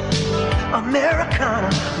shop, Americana,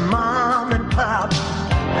 mom and pop.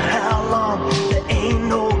 How long? There ain't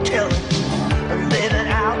no telling. Living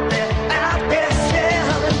out there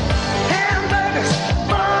selling hamburgers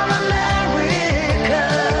for America.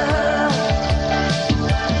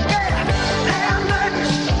 Yeah,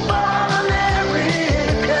 hamburgers for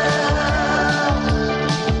America.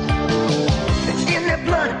 It's in their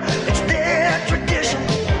blood, it's their tradition.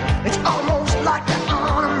 It's almost like they're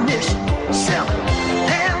on a mission, selling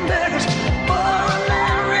hamburgers for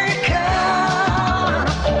America.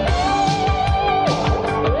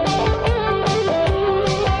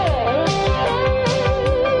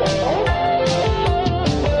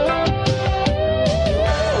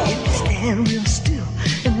 If you stand real still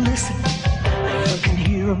and listen, you can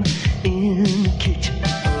hear them in the kitchen.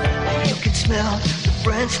 You can smell the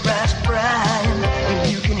French fries frying,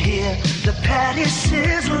 and you can hear the patties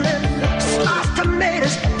sizzling, sliced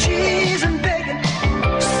tomatoes, cheese and bacon,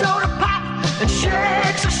 soda pop and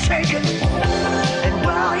shakes are shaking. And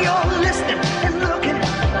while you're listening and looking,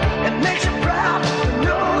 it makes you proud to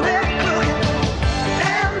know they're cooking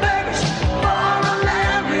hamburgers for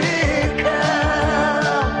America.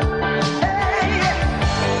 Hey, yeah,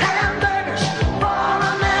 hamburgers for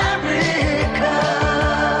America.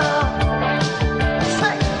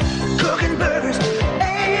 Say, cooking burgers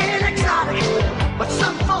ain't exotic, but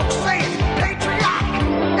some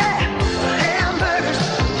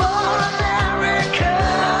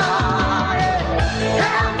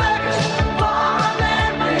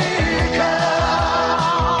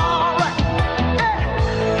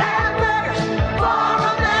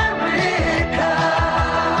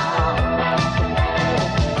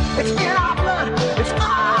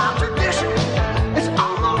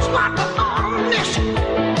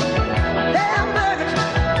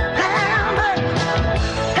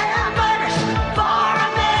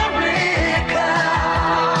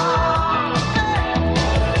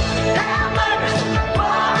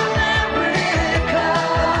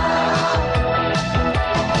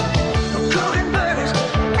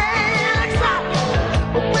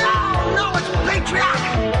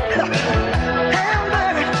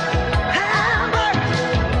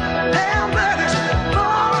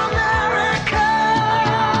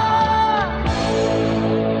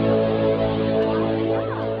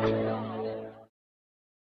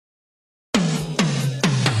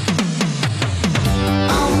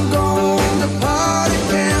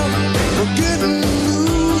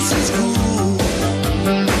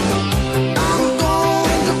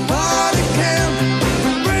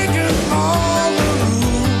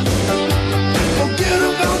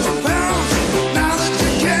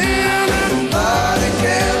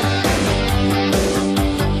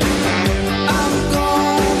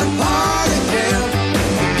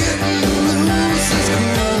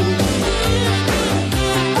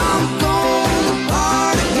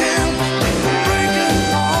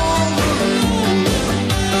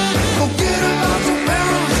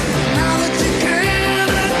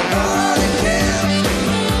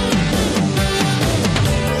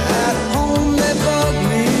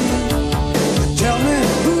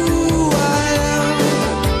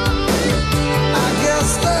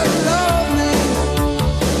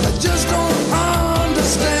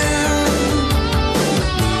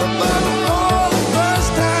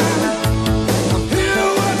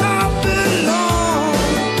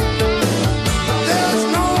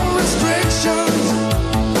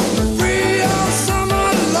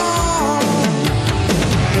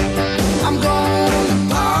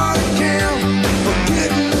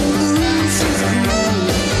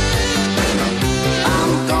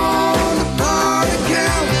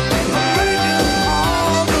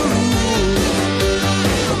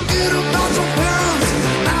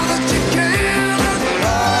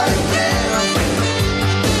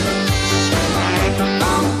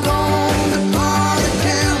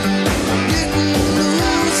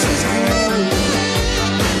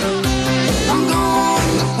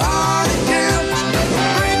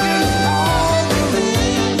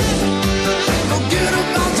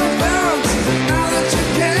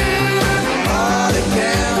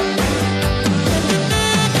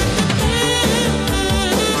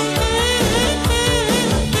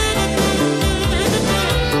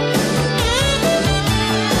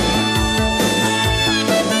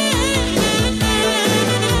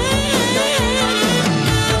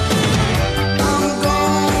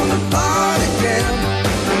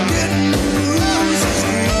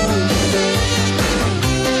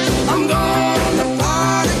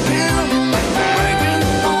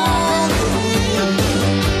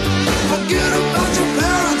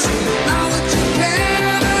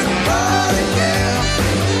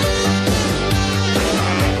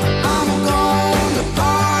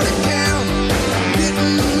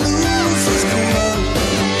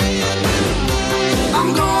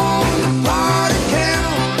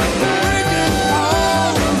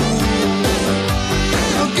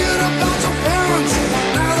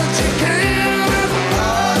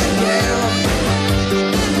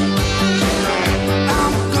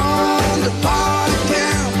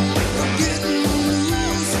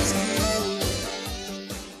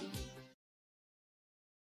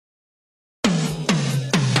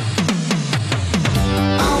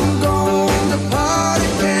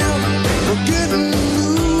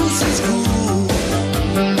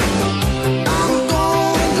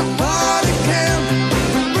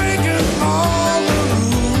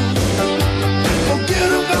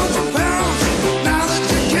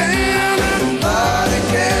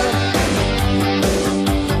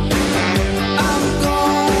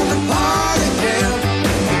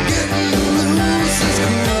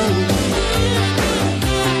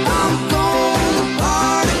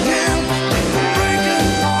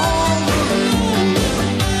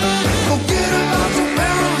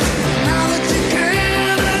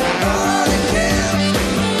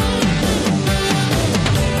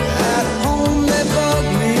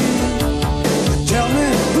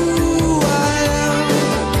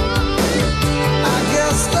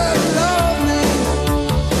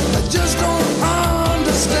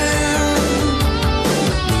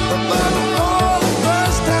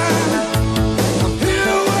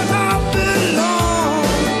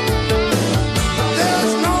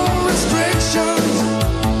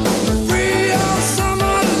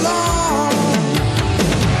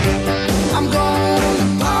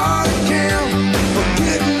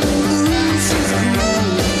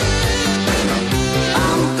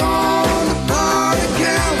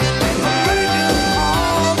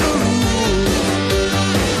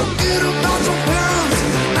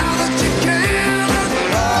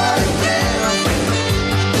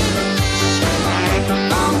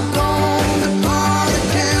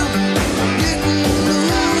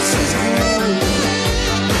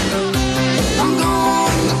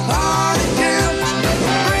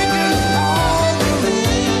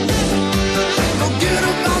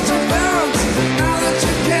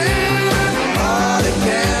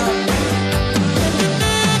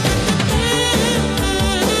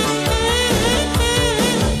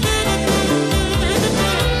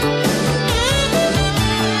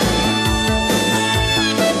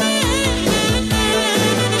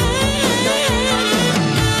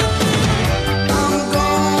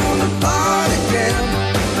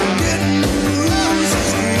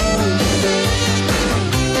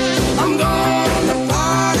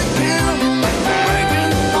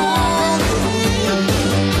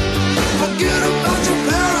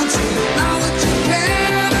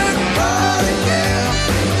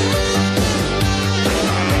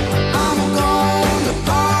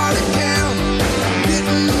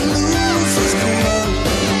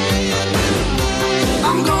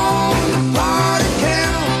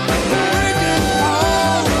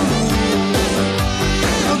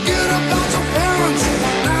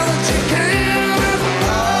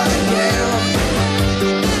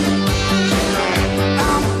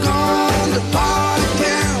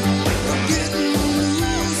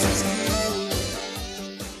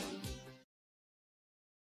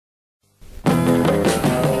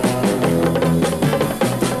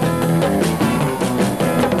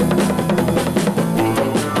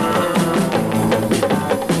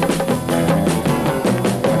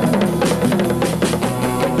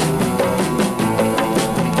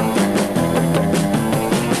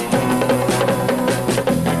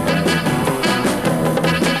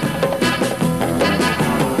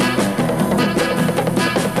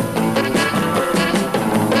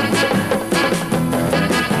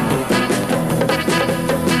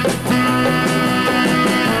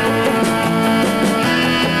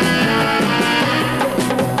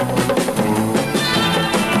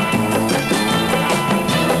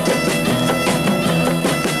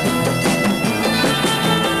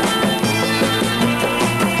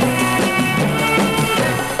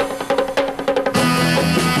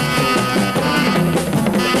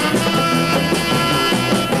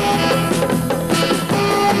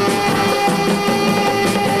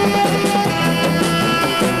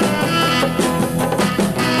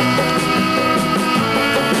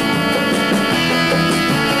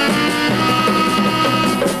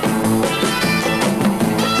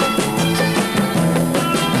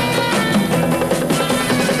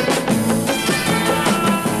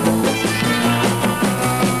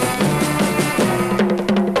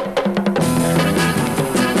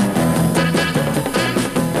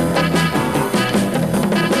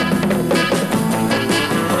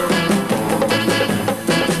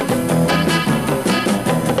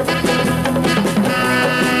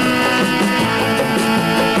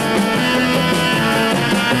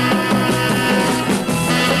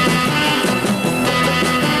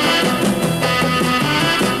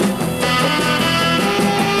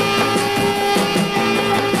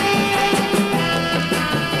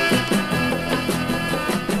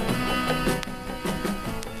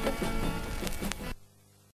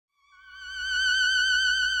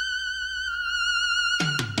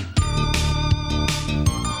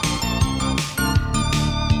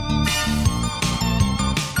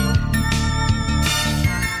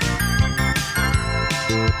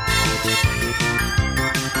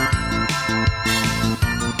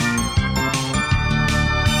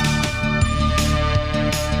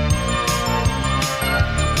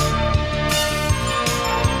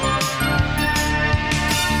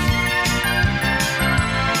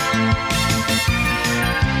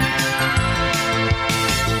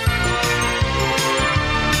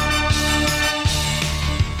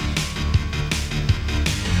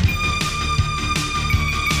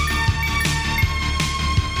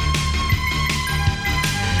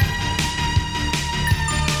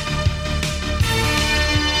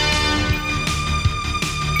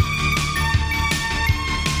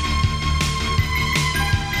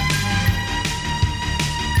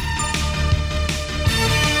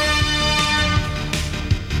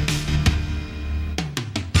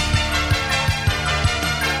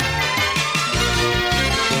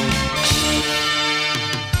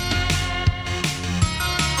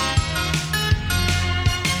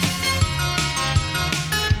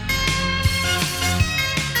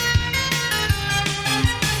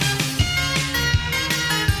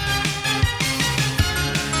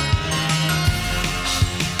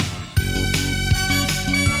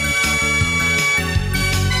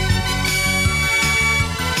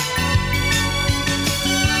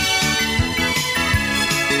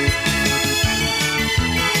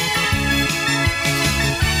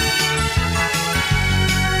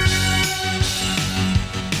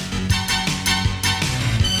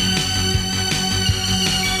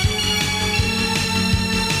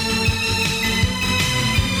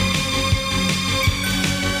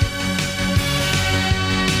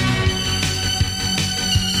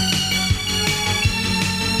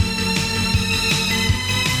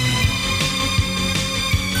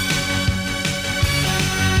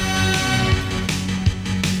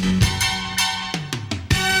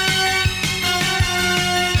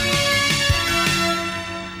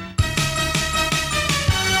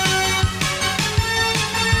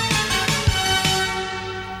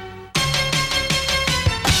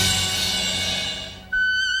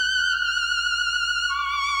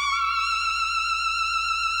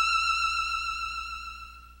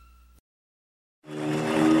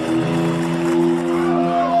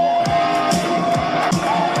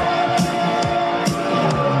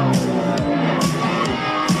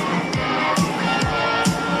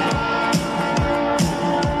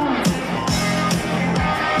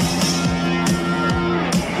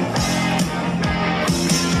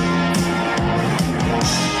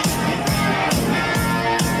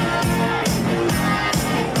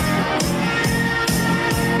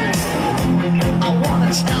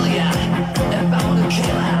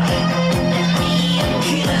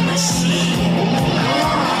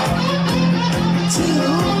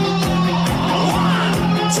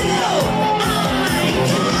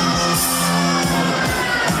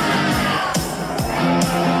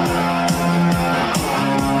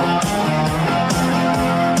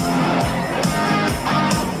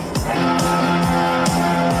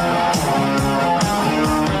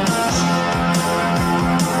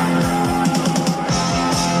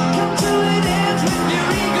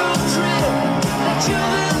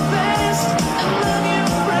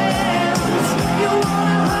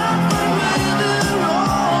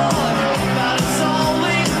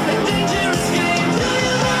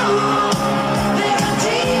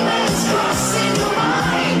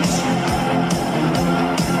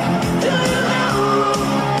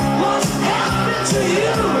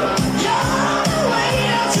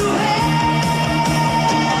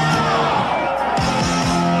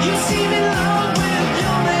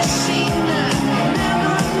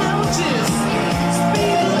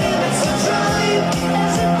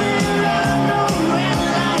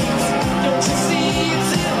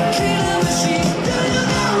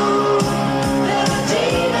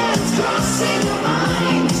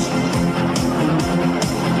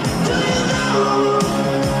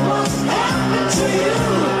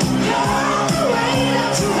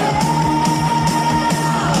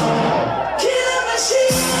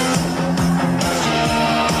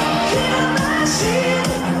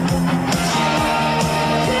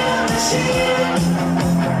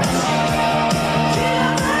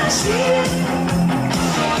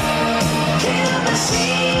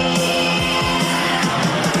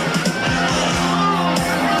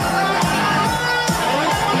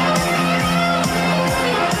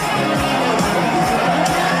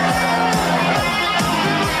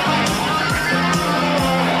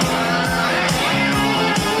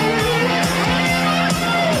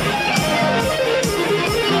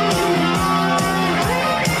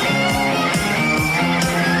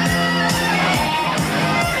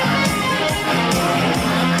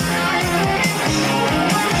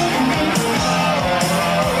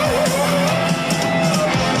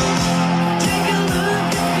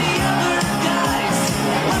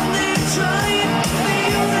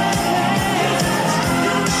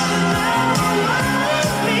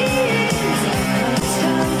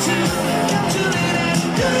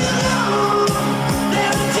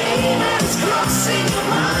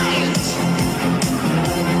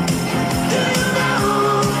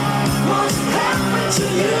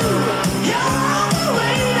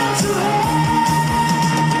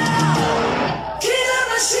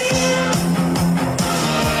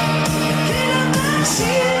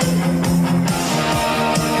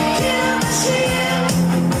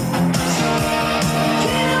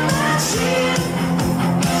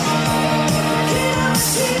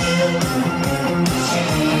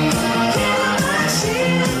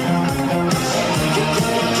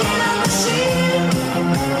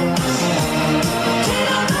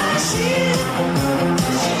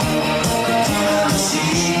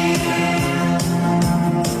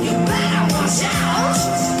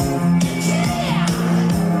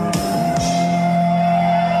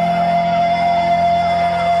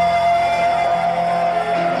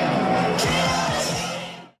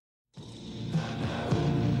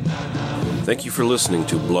Thank you for listening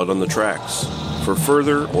to Blood on the Tracks. For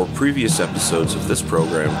further or previous episodes of this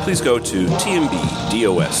program, please go to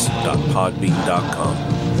tmbdos.podbean.com.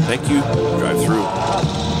 Thank you. Drive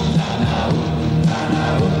through.